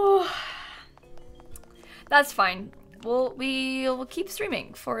 Oh. That's fine. We'll keep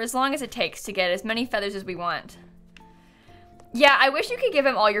streaming for as long as it takes to get as many feathers as we want. Yeah, I wish you could give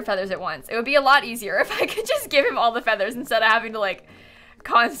him all your feathers at once. It would be a lot easier if I could just give him all the feathers instead of having to, like,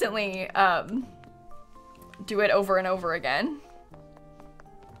 constantly, do it over and over again.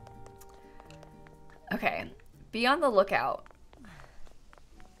 Okay, be on the lookout.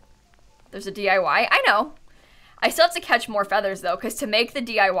 There's a DIY. I know. I still have to catch more feathers though, because to make the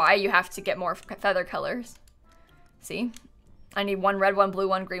DIY, you have to get more feather colors. See? I need 1 red, 1 blue,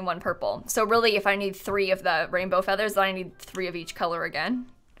 1 green, 1 purple. So really, if I need 3 of the rainbow feathers, then I need 3 of each color again.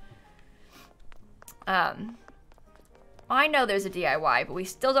 I know there's a DIY, but we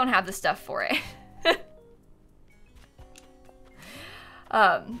still don't have the stuff for it.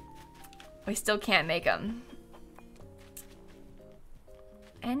 We still can't make them.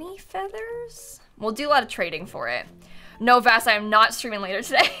 any feathers? We'll do a lot of trading for it. No, Vass, I am not streaming later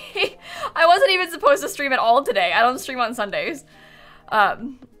today. I wasn't even supposed to stream at all today. I don't stream on Sundays.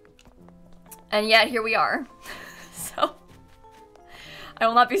 And yet here we are. So I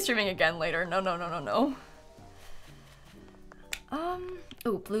will not be streaming again later. No, no, no, no, no.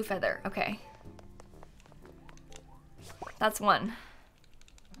 Ooh, blue feather. Okay. That's one.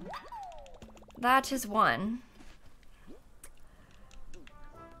 That is one.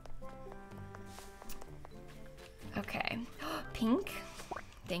 Okay. Pink.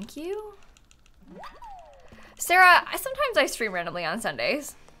 Thank you. Sarah, sometimes I stream randomly on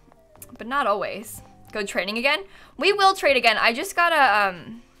Sundays, but not always. Go trading again? We will trade again. I just gotta,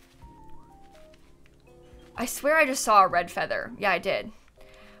 I swear I just saw a red feather. Yeah, I did.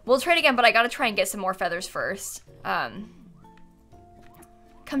 We'll trade again, but I gotta try and get some more feathers first. Come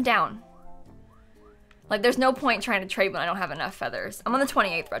down. Like, there's no point trying to trade when I don't have enough feathers. I'm on the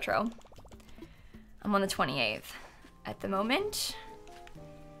 28th, Retro. I'm on the 28th at the moment.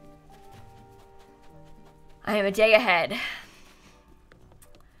 I am a day ahead.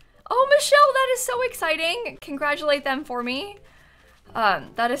 Oh, Michelle, that is so exciting. Congratulate them for me.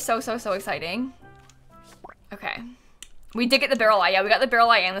 That is so, so, so exciting. Okay. We did get the barrel eye. Yeah, we got the barrel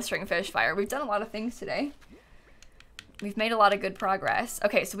eye and the stringfish fire. We've done a lot of things today. We've made a lot of good progress.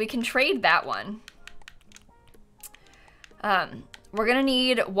 Okay, so we can trade that one. We're gonna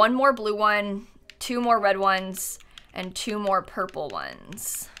need one more blue one, 2 more red ones, and 2 more purple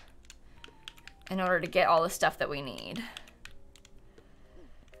ones in order to get all the stuff that we need.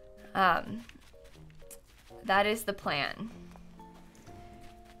 That is the plan.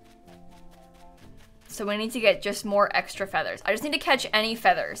 So we need to get just more extra feathers. I just need to catch any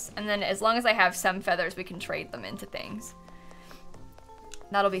feathers, and then as long as I have some feathers, we can trade them into things.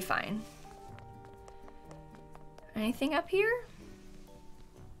 That'll be fine. Anything up here?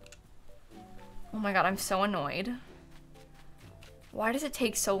 Oh my god, I'm so annoyed. Why does it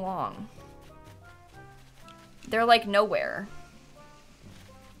take so long? They're like nowhere.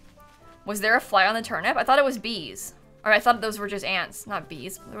 Was there a fly on the turnip? I thought it was bees. Or I thought those were just ants, not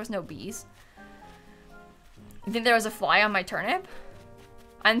bees. There was no bees. You think there was a fly on my turnip?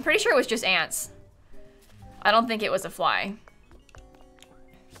 I'm pretty sure it was just ants. I don't think it was a fly.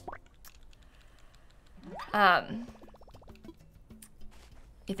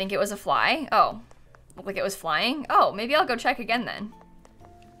 You think it was a fly? Oh, looked like it was flying? Oh, maybe I'll go check again then.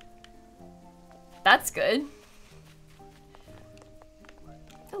 That's good.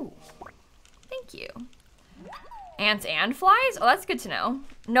 Oh, thank you. Ants and flies? Oh, that's good to know.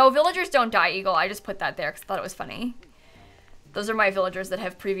 No, villagers don't die, Eagle. I just put that there because I thought it was funny. Those are my villagers that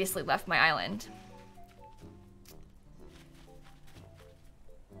have previously left my island.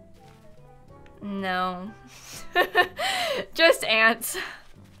 No. Just ants.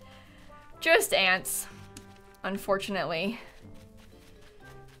 Just ants. Unfortunately.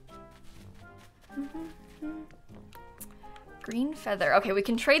 Green feather. Okay, we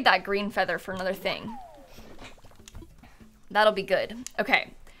can trade that green feather for another thing. That'll be good.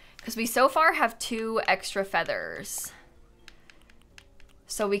 Okay, because we so far have 2 extra feathers.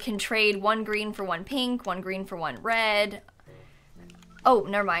 So we can trade 1 green for 1 pink, 1 green for 1 red. Oh,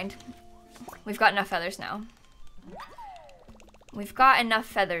 never mind. We've got enough feathers now. We've got enough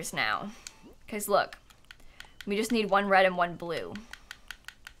feathers now. Because look, we just need 1 red and 1 blue.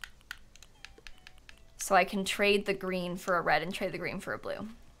 So I can trade the green for a red and trade the green for a blue.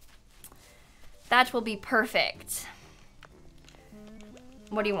 That will be perfect.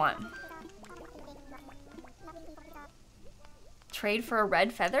 What do you want? Trade for a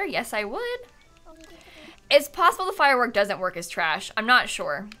red feather? Yes, I would. It's possible the firework doesn't work as trash. I'm not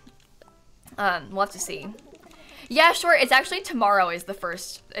sure. We'll have to see. Yeah, sure. It's actually tomorrow is the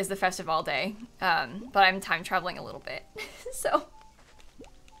festival day. But I'm time traveling a little bit. So.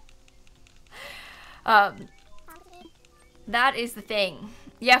 That is the thing.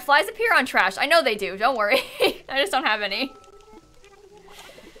 Yeah, flies appear on trash. I know they do. Don't worry. I just don't have any.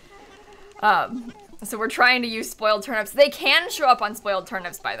 So we're trying to use spoiled turnips. They can show up on spoiled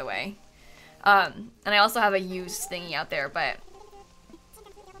turnips, by the way. And I also have a used thingy out there, but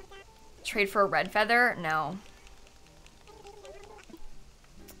trade for a red feather? No.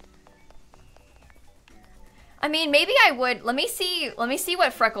 I mean, maybe I would. Let me see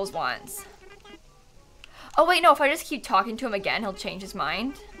what Freckles wants. Oh wait, no, if I just keep talking to him again, he'll change his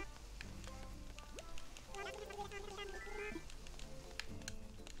mind.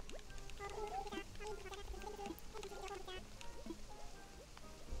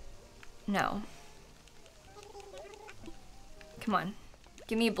 No. Come on.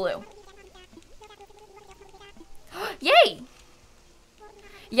 Give me a blue. Yay!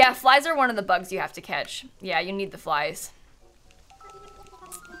 Yeah, flies are one of the bugs you have to catch. Yeah, you need the flies.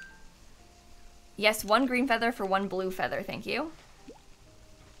 Yes, 1 green feather for 1 blue feather, thank you.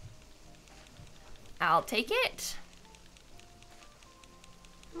 I'll take it.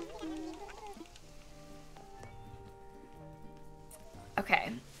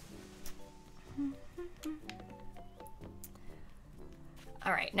 Okay.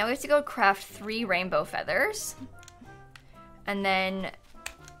 All right, now we have to go craft 3 rainbow feathers and then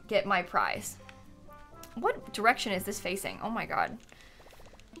get my prize. What direction is this facing? Oh my god.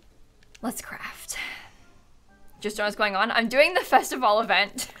 Let's craft. Just know what's going on. I'm doing the festival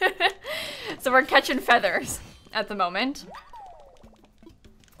event. So we're catching feathers at the moment.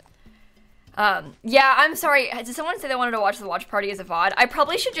 Yeah, I'm sorry. Did someone say they wanted to watch the watch party as a VOD? I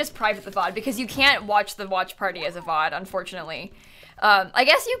probably should just private the VOD because you can't watch the watch party as a VOD, unfortunately. I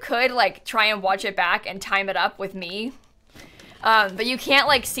guess you could, like, try and watch it back and time it up with me. But you can't,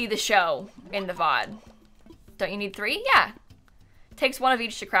 like, see the show in the VOD. Don't you need 3? Yeah. Takes 1 of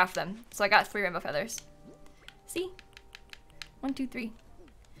each to craft them. So I got 3 rainbow feathers. See? 1, 2, 3.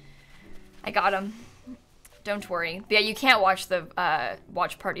 I got them. Don't worry. But yeah, you can't watch the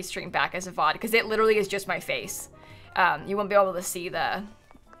watch party stream back as a VOD because it literally is just my face. You won't be able to see the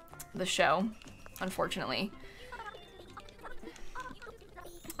show, unfortunately.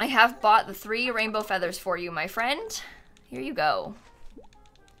 I have bought the 3 rainbow feathers for you, my friend. Here you go.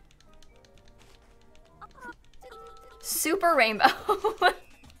 Super rainbow.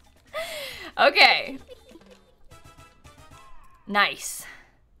 Okay. Nice.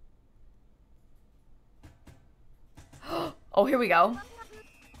 Oh, here we go.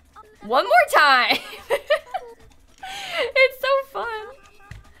 One more time. It's so fun.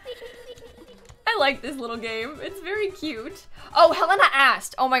 I like this little game. It's very cute. Oh, Helena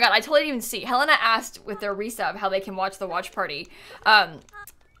asked. Oh my god, I totally didn't even see. Helena asked with their resub how they can watch the watch party.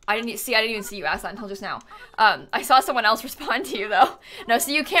 I didn't even see you ask that until just now. I saw someone else respond to you though. No,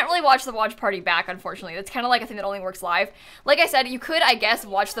 so you can't really watch the watch party back, unfortunately. That's kind of like a thing that only works live. Like I said, you could, I guess,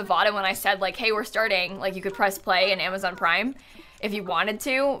 watch the VOD, and when I said like, hey, we're starting, like you could press play in Amazon Prime if you wanted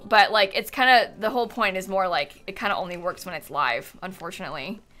to, but like it's kind of, the whole point is more like it kind of only works when it's live,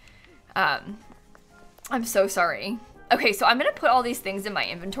 unfortunately. I'm so sorry. Okay, so I'm gonna put all these things in my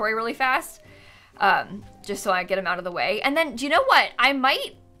inventory really fast, just so I get them out of the way. And then, do you know what? I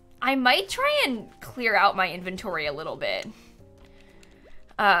might try and clear out my inventory a little bit.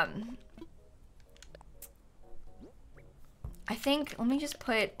 I think, let me just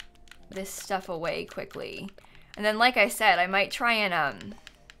put this stuff away quickly. And then, like I said, I might try and,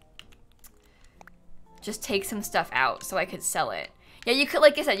 just take some stuff out so I could sell it. Yeah, you could,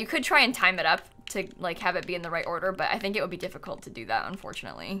 like I said, you could try and time it up to, like, have it be in the right order, but I think it would be difficult to do that,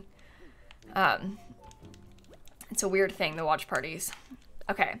 unfortunately. It's a weird thing, the watch parties.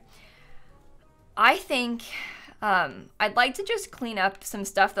 Okay. I think, I'd like to just clean up some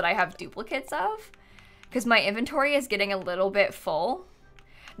stuff that I have duplicates of, because my inventory is getting a little bit full.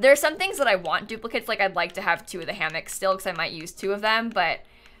 There are some things that I want duplicates, like I'd like to have 2 of the hammocks still, because I might use 2 of them, but,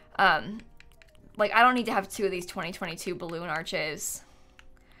 like, I don't need to have 2 of these 2022 balloon arches.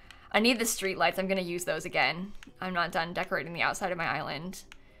 I need the street lights. I'm gonna use those again. I'm not done decorating the outside of my island.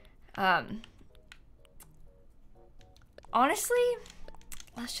 Honestly,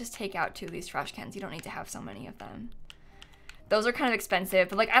 let's just take out 2 of these trash cans. You don't need to have so many of them. Those are kind of expensive,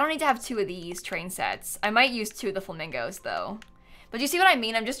 but like I don't need to have 2 of these train sets. I might use 2 of the flamingos though. But you see what I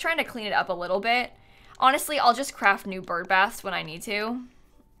mean? I'm just trying to clean it up a little bit. Honestly, I'll just craft new bird baths when I need to.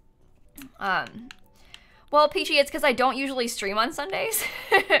 Well, Peachy, it's because I don't usually stream on Sundays.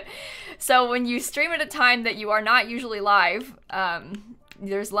 So when you stream at a time that you are not usually live,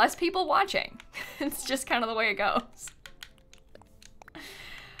 there's less people watching. It's just kind of the way it goes.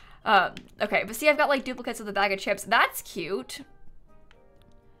 Okay, but see, I've got like duplicates of the bag of chips. That's cute.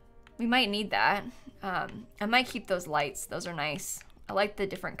 We might need that. I might keep those lights. Those are nice. I like the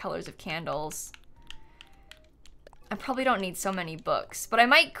different colors of candles. I probably don't need so many books, but I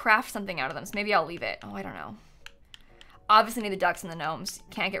might craft something out of them, so maybe I'll leave it. Oh, I don't know. Obviously need the ducks and the gnomes.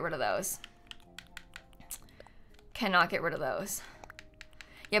 Can't get rid of those. Cannot get rid of those.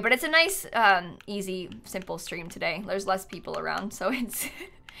 Yeah, but it's a nice, easy, simple stream today. There's less people around, so it's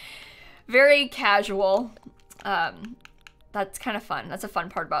very casual. That's kind of fun. That's a fun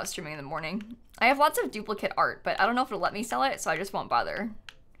part about streaming in the morning. I have lots of duplicate art, but I don't know if it'll let me sell it, so I just won't bother.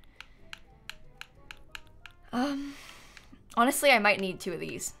 Honestly, I might need 2 of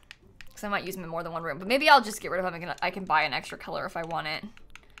these, because I might use them in more than one room, but maybe I'll just get rid of them. I can buy an extra color if I want it.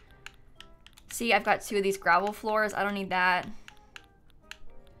 See, I've got 2 of these gravel floors. I don't need that.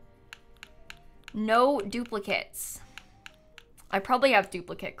 No duplicates. I probably have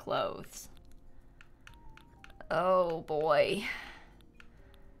duplicate clothes. Oh boy.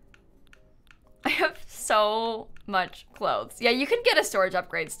 I have so much clothes. Yeah, you can get a storage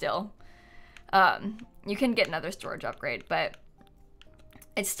upgrade still. You can get another storage upgrade, but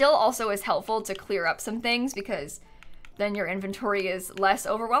it still also is helpful to clear up some things because then your inventory is less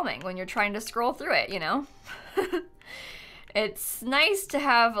overwhelming when you're trying to scroll through it, you know? It's nice to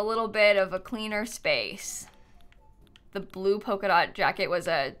have a little bit of a cleaner space. The blue polka dot jacket was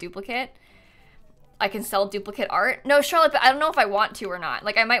a duplicate. I can sell duplicate art. No, Charlotte, but I don't know if I want to or not.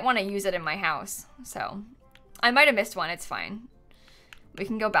 Like, I might want to use it in my house. So, I might have missed one. It's fine. We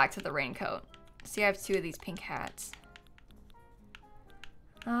can go back to the raincoat. See, I have 2 of these pink hats.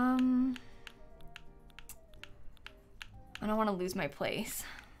 I don't want to lose my place.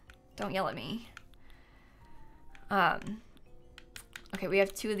 Don't yell at me. Okay, we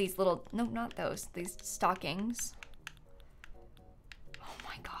have 2 of these little... No, not those. These stockings. Oh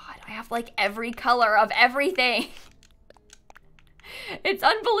my god. I have, like, every color of everything. It's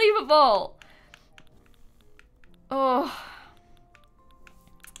unbelievable. Oh.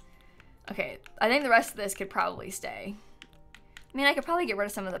 Okay, I think the rest of this could probably stay. I mean, I could probably get rid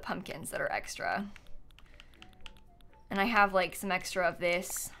of some of the pumpkins that are extra. And I have, like, some extra of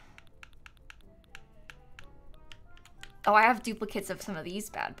this. Oh, I have duplicates of some of these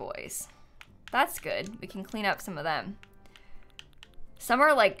bad boys. That's good. We can clean up some of them. Some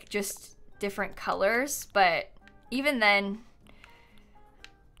are, like, just different colors, but even then,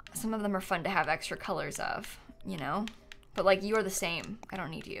 some of them are fun to have extra colors of, you know? But, like, you are the same. I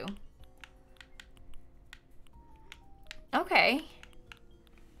don't need you. Okay.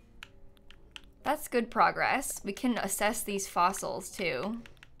 That's good progress. We can assess these fossils, too.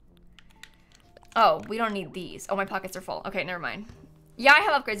 Oh, we don't need these. Oh, my pockets are full. Okay, never mind. Yeah, I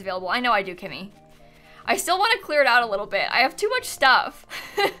have upgrades available. I know I do, Kimmy. I still want to clear it out a little bit. I have too much stuff.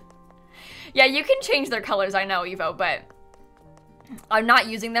 Yeah, you can change their colors, I know, Evo, but I'm not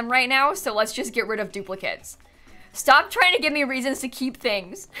using them right now, so let's just get rid of duplicates. Stop trying to give me reasons to keep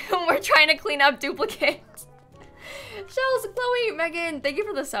things. We're trying to clean up duplicates. Shells, Chloe, Megan, thank you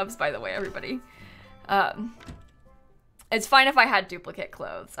for the subs, by the way, everybody. It's fine if I had duplicate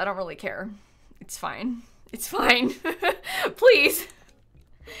clothes. I don't really care. It's fine. It's fine. Please.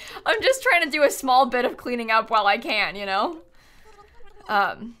 I'm just trying to do a small bit of cleaning up while I can, you know?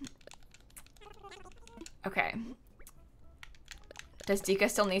 Okay. Does Dika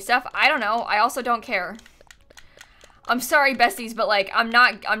still need stuff? I don't know. I also don't care. I'm sorry, besties, but like, I'm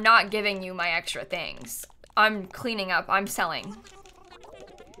not giving you my extra things. I'm cleaning up. I'm selling.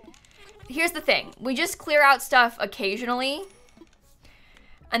 Here's the thing. We just clear out stuff occasionally.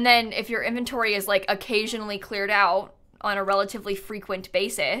 And then if your inventory is like occasionally cleared out on a relatively frequent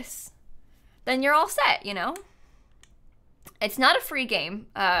basis, then you're all set, you know? It's not a free game,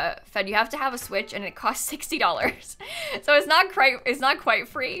 Fed. You have to have a Switch, and it costs $60. So it's not quite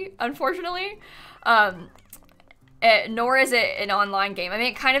free, unfortunately. Nor is it an online game. I mean,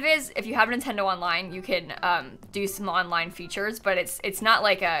 it kind of is. If you have Nintendo Online, you can do some online features, but it's not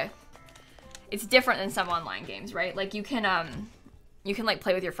like it's different than some online games, right? Like you can like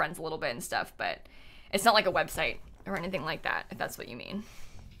play with your friends a little bit and stuff, but it's not like a website or anything like that, if that's what you mean.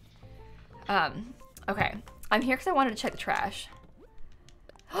 Okay. I'm here because I wanted to check the trash.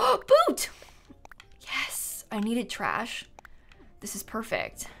 Oh, boot! Yes, I needed trash. This is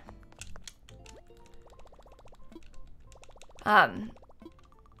perfect.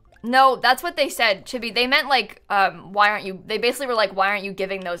 No, that's what they said, Chibi. They meant like, why aren't you, they basically were like, why aren't you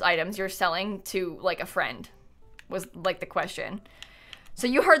giving those items you're selling to like a friend? Was like the question. So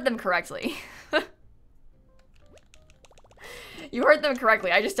you heard them correctly. You heard them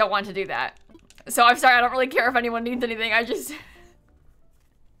correctly. I just don't want to do that. So I'm sorry, I don't really care if anyone needs anything. I just,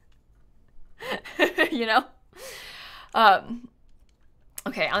 you know?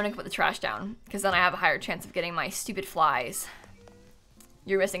 Okay, I'm gonna put the trash down because then I have a higher chance of getting my stupid flies.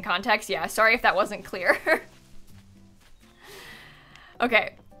 You're missing context? Yeah, sorry if that wasn't clear.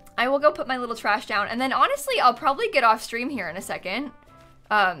 Okay, I will go put my little trash down, and then honestly, I'll probably get off stream here in a second.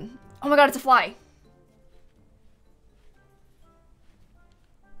 Oh my god, it's a fly.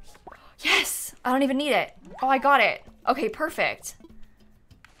 Yes! I don't even need it. Oh, I got it. Okay, perfect.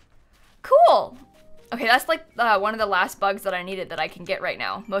 Cool! Okay, that's like one of the last bugs that I needed that I can get right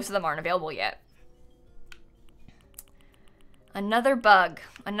now. Most of them aren't available yet. Another bug.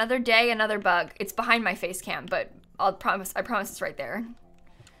 Another day, another bug. It's behind my face cam, but I promise it's right there.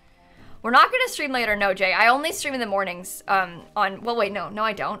 We're not gonna stream later, no, Jay. I only stream in the mornings, well, wait, no,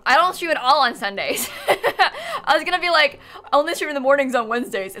 I don't. I don't stream at all on Sundays. I was gonna be like, only stream in the mornings on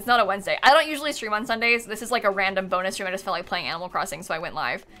Wednesdays. It's not a Wednesday. I don't usually stream on Sundays. This is like a random bonus stream. I just felt like playing Animal Crossing, so I went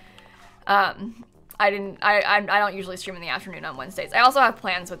live. I don't usually stream in the afternoon on Wednesdays. I also have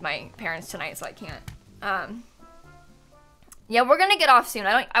plans with my parents tonight, so I can't. Yeah, we're gonna get off soon.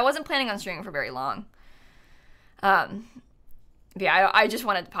 I wasn't planning on streaming for very long. Yeah, I just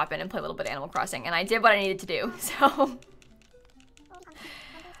wanted to pop in and play a little bit of Animal Crossing, and I did what I needed to do, so.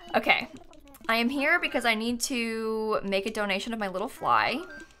 Okay, I am here because I need to make a donation of my little fly.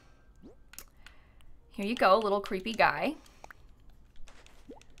 Here you go, little creepy guy.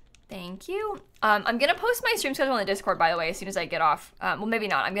 Thank you. I'm gonna post my stream schedule on the Discord, by the way, as soon as I get off. Well, maybe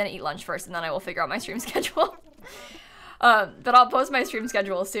not. I'm gonna eat lunch first, and then I will figure out my stream schedule. But I'll post my stream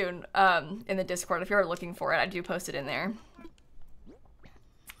schedule soon in the Discord. If you're looking for it, I do post it in there.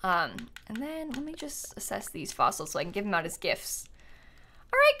 And then let me just assess these fossils so I can give them out as gifts.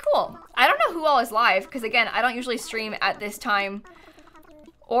 All right, cool. I don't know who all is live, because again, I don't usually stream at this time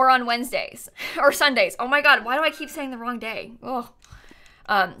or on Wednesdays or Sundays. Oh my God, why do I keep saying the wrong day? Ugh.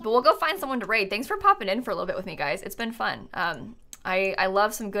 But we'll go find someone to raid. Thanks for popping in for a little bit with me, guys. It's been fun. I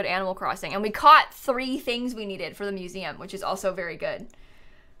love some good Animal Crossing. And we caught 3 things we needed for the museum, which is also very good.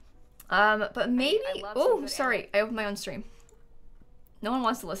 But maybe... Oh, sorry. I opened my own stream. No one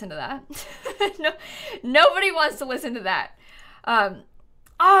wants to listen to that. No, nobody wants to listen to that.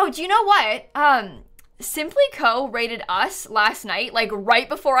 Oh, do you know what? Simply Co rated us last night, like right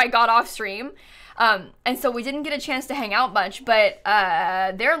before I got off stream. And so we didn't get a chance to hang out much, but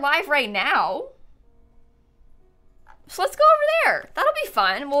they're live right now. So let's go over there. That'll be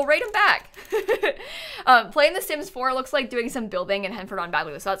fun. We'll raid them back. Playing The Sims 4 looks like doing some building in Henford on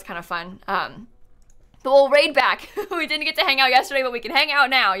Bagley, so that's kind of fun. But we'll raid back. We didn't get to hang out yesterday, but we can hang out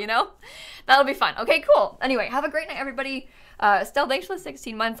now, you know? That'll be fun. Okay, cool. Anyway, have a great night, everybody. Stell, thanks for the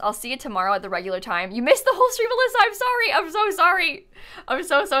 16 months. I'll see you tomorrow at the regular time. You missed the whole stream, Alyssa. I'm sorry. I'm so sorry.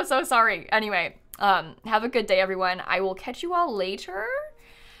 I'm so sorry. Anyway, have a good day, everyone. I will catch you all later.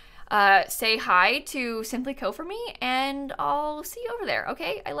 Say hi to Simply Co for me, and I'll see you over there,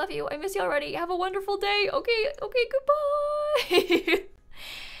 okay? I love you. I miss you already. Have a wonderful day. Okay, goodbye.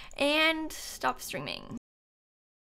 And stop streaming.